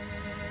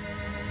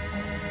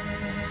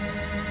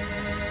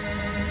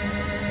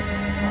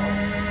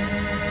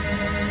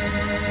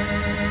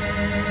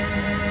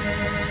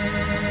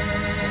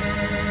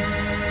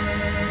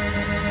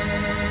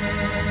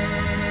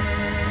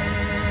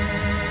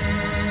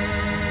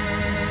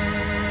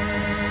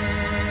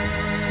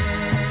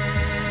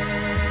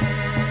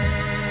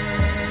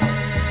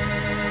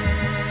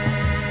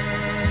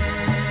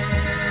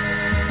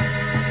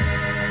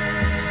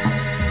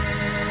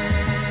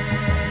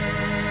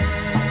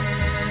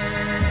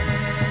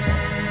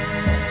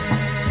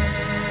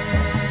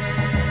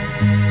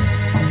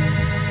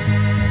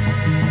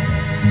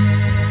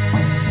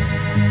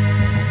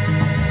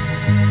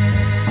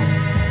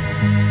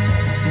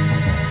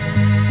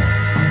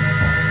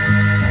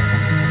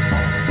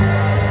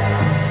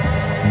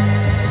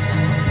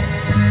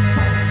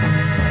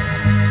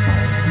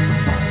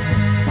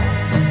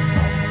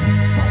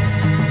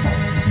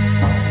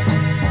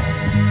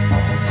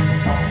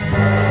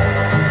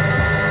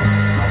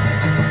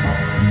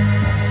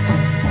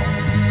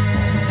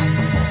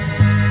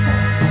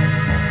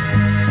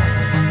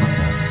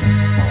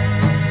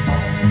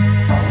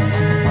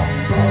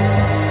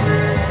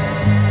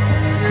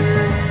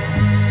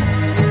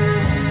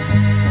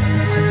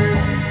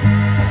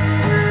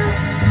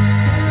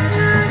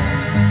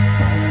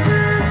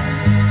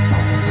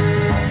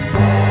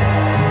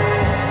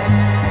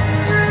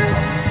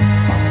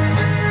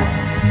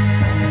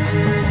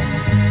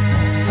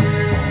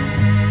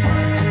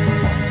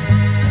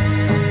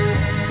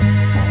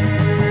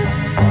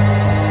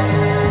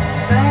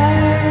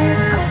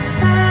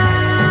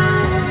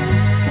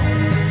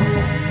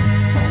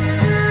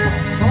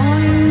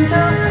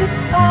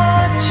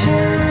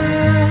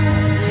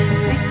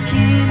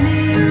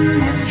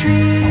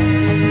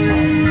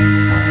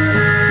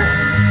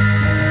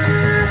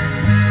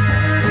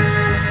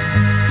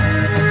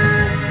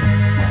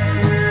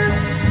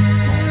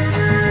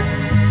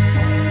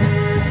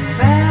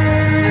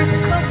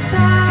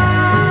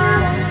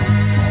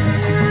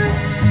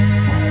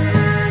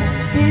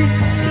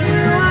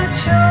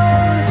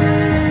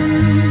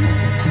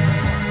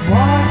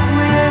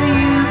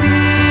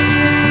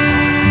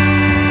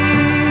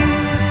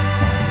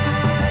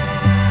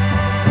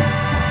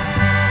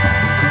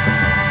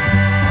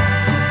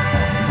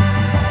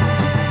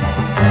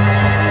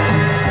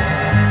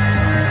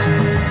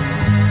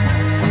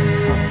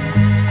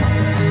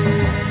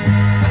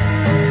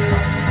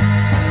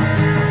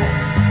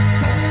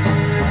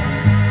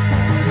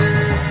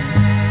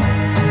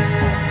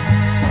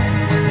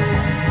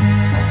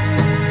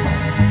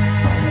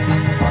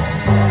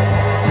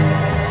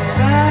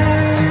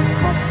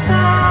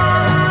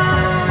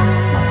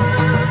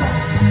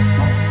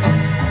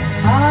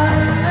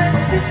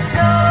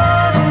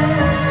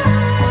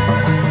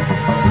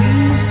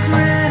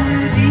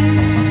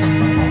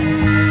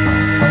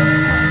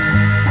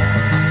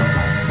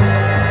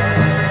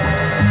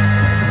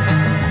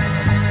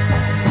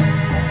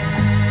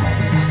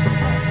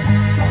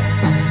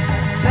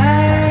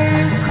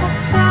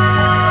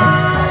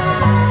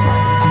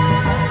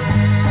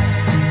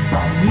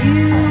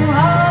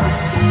 are the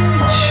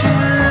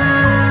future.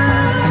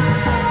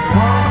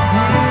 What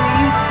do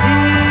you see?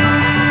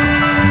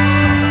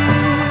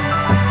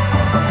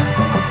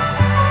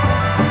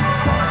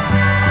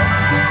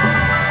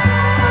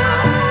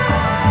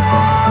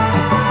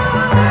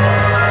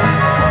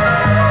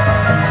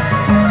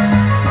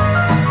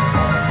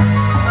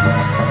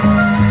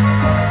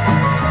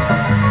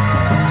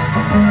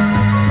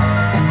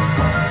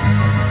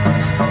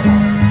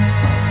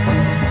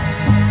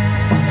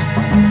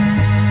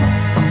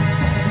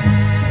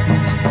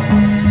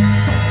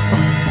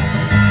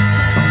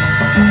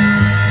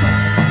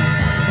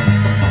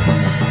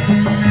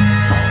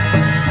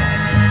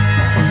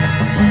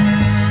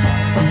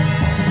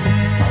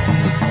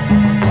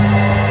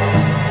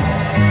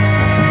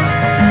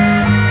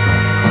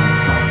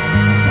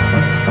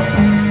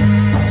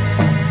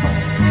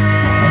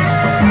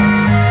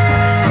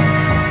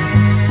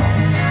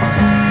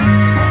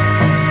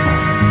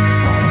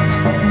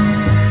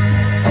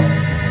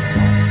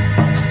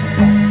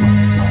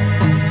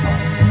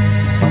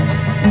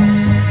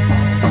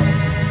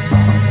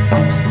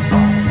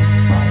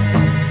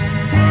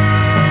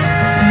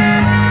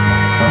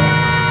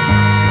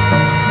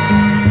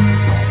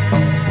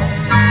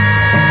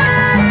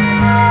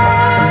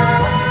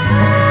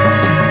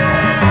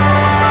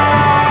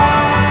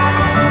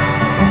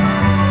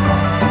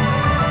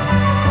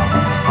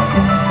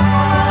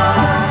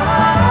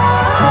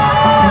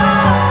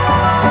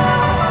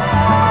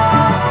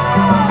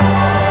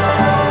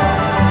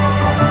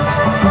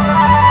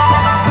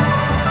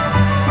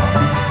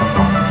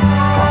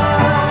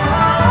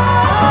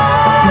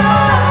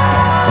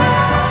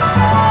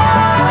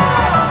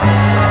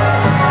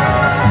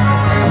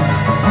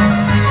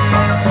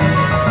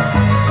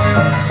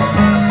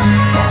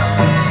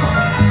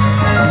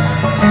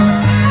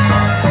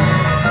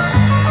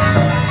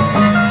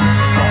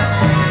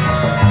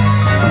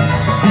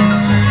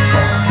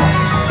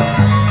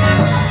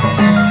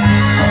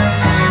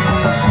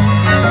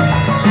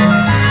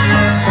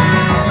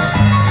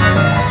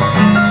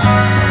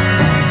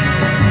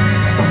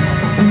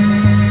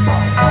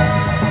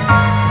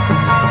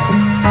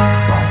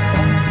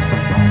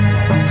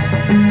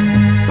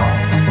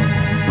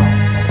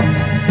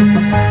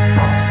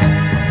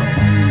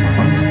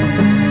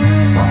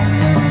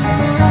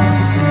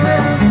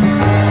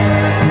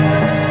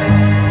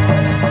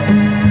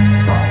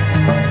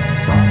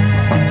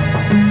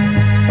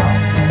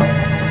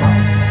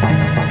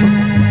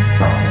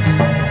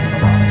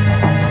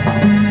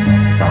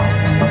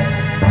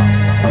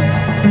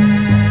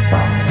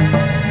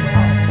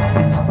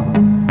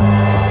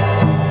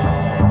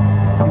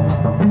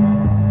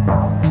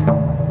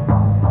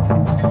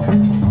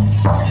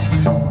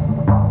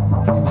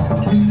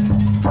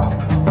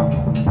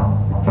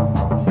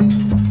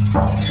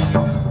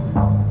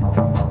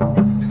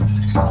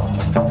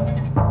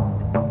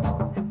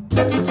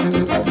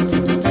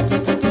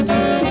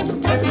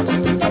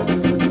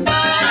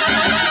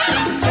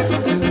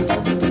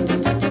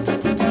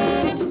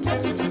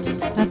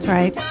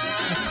 right.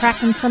 We're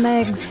cracking some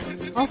eggs.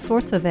 All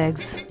sorts of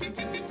eggs.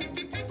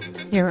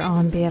 Here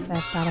on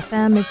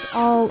BFF.fm. It's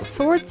All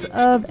Sorts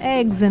of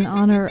Eggs in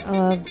honor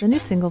of the new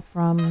single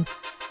from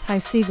Ty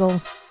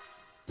Segall.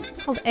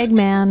 It's called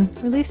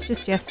Eggman, released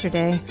just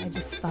yesterday. I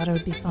just thought it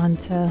would be fun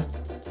to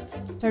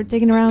start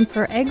digging around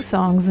for egg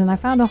songs, and I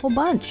found a whole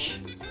bunch.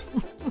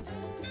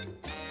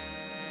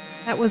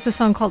 That was a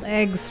song called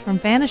Eggs from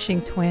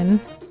Vanishing Twin.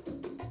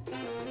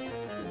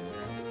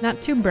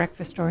 Not too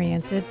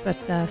breakfast-oriented,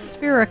 but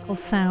spherical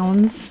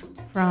sounds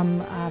from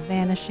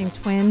Vanishing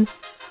Twin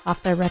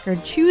off their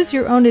record Choose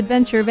Your Own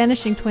Adventure.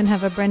 Vanishing Twin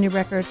have a brand new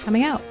record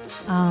coming out.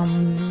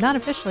 Not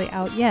officially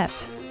out yet.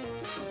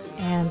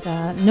 And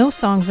no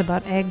songs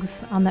about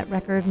eggs on that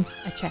record.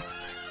 I checked.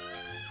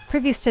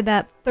 Previous to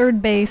that,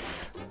 Third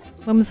Base.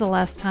 When was the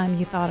last time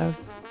you thought of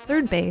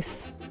Third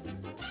Base?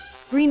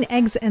 Green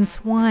Eggs and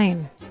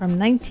Swine from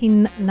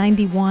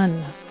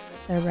 1991.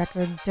 Their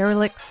record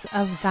Derelicts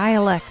of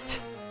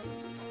Dialect.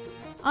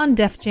 On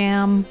Def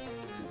Jam,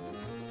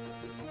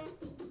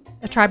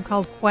 A Tribe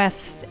Called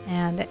Quest,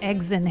 and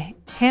Eggs and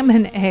Ham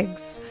and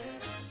Eggs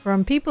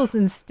from People's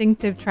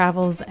Instinctive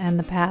Travels and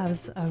the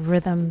Paths of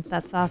Rhythm.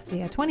 That's off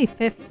the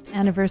 25th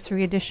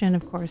anniversary edition.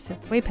 Of course,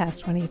 it's way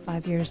past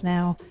 25 years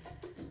now.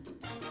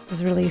 It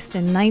was released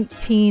in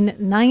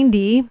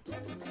 1990.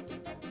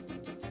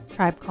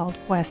 Tribe Called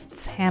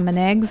Quest's Ham and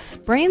Eggs.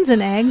 Brains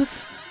and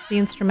Eggs, the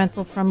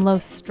instrumental from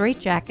Los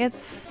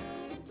Straitjackets,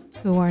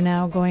 who are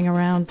now going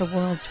around the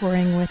world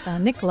touring with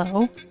Nick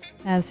Lowe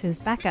as his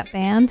backup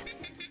band.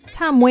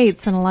 Tom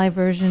Waits in a live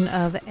version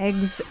of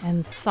Eggs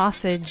and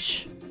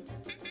Sausage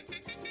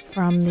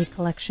from the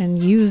collection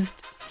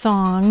Used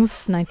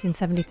Songs,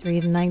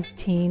 1973 to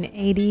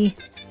 1980.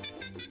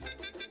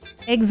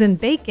 Eggs and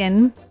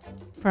Bacon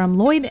from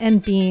Lloyd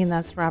and Bean,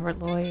 that's Robert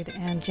Lloyd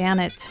and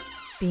Janet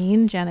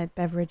Bean, Janet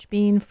Beveridge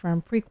Bean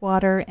from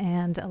Freakwater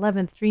and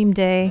 11th Dream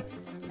Day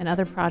and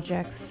other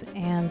projects,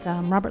 and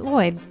Robert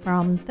Lloyd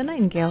from the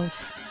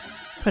Nightingales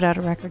put out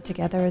a record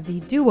together. The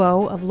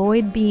duo of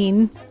Lloyd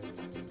Bean,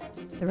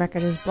 The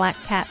record is Black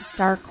Cat,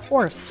 Dark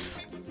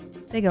Horse.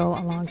 They go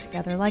along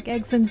together like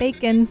eggs and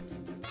bacon.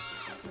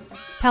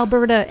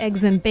 Palberta,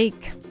 Eggs and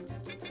Bake,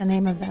 the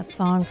name of that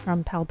song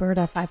from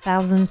Palberta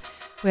 5000.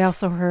 We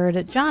also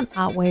heard John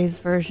Otway's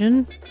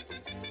version,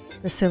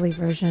 the silly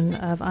version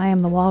of I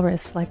Am the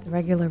Walrus, like the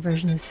regular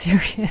version is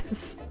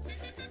serious,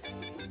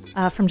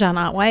 from John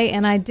Otway.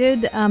 And I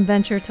did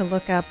venture to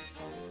look up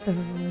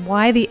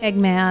why the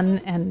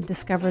Eggman and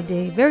discovered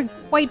a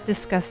quite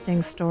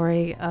disgusting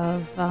story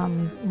of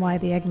why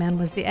the Eggman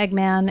was the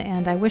Eggman,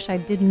 and I wish I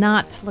did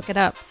not look it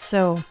up.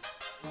 So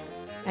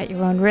at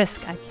your own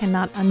risk, I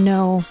cannot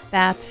unknow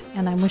that,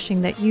 and I'm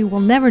wishing that you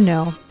will never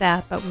know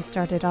that. But we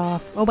started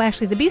off,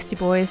 actually the Beastie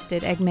Boys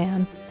did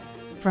Eggman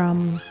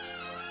from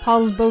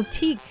Paul's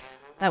Boutique.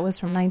 That was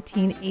from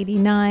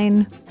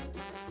 1989.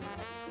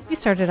 We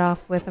started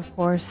off with, of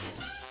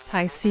course,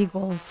 Ty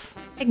Segall's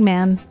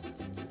Eggman.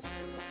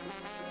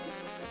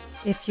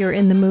 If you're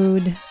in the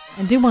mood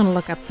and do want to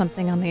look up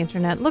something on the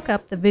internet, look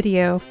up the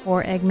video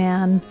for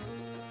Eggman.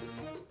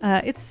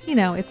 It's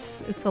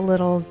a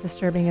little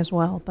disturbing as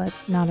well, but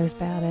not as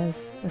bad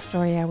as the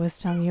story I was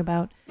telling you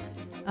about.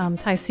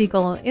 Ty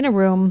Segall in a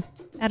room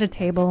at a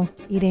table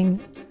eating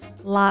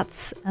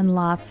lots and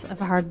lots of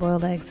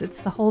hard-boiled eggs.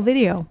 It's the whole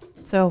video,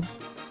 so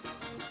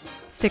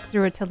stick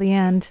through it till the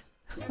end.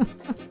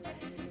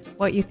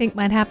 What you think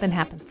might happen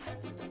happens.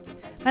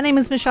 My name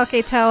is Michelle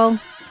Catel.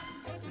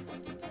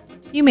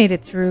 You made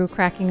it through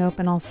cracking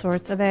open all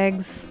sorts of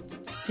eggs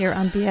here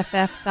on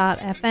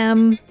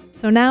BFF.FM.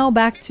 So now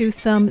back to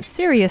some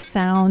serious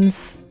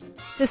sounds.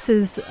 This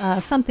is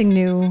something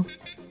new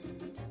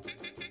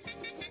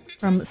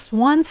from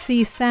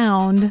Swansea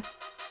Sound.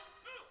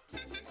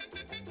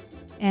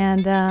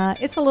 And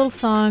it's a little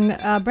song,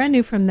 brand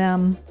new from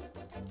them,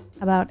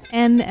 about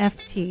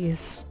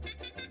NFTs.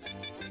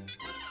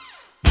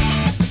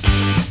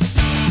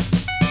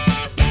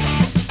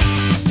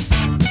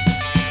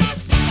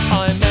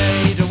 I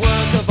made a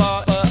work of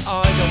art, but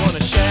I don't want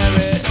to share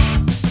it.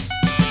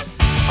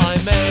 I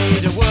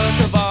made a work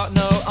of art,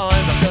 no,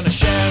 I'm not gonna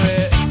share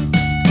it.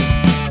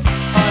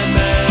 I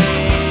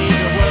made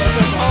a work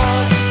of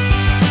art.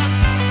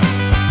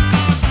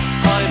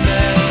 I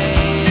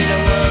made a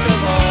work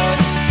of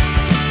art.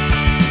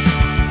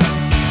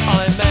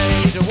 I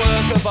made a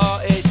work of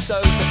art, it's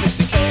so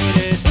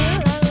sophisticated.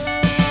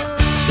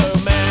 So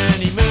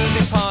many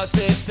moving parts,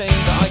 this thing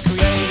that I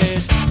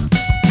created.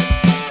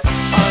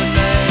 I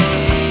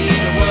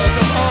made a work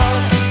of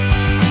art.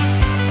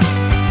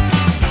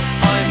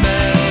 I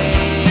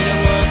made a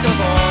work of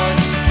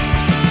art.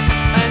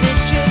 And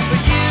it's just for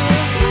you.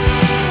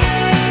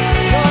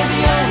 You're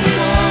the only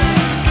one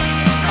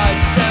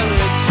I'd sell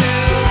it to.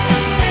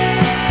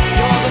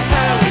 You're the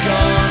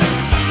paragon.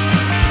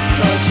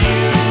 'Cause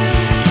you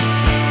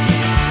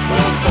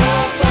will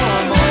fall for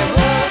my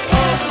work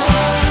of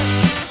art.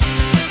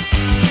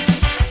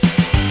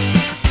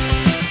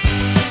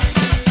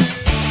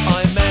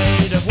 I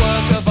made a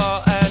work of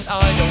art and I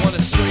don't want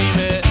to stream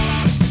it.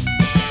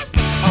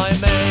 I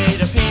made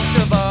a piece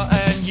of art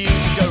and you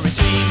can go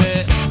redeem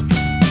it.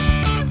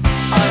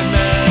 I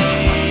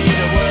made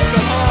a work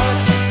of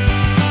art.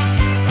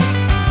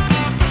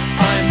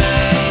 I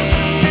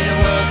made a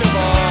work of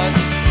art.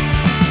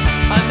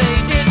 I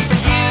made it for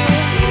you.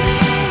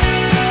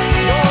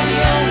 You're the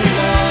only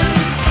one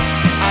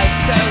I'd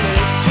sell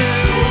it to.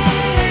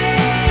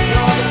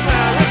 You're the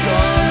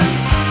paragon.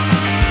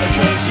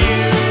 Because you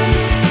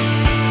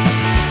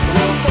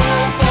will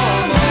fall for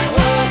my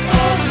work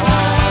of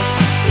art.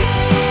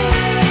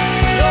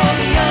 You're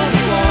the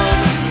only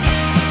one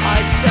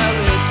I'd sell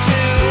it to.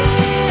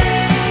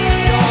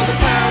 You're the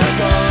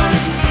paragon.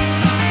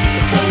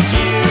 Because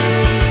you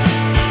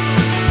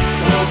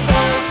will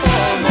fall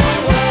for my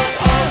work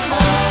of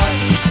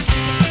art.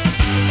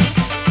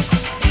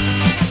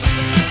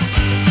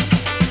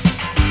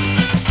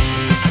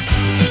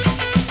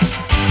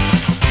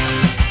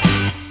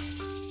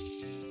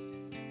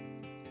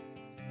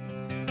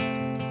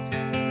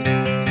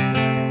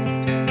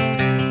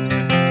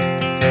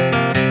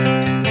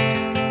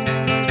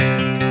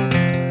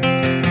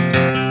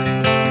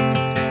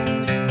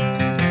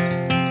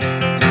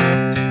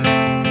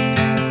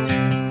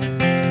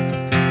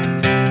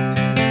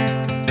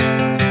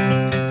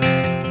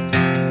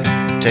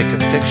 Take a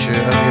picture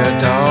of your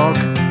dog,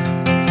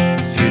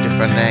 a few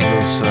different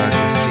angles so I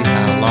can see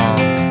how long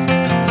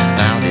the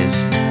snout is.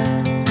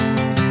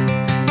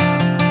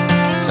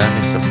 Send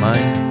me some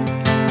money,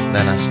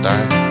 then I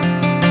start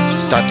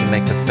to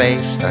make the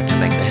face, start to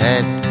make the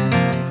head.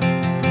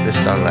 This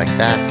dog like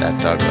that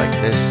dog like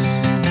this.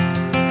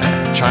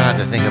 And try not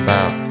to think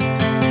about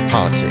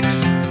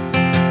politics.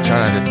 Try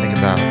not to think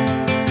about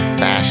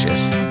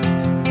fascists.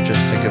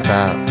 Just think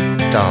about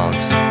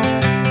dogs.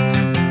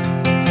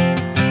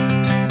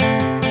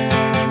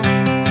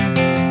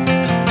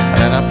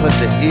 Then I put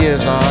the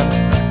ears on.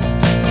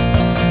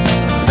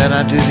 Then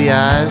I do the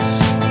eyes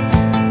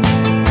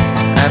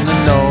and the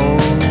nose.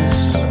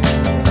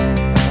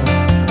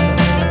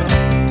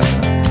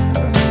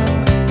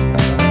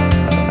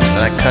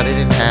 Then I cut it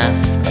in half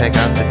to take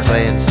out the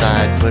clay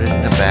inside, put it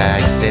in a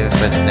bag, save it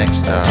for the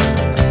next dog.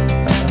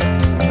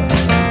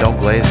 Don't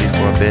glaze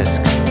before a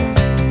bisque.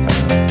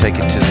 Take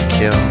it to the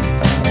kiln,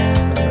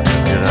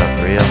 get it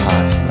up real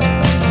hot.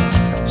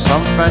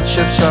 Some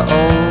friendships are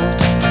old,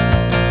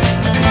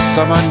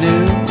 some are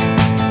new,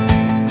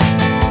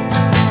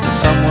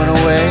 some went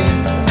away,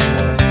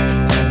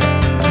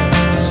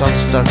 some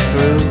stuck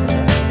through.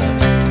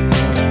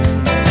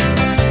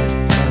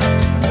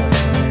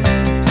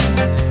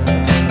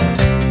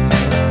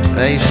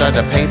 Then you start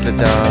to paint the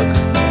dog.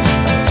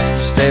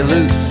 Stay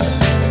loose,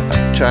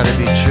 try to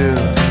be true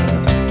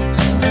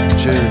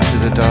to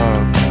the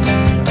dog.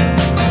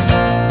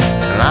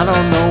 And I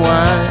don't know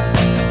why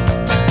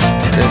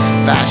this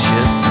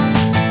fascist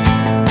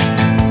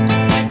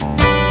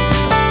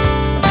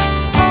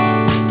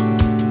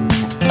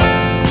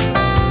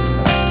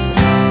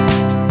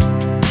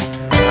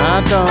I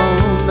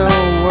don't know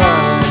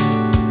why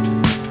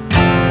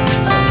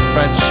some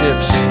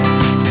friendships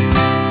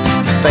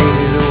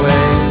faded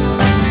away,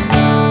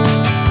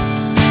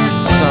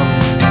 some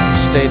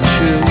stayed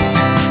true.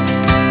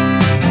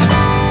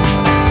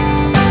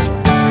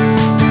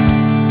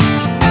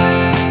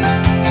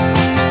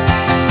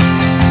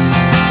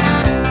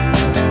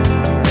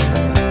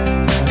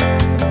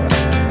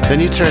 Then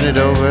you turn it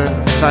over,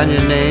 sign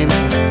your name.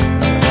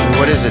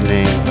 What is a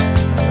name?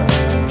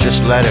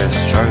 Just letters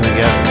strung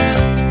together.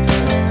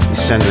 You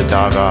send the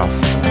dog off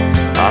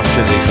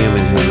to the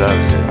human who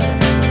loves it.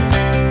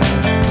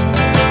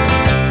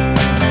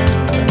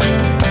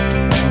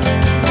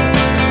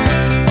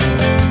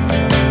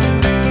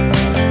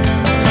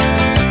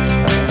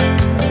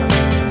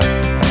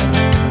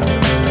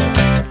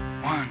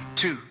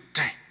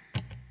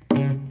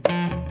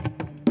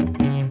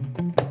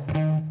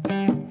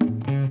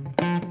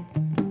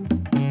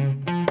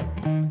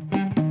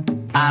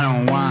 I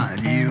don't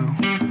want you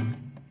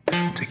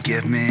to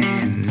give me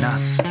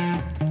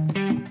nothing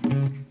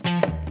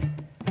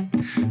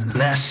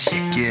unless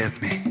you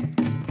give me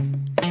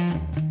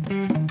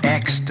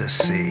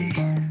ecstasy.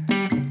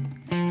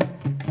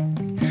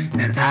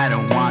 And I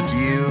don't want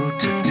you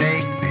to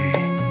take me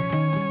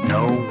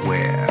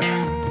nowhere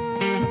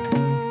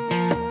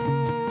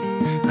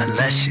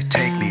unless you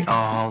take me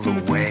all the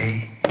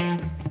way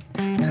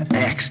to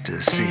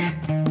ecstasy.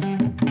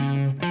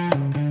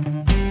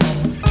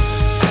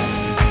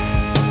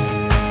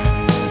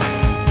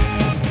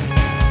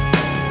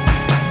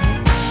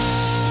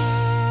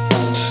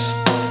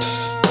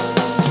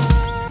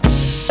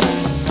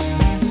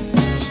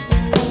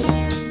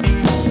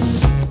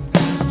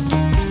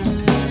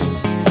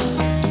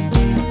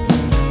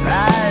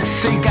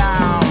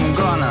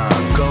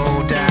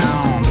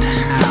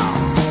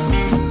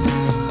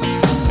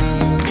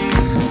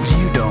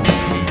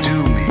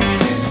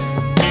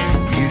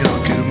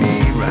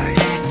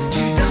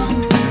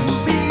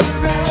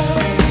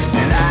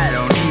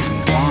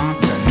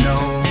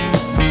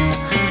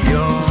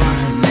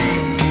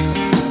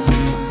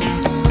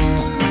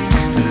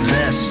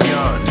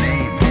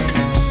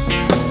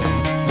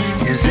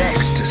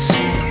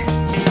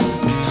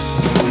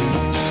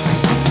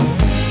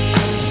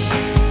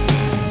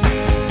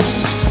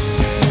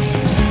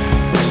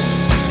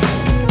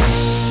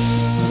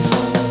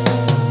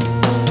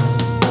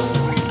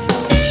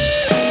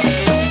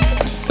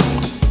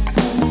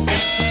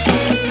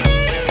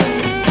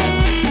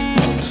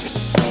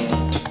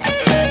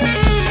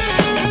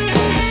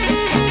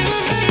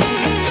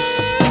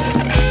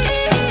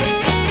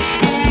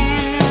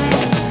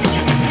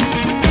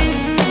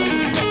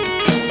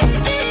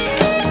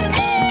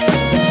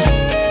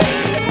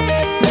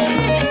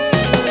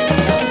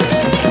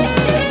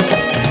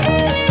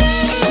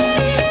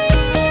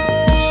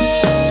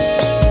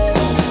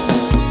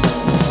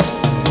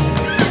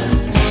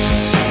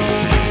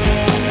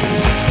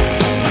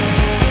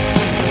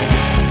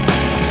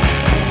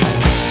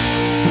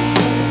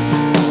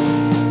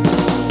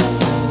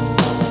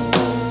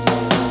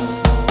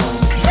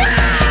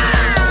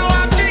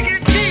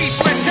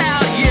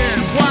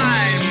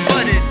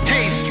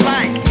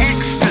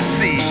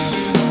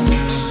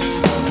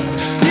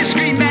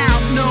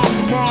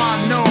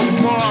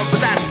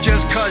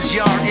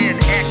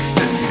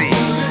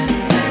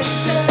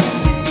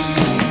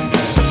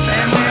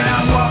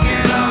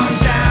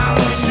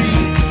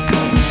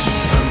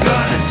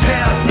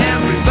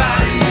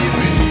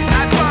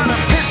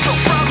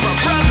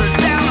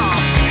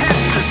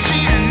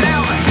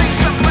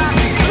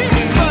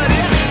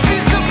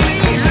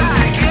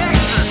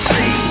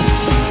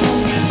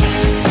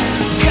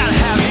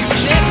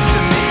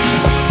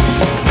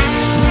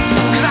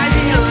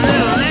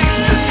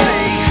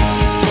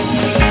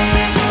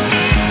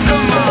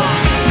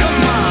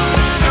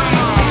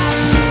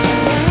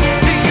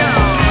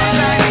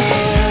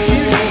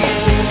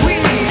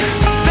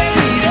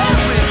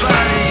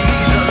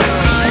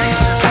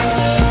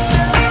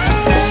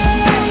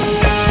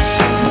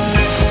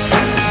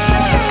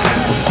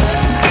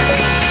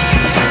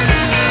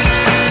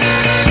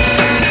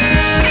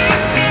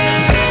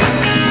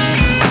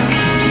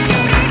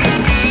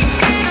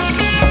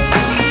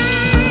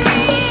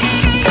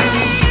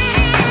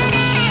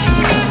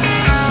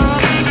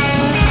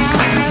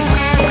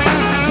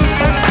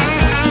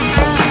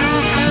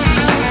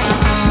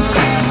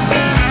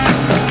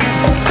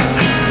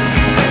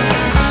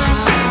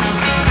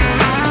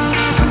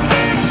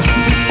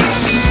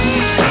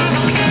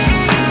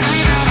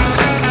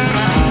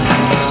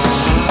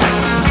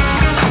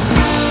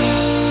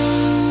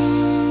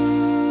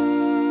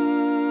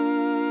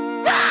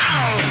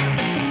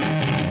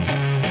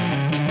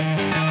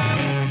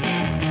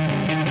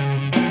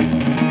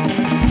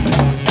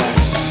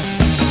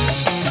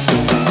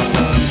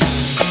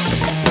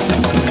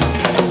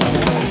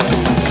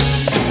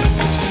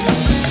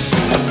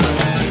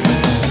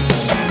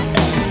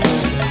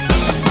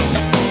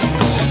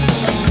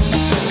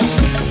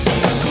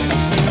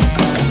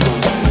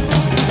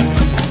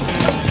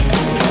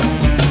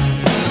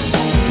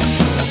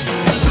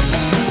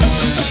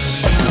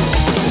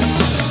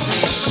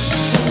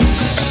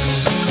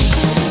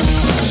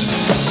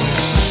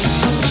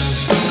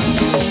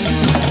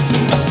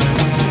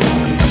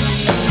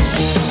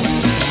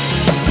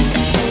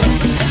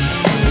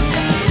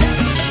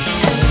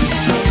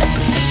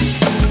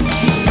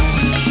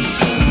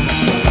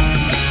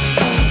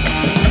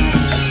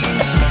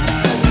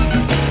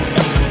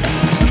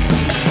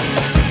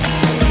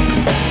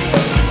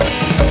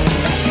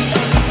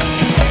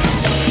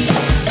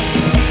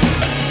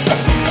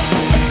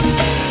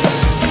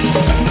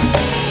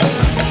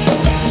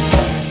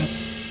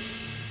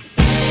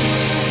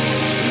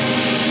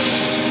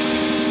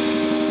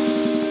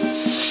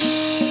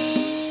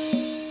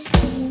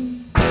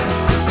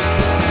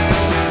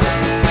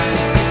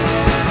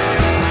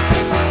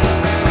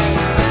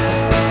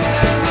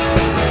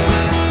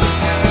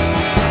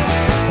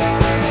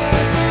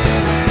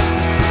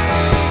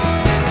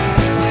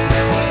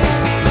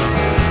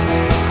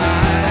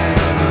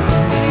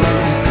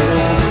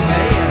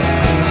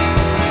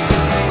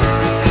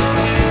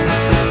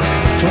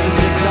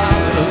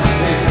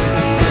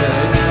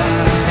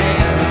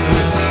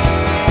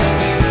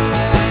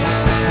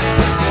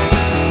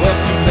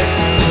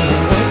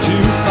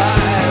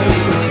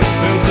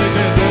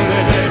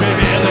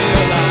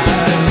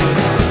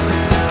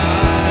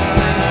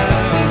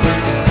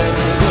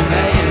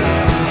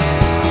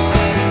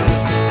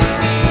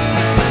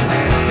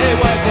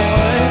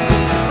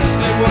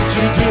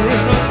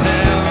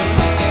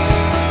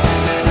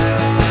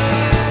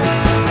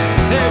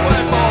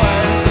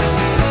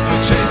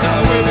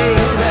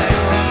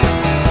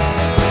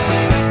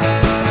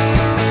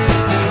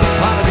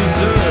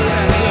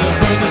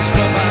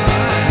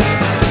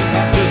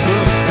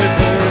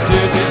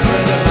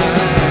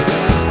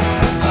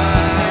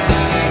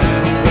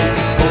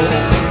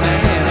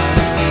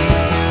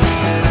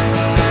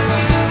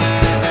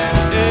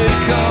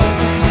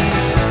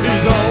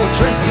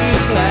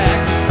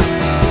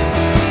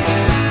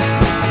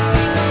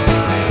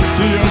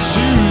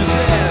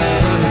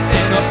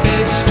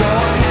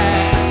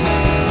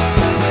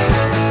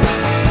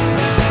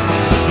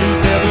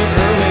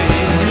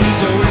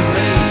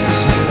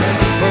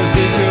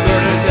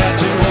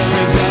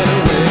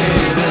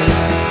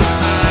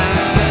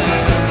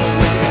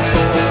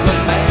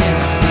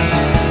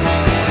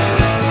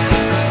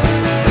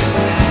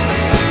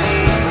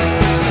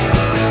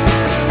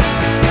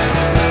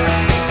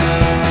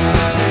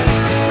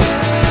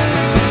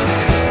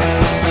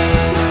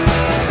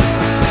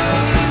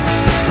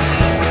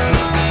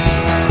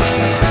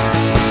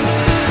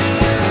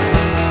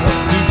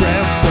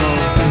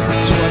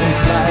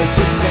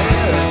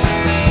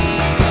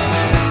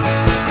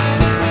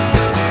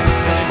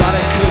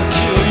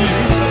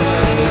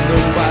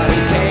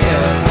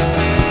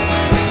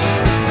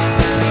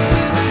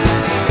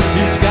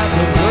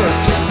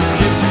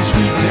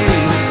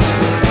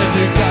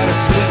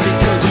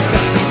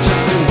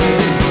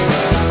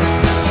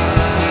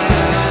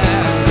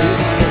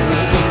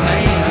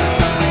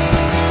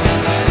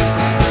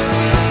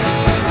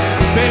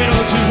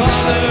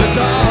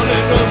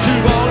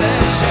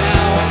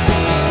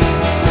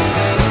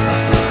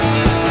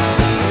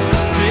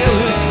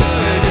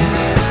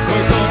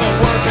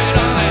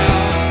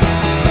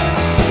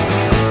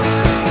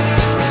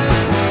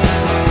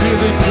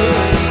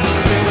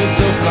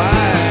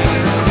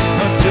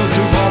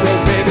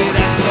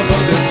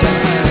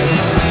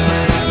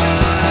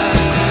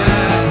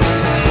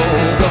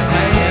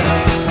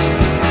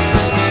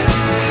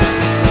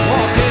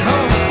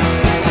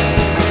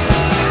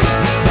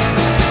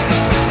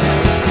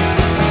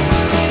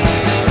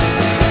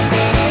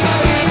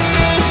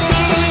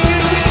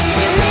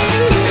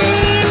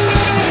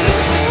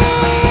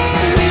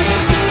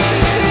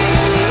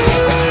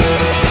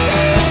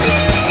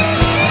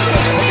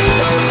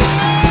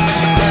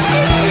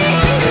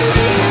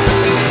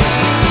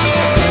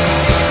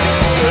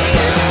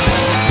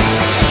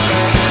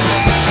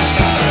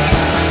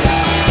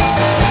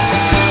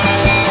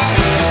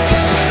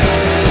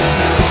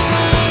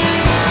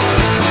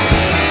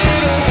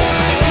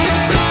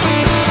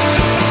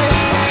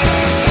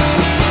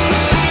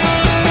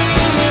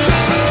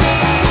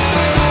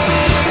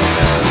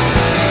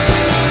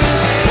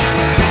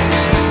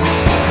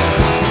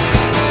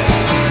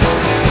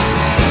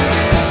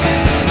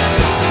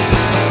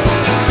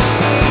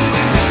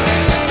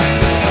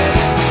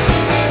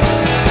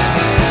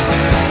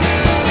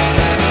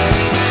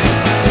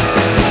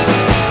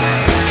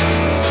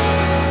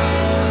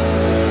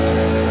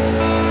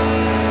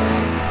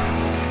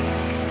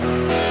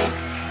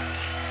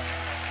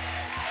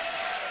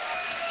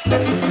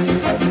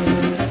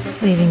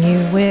 Leaving you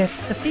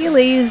with the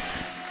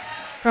Feelies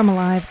from a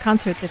live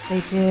concert that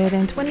they did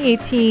in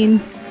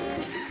 2018.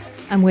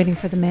 I'm Waiting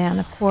for the Man,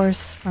 of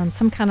course, from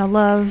Some Kind of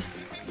Love.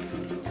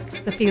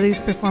 The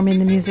Feelies performing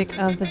the music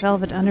of the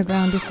Velvet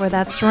Underground. Before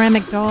that,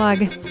 Ceramic Dog,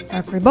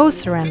 Mark Ribot's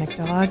Ceramic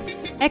Dog.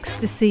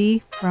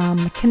 Ecstasy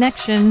from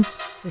Connection,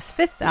 his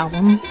fifth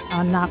album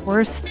on Not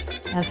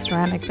Worst as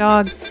Ceramic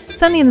Dog.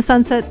 Sunny and the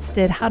Sunsets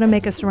did How to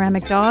Make a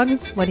Ceramic Dog,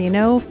 What Do You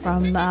Know,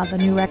 from the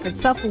new record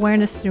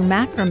Self-Awareness Through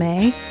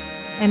Macrame.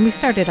 And we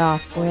started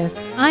off with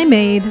I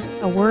Made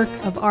a Work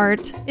of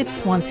Art,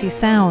 It's Swansea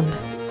Sound.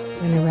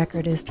 The new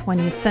record is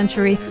 20th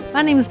Century.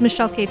 My name is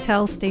Michelle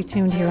Catel. Stay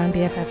tuned here on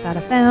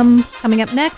BFF.fm. Coming up next,